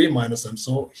 will be minus 1.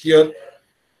 So here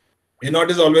a0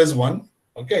 is always 1.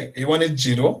 Okay, a1 is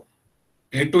 0.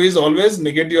 A2 is always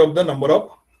negative of the number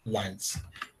of lines.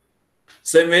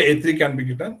 Same way A3 can be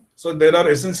given. So there are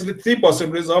essentially 3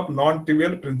 possibilities of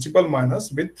non-trivial principal minus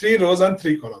with 3 rows and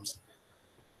 3 columns.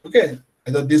 Okay,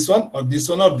 either this one or this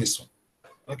one or this one.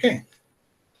 Okay.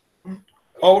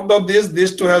 Out of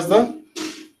these 2 has the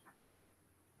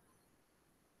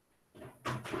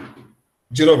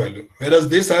 0 value, whereas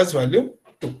this has value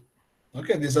 2.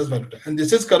 Okay, this has value 2. And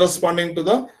this is corresponding to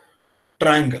the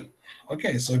triangle.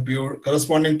 Okay, so if you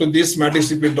corresponding to this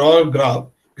matrix, if you draw a graph,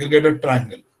 you'll get a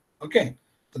triangle. Okay,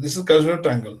 So this is corresponding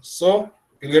triangle. So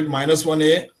you get minus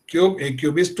 1a cube. A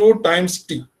cube is 2 times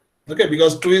t. Okay,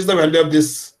 because 2 is the value of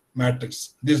this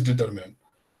matrix, this determinant.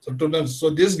 So 2 times. So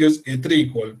this gives a3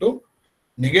 equal to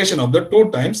negation of the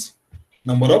 2 times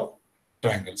number of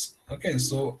triangles. Okay,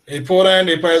 so a4 and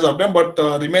a5 is obtained, but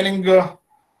remaining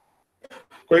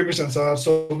coefficients are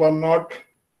so far not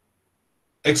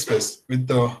expressed with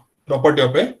the property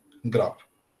of a graph.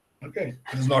 Okay,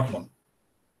 it is not known.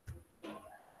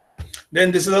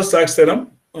 Then this is a Sachs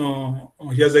theorem.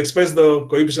 He has expressed the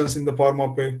coefficients in the form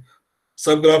of a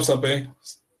subgraphs of a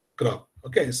graph.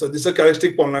 Okay, so this is a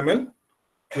characteristic polynomial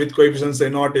with coefficients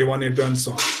a0, a1, a2, and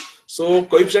so on. So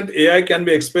coefficient ai can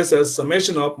be expressed as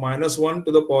summation of minus 1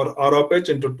 to the power r of h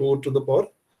into 2 to the power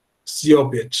c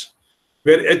of h,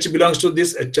 where h belongs to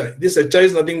this hi. This hi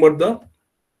is nothing but the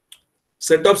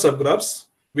set of subgraphs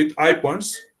with I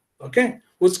points, okay,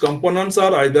 whose components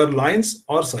are either lines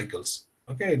or cycles.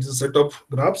 Okay, it is a set of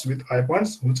graphs with I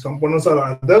points whose components are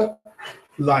either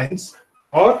lines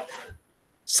or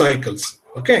cycles.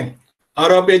 Okay,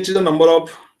 R of h is the number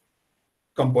of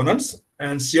components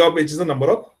and C of h is the number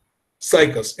of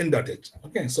cycles in that h.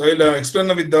 Okay, so I'll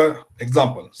explain with the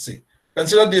example. See,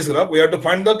 consider this graph. We have to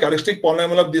find the characteristic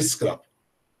polynomial of this graph.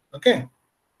 Okay,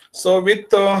 so with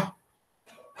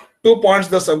 2 points,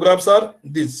 the subgraphs are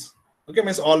these. Okay,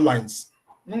 means all lines.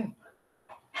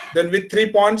 Then with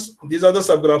 3 points, these are the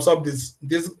subgraphs of this.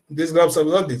 These graphs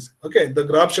are these. Okay, the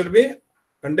graph should be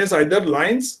contains either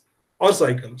lines or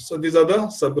cycles. So these are the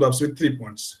subgraphs with 3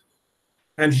 points.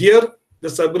 And here the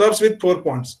subgraphs with 4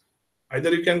 points.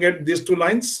 Either you can get these two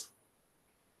lines,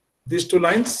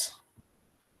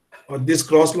 or these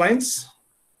cross lines,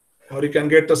 or you can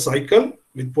get a cycle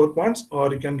with 4 points,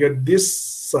 or you can get this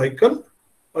cycle,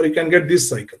 or you can get this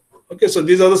cycle. Okay, so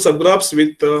these are the subgraphs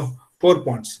with 4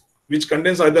 points, which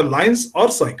contains either lines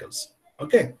or cycles.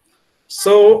 Okay,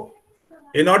 so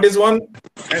a0 is 1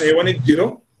 and a1 is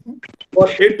 0 for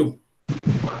a2.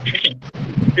 Okay.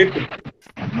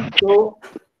 A2. So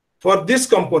for this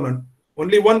component,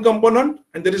 only one component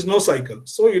and there is no cycle.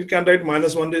 So you can write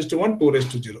minus 1 raised to 1, 2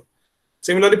 raised to 0.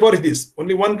 Similarly for this,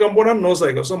 only one component, no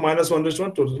cycle. So minus 1 raised to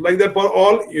 1, 2. Like that for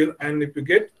all, and if you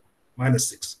get minus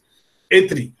 6.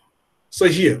 A3. So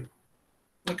here,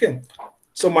 okay.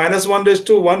 So minus 1 raised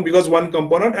to 1 because one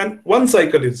component and one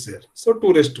cycle is there. So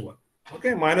 2 raised to 1.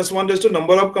 Okay, minus 1 raised to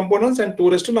number of components and 2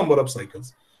 raised to number of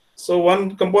cycles. So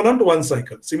one component, one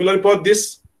cycle. Similarly for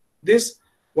this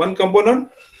one component,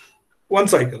 one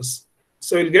cycles.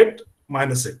 So you'll get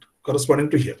minus 8 corresponding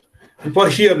to here. And for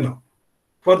here now,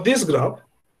 for this graph,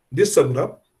 this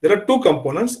subgraph, there are 2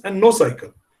 components and no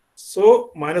cycle.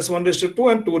 So minus 1 raised to 2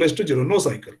 and 2 raised to 0, no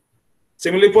cycle.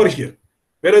 Similarly for here.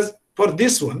 Whereas for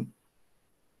this one,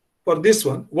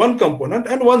 one component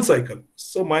and one cycle.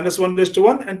 So minus 1 raised to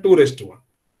 1 and 2 raised to 1.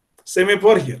 Same way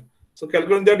for here. So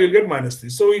calculating that, you'll get minus 3.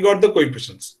 So we got the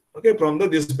coefficients, okay, from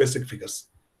these basic figures.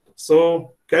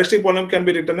 So characteristic polynomial can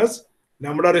be written as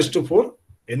lambda raised to 4,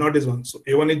 a0 is 1. So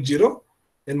a1 is 0,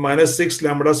 then minus 6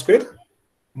 lambda square,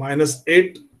 minus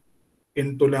 8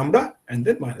 into lambda, and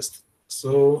then minus 3.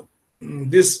 So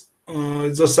this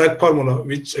is a Sachs formula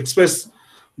which expresses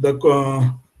the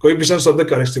coefficients of the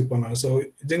characteristic polynomial. So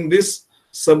using these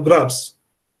subgraphs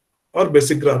or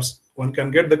basic graphs, one can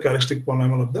get the characteristic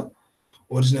polynomial of the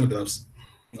original graphs.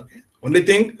 Okay. Only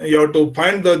thing, you have to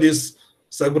find these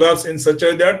subgraphs in such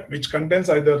a way that which contains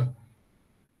either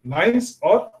lines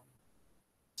or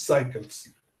cycles.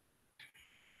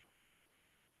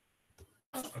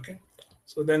 Okay.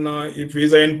 So then if V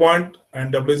is the endpoint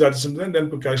and W is the adjacent, then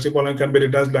characteristic polynomial can be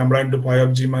written as lambda into phi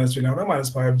of g minus 3 lambda minus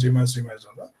phi of g minus 3 minus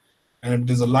lambda. And if it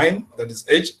is a line, that is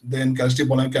h, then characteristic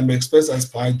polynomial can be expressed as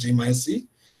phi g minus c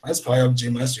minus phi of g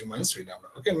minus u minus 3 lambda.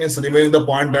 Okay, means removing the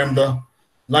point and the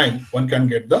line, one can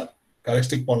get the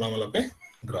characteristic polynomial of a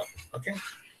graph. Okay.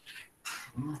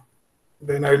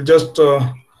 Then I will just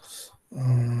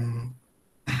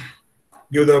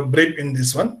give the brief in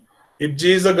this one. If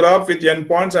G is a graph with n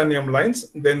points and m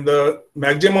lines, then the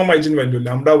maximum eigenvalue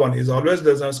lambda 1 is always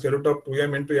less than square root of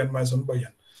 2m into n minus 1 by n.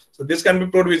 So this can be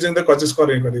proved using the Cauchy-Square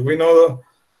inequality. We know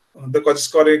the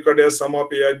Cauchy-Square inequality as sum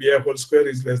of ai bi whole square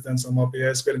is less than sum of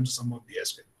ai square into sum of bi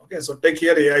square. Okay, so take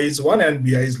here ai is 1 and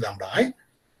bi is lambda I.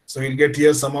 So you'll get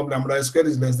here sum of lambda I square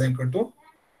is less than equal to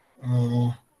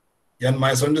n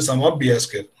minus 1 to sum of bi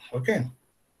square. Okay.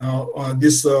 Now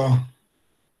this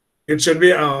it should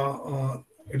be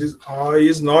it is I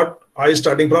is not I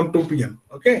starting from 2 p.m.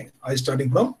 Okay, I starting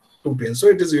from 2 p.m. So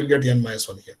it is you'll get n minus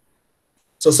 1 here.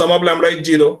 So sum of lambda is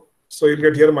 0. So you'll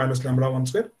get here minus lambda 1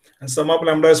 square. And sum of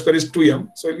lambda square is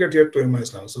 2m. So you'll get here 2m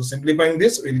minus lambda. So simplifying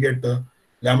this, we'll get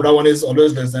lambda 1 is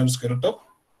always less than square root of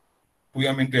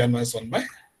 2m into n minus 1 by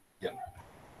n.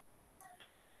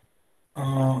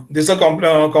 This is a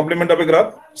complement of a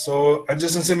graph. So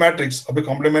adjacency matrix of a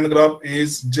complement graph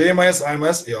is J minus I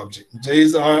minus A of J. J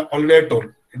is already told.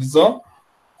 It is a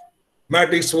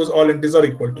matrix whose all integers are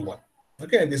equal to 1.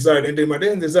 Okay, this is identity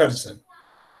matrix and this is adjacent.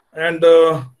 And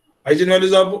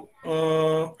eigenvalues of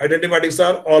identity matrix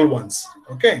are all ones.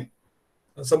 Okay.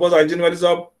 Suppose eigenvalues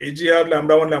of AG are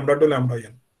lambda 1, lambda 2, lambda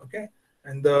n. Okay.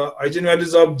 And the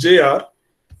eigenvalues of J are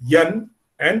n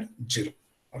and 0.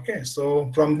 Okay.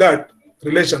 So from that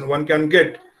relation, one can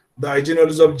get the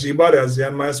eigenvalues of G bar as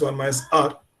n minus 1 minus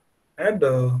r and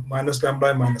minus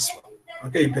lambda minus 1.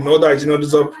 Okay. If you know the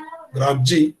eigenvalues of graph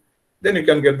G, then you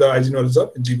can get the eigenvalues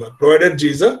of G bar, provided G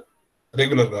is a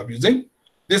regular graph using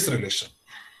this relation.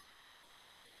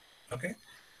 Okay.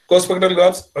 Co-spectral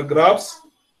graphs are graphs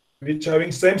which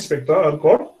having same spectra are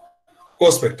called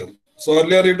co-spectral. So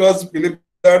earlier it was believed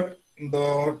that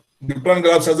the different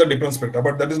graphs has a different spectra,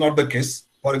 but that is not the case.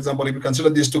 For example, if you consider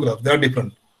these two graphs, they are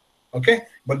different. Okay,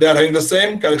 but they are having the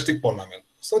same characteristic polynomial.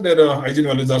 So their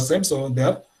eigenvalues are same, so they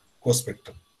are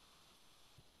co-spectral.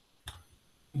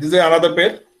 This is another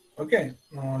pair. Okay,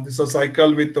 this is a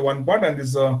cycle with 1 point and this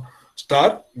is a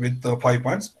star with 5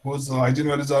 points, whose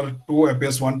eigenvalues are 2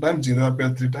 appears 1 time, 0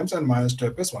 appears 3 times, and minus 2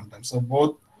 appears 1 time. So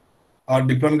both are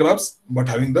different graphs but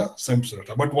having the same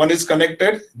spectra. But one is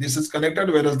connected, this is connected,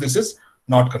 whereas this is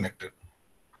not connected.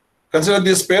 Consider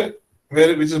this pair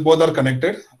which is both are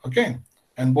connected, okay,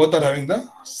 and both are having the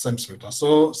same spectra.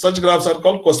 So such graphs are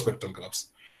called co-spectral graphs.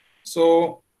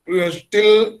 So we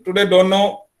still today don't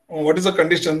know what is the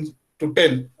condition to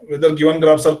tell whether given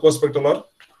graphs are co-spectral or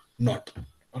not.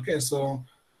 Okay, so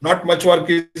not much work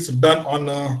is done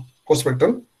on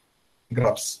co-spectral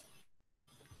graphs.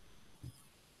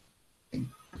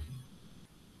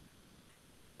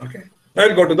 Okay, now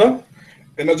I'll go to the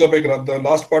energy of a graph, the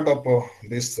last part of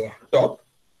this talk.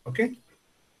 Okay.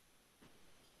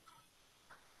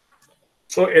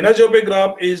 So energy of a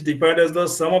graph is defined as the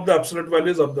sum of the absolute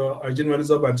values of the eigenvalues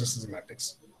of adjacency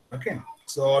matrix. Okay.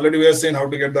 So already we have seen how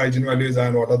to get the eigenvalues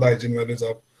and what are the eigenvalues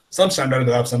of some standard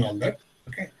graphs and all that.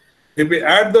 Okay. If we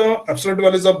add the absolute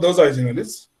values of those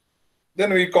eigenvalues,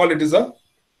 then we call it as a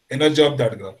energy of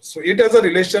that graph. So it has a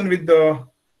relation with the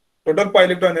total pi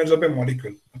electron energy of a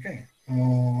molecule. Okay.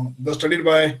 The studied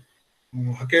by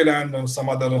Hakel and some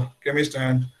other chemist,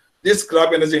 and this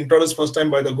graph energy introduced first time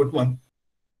by the Gutmann.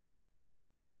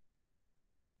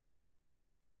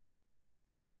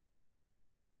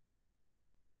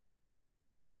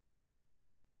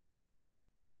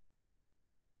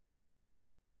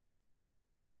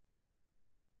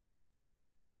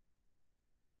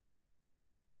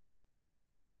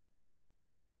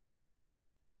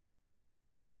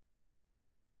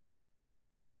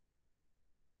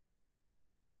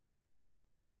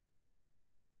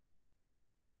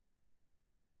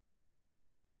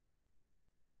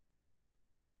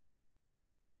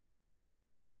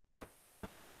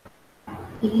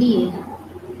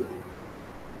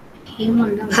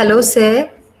 Hello,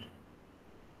 sir.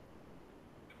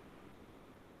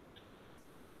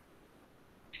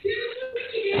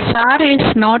 Sir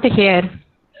is not here.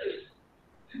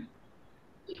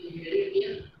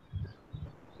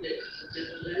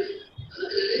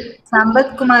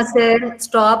 Sambat Kumar sir,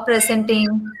 stop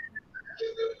presenting.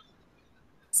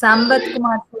 Sambat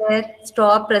Kumar sir,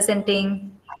 stop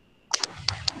presenting.